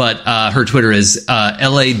 But her Twitter is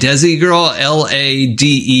LA Desi Girl,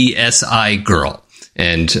 LADESI Girl.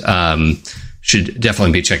 And should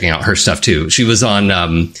definitely be checking out her stuff too. She was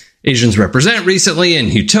on Asians Represent recently in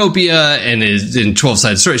Utopia and is in 12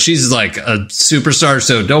 Sided Story. She's like a superstar,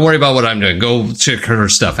 so don't worry about what I'm doing. Go check her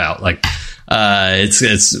stuff out. Like,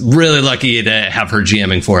 it's really lucky to have her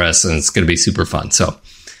GMing for us, and it's going to be super fun. So,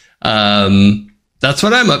 that's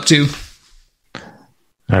what I'm up to.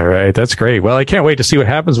 All right, that's great. Well, I can't wait to see what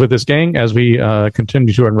happens with this gang as we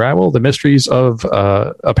continue to unravel the mysteries of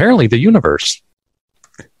apparently the universe.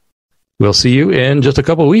 We'll see you in just a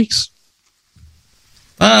couple of weeks.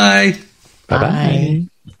 Bye. Bye-bye. Bye.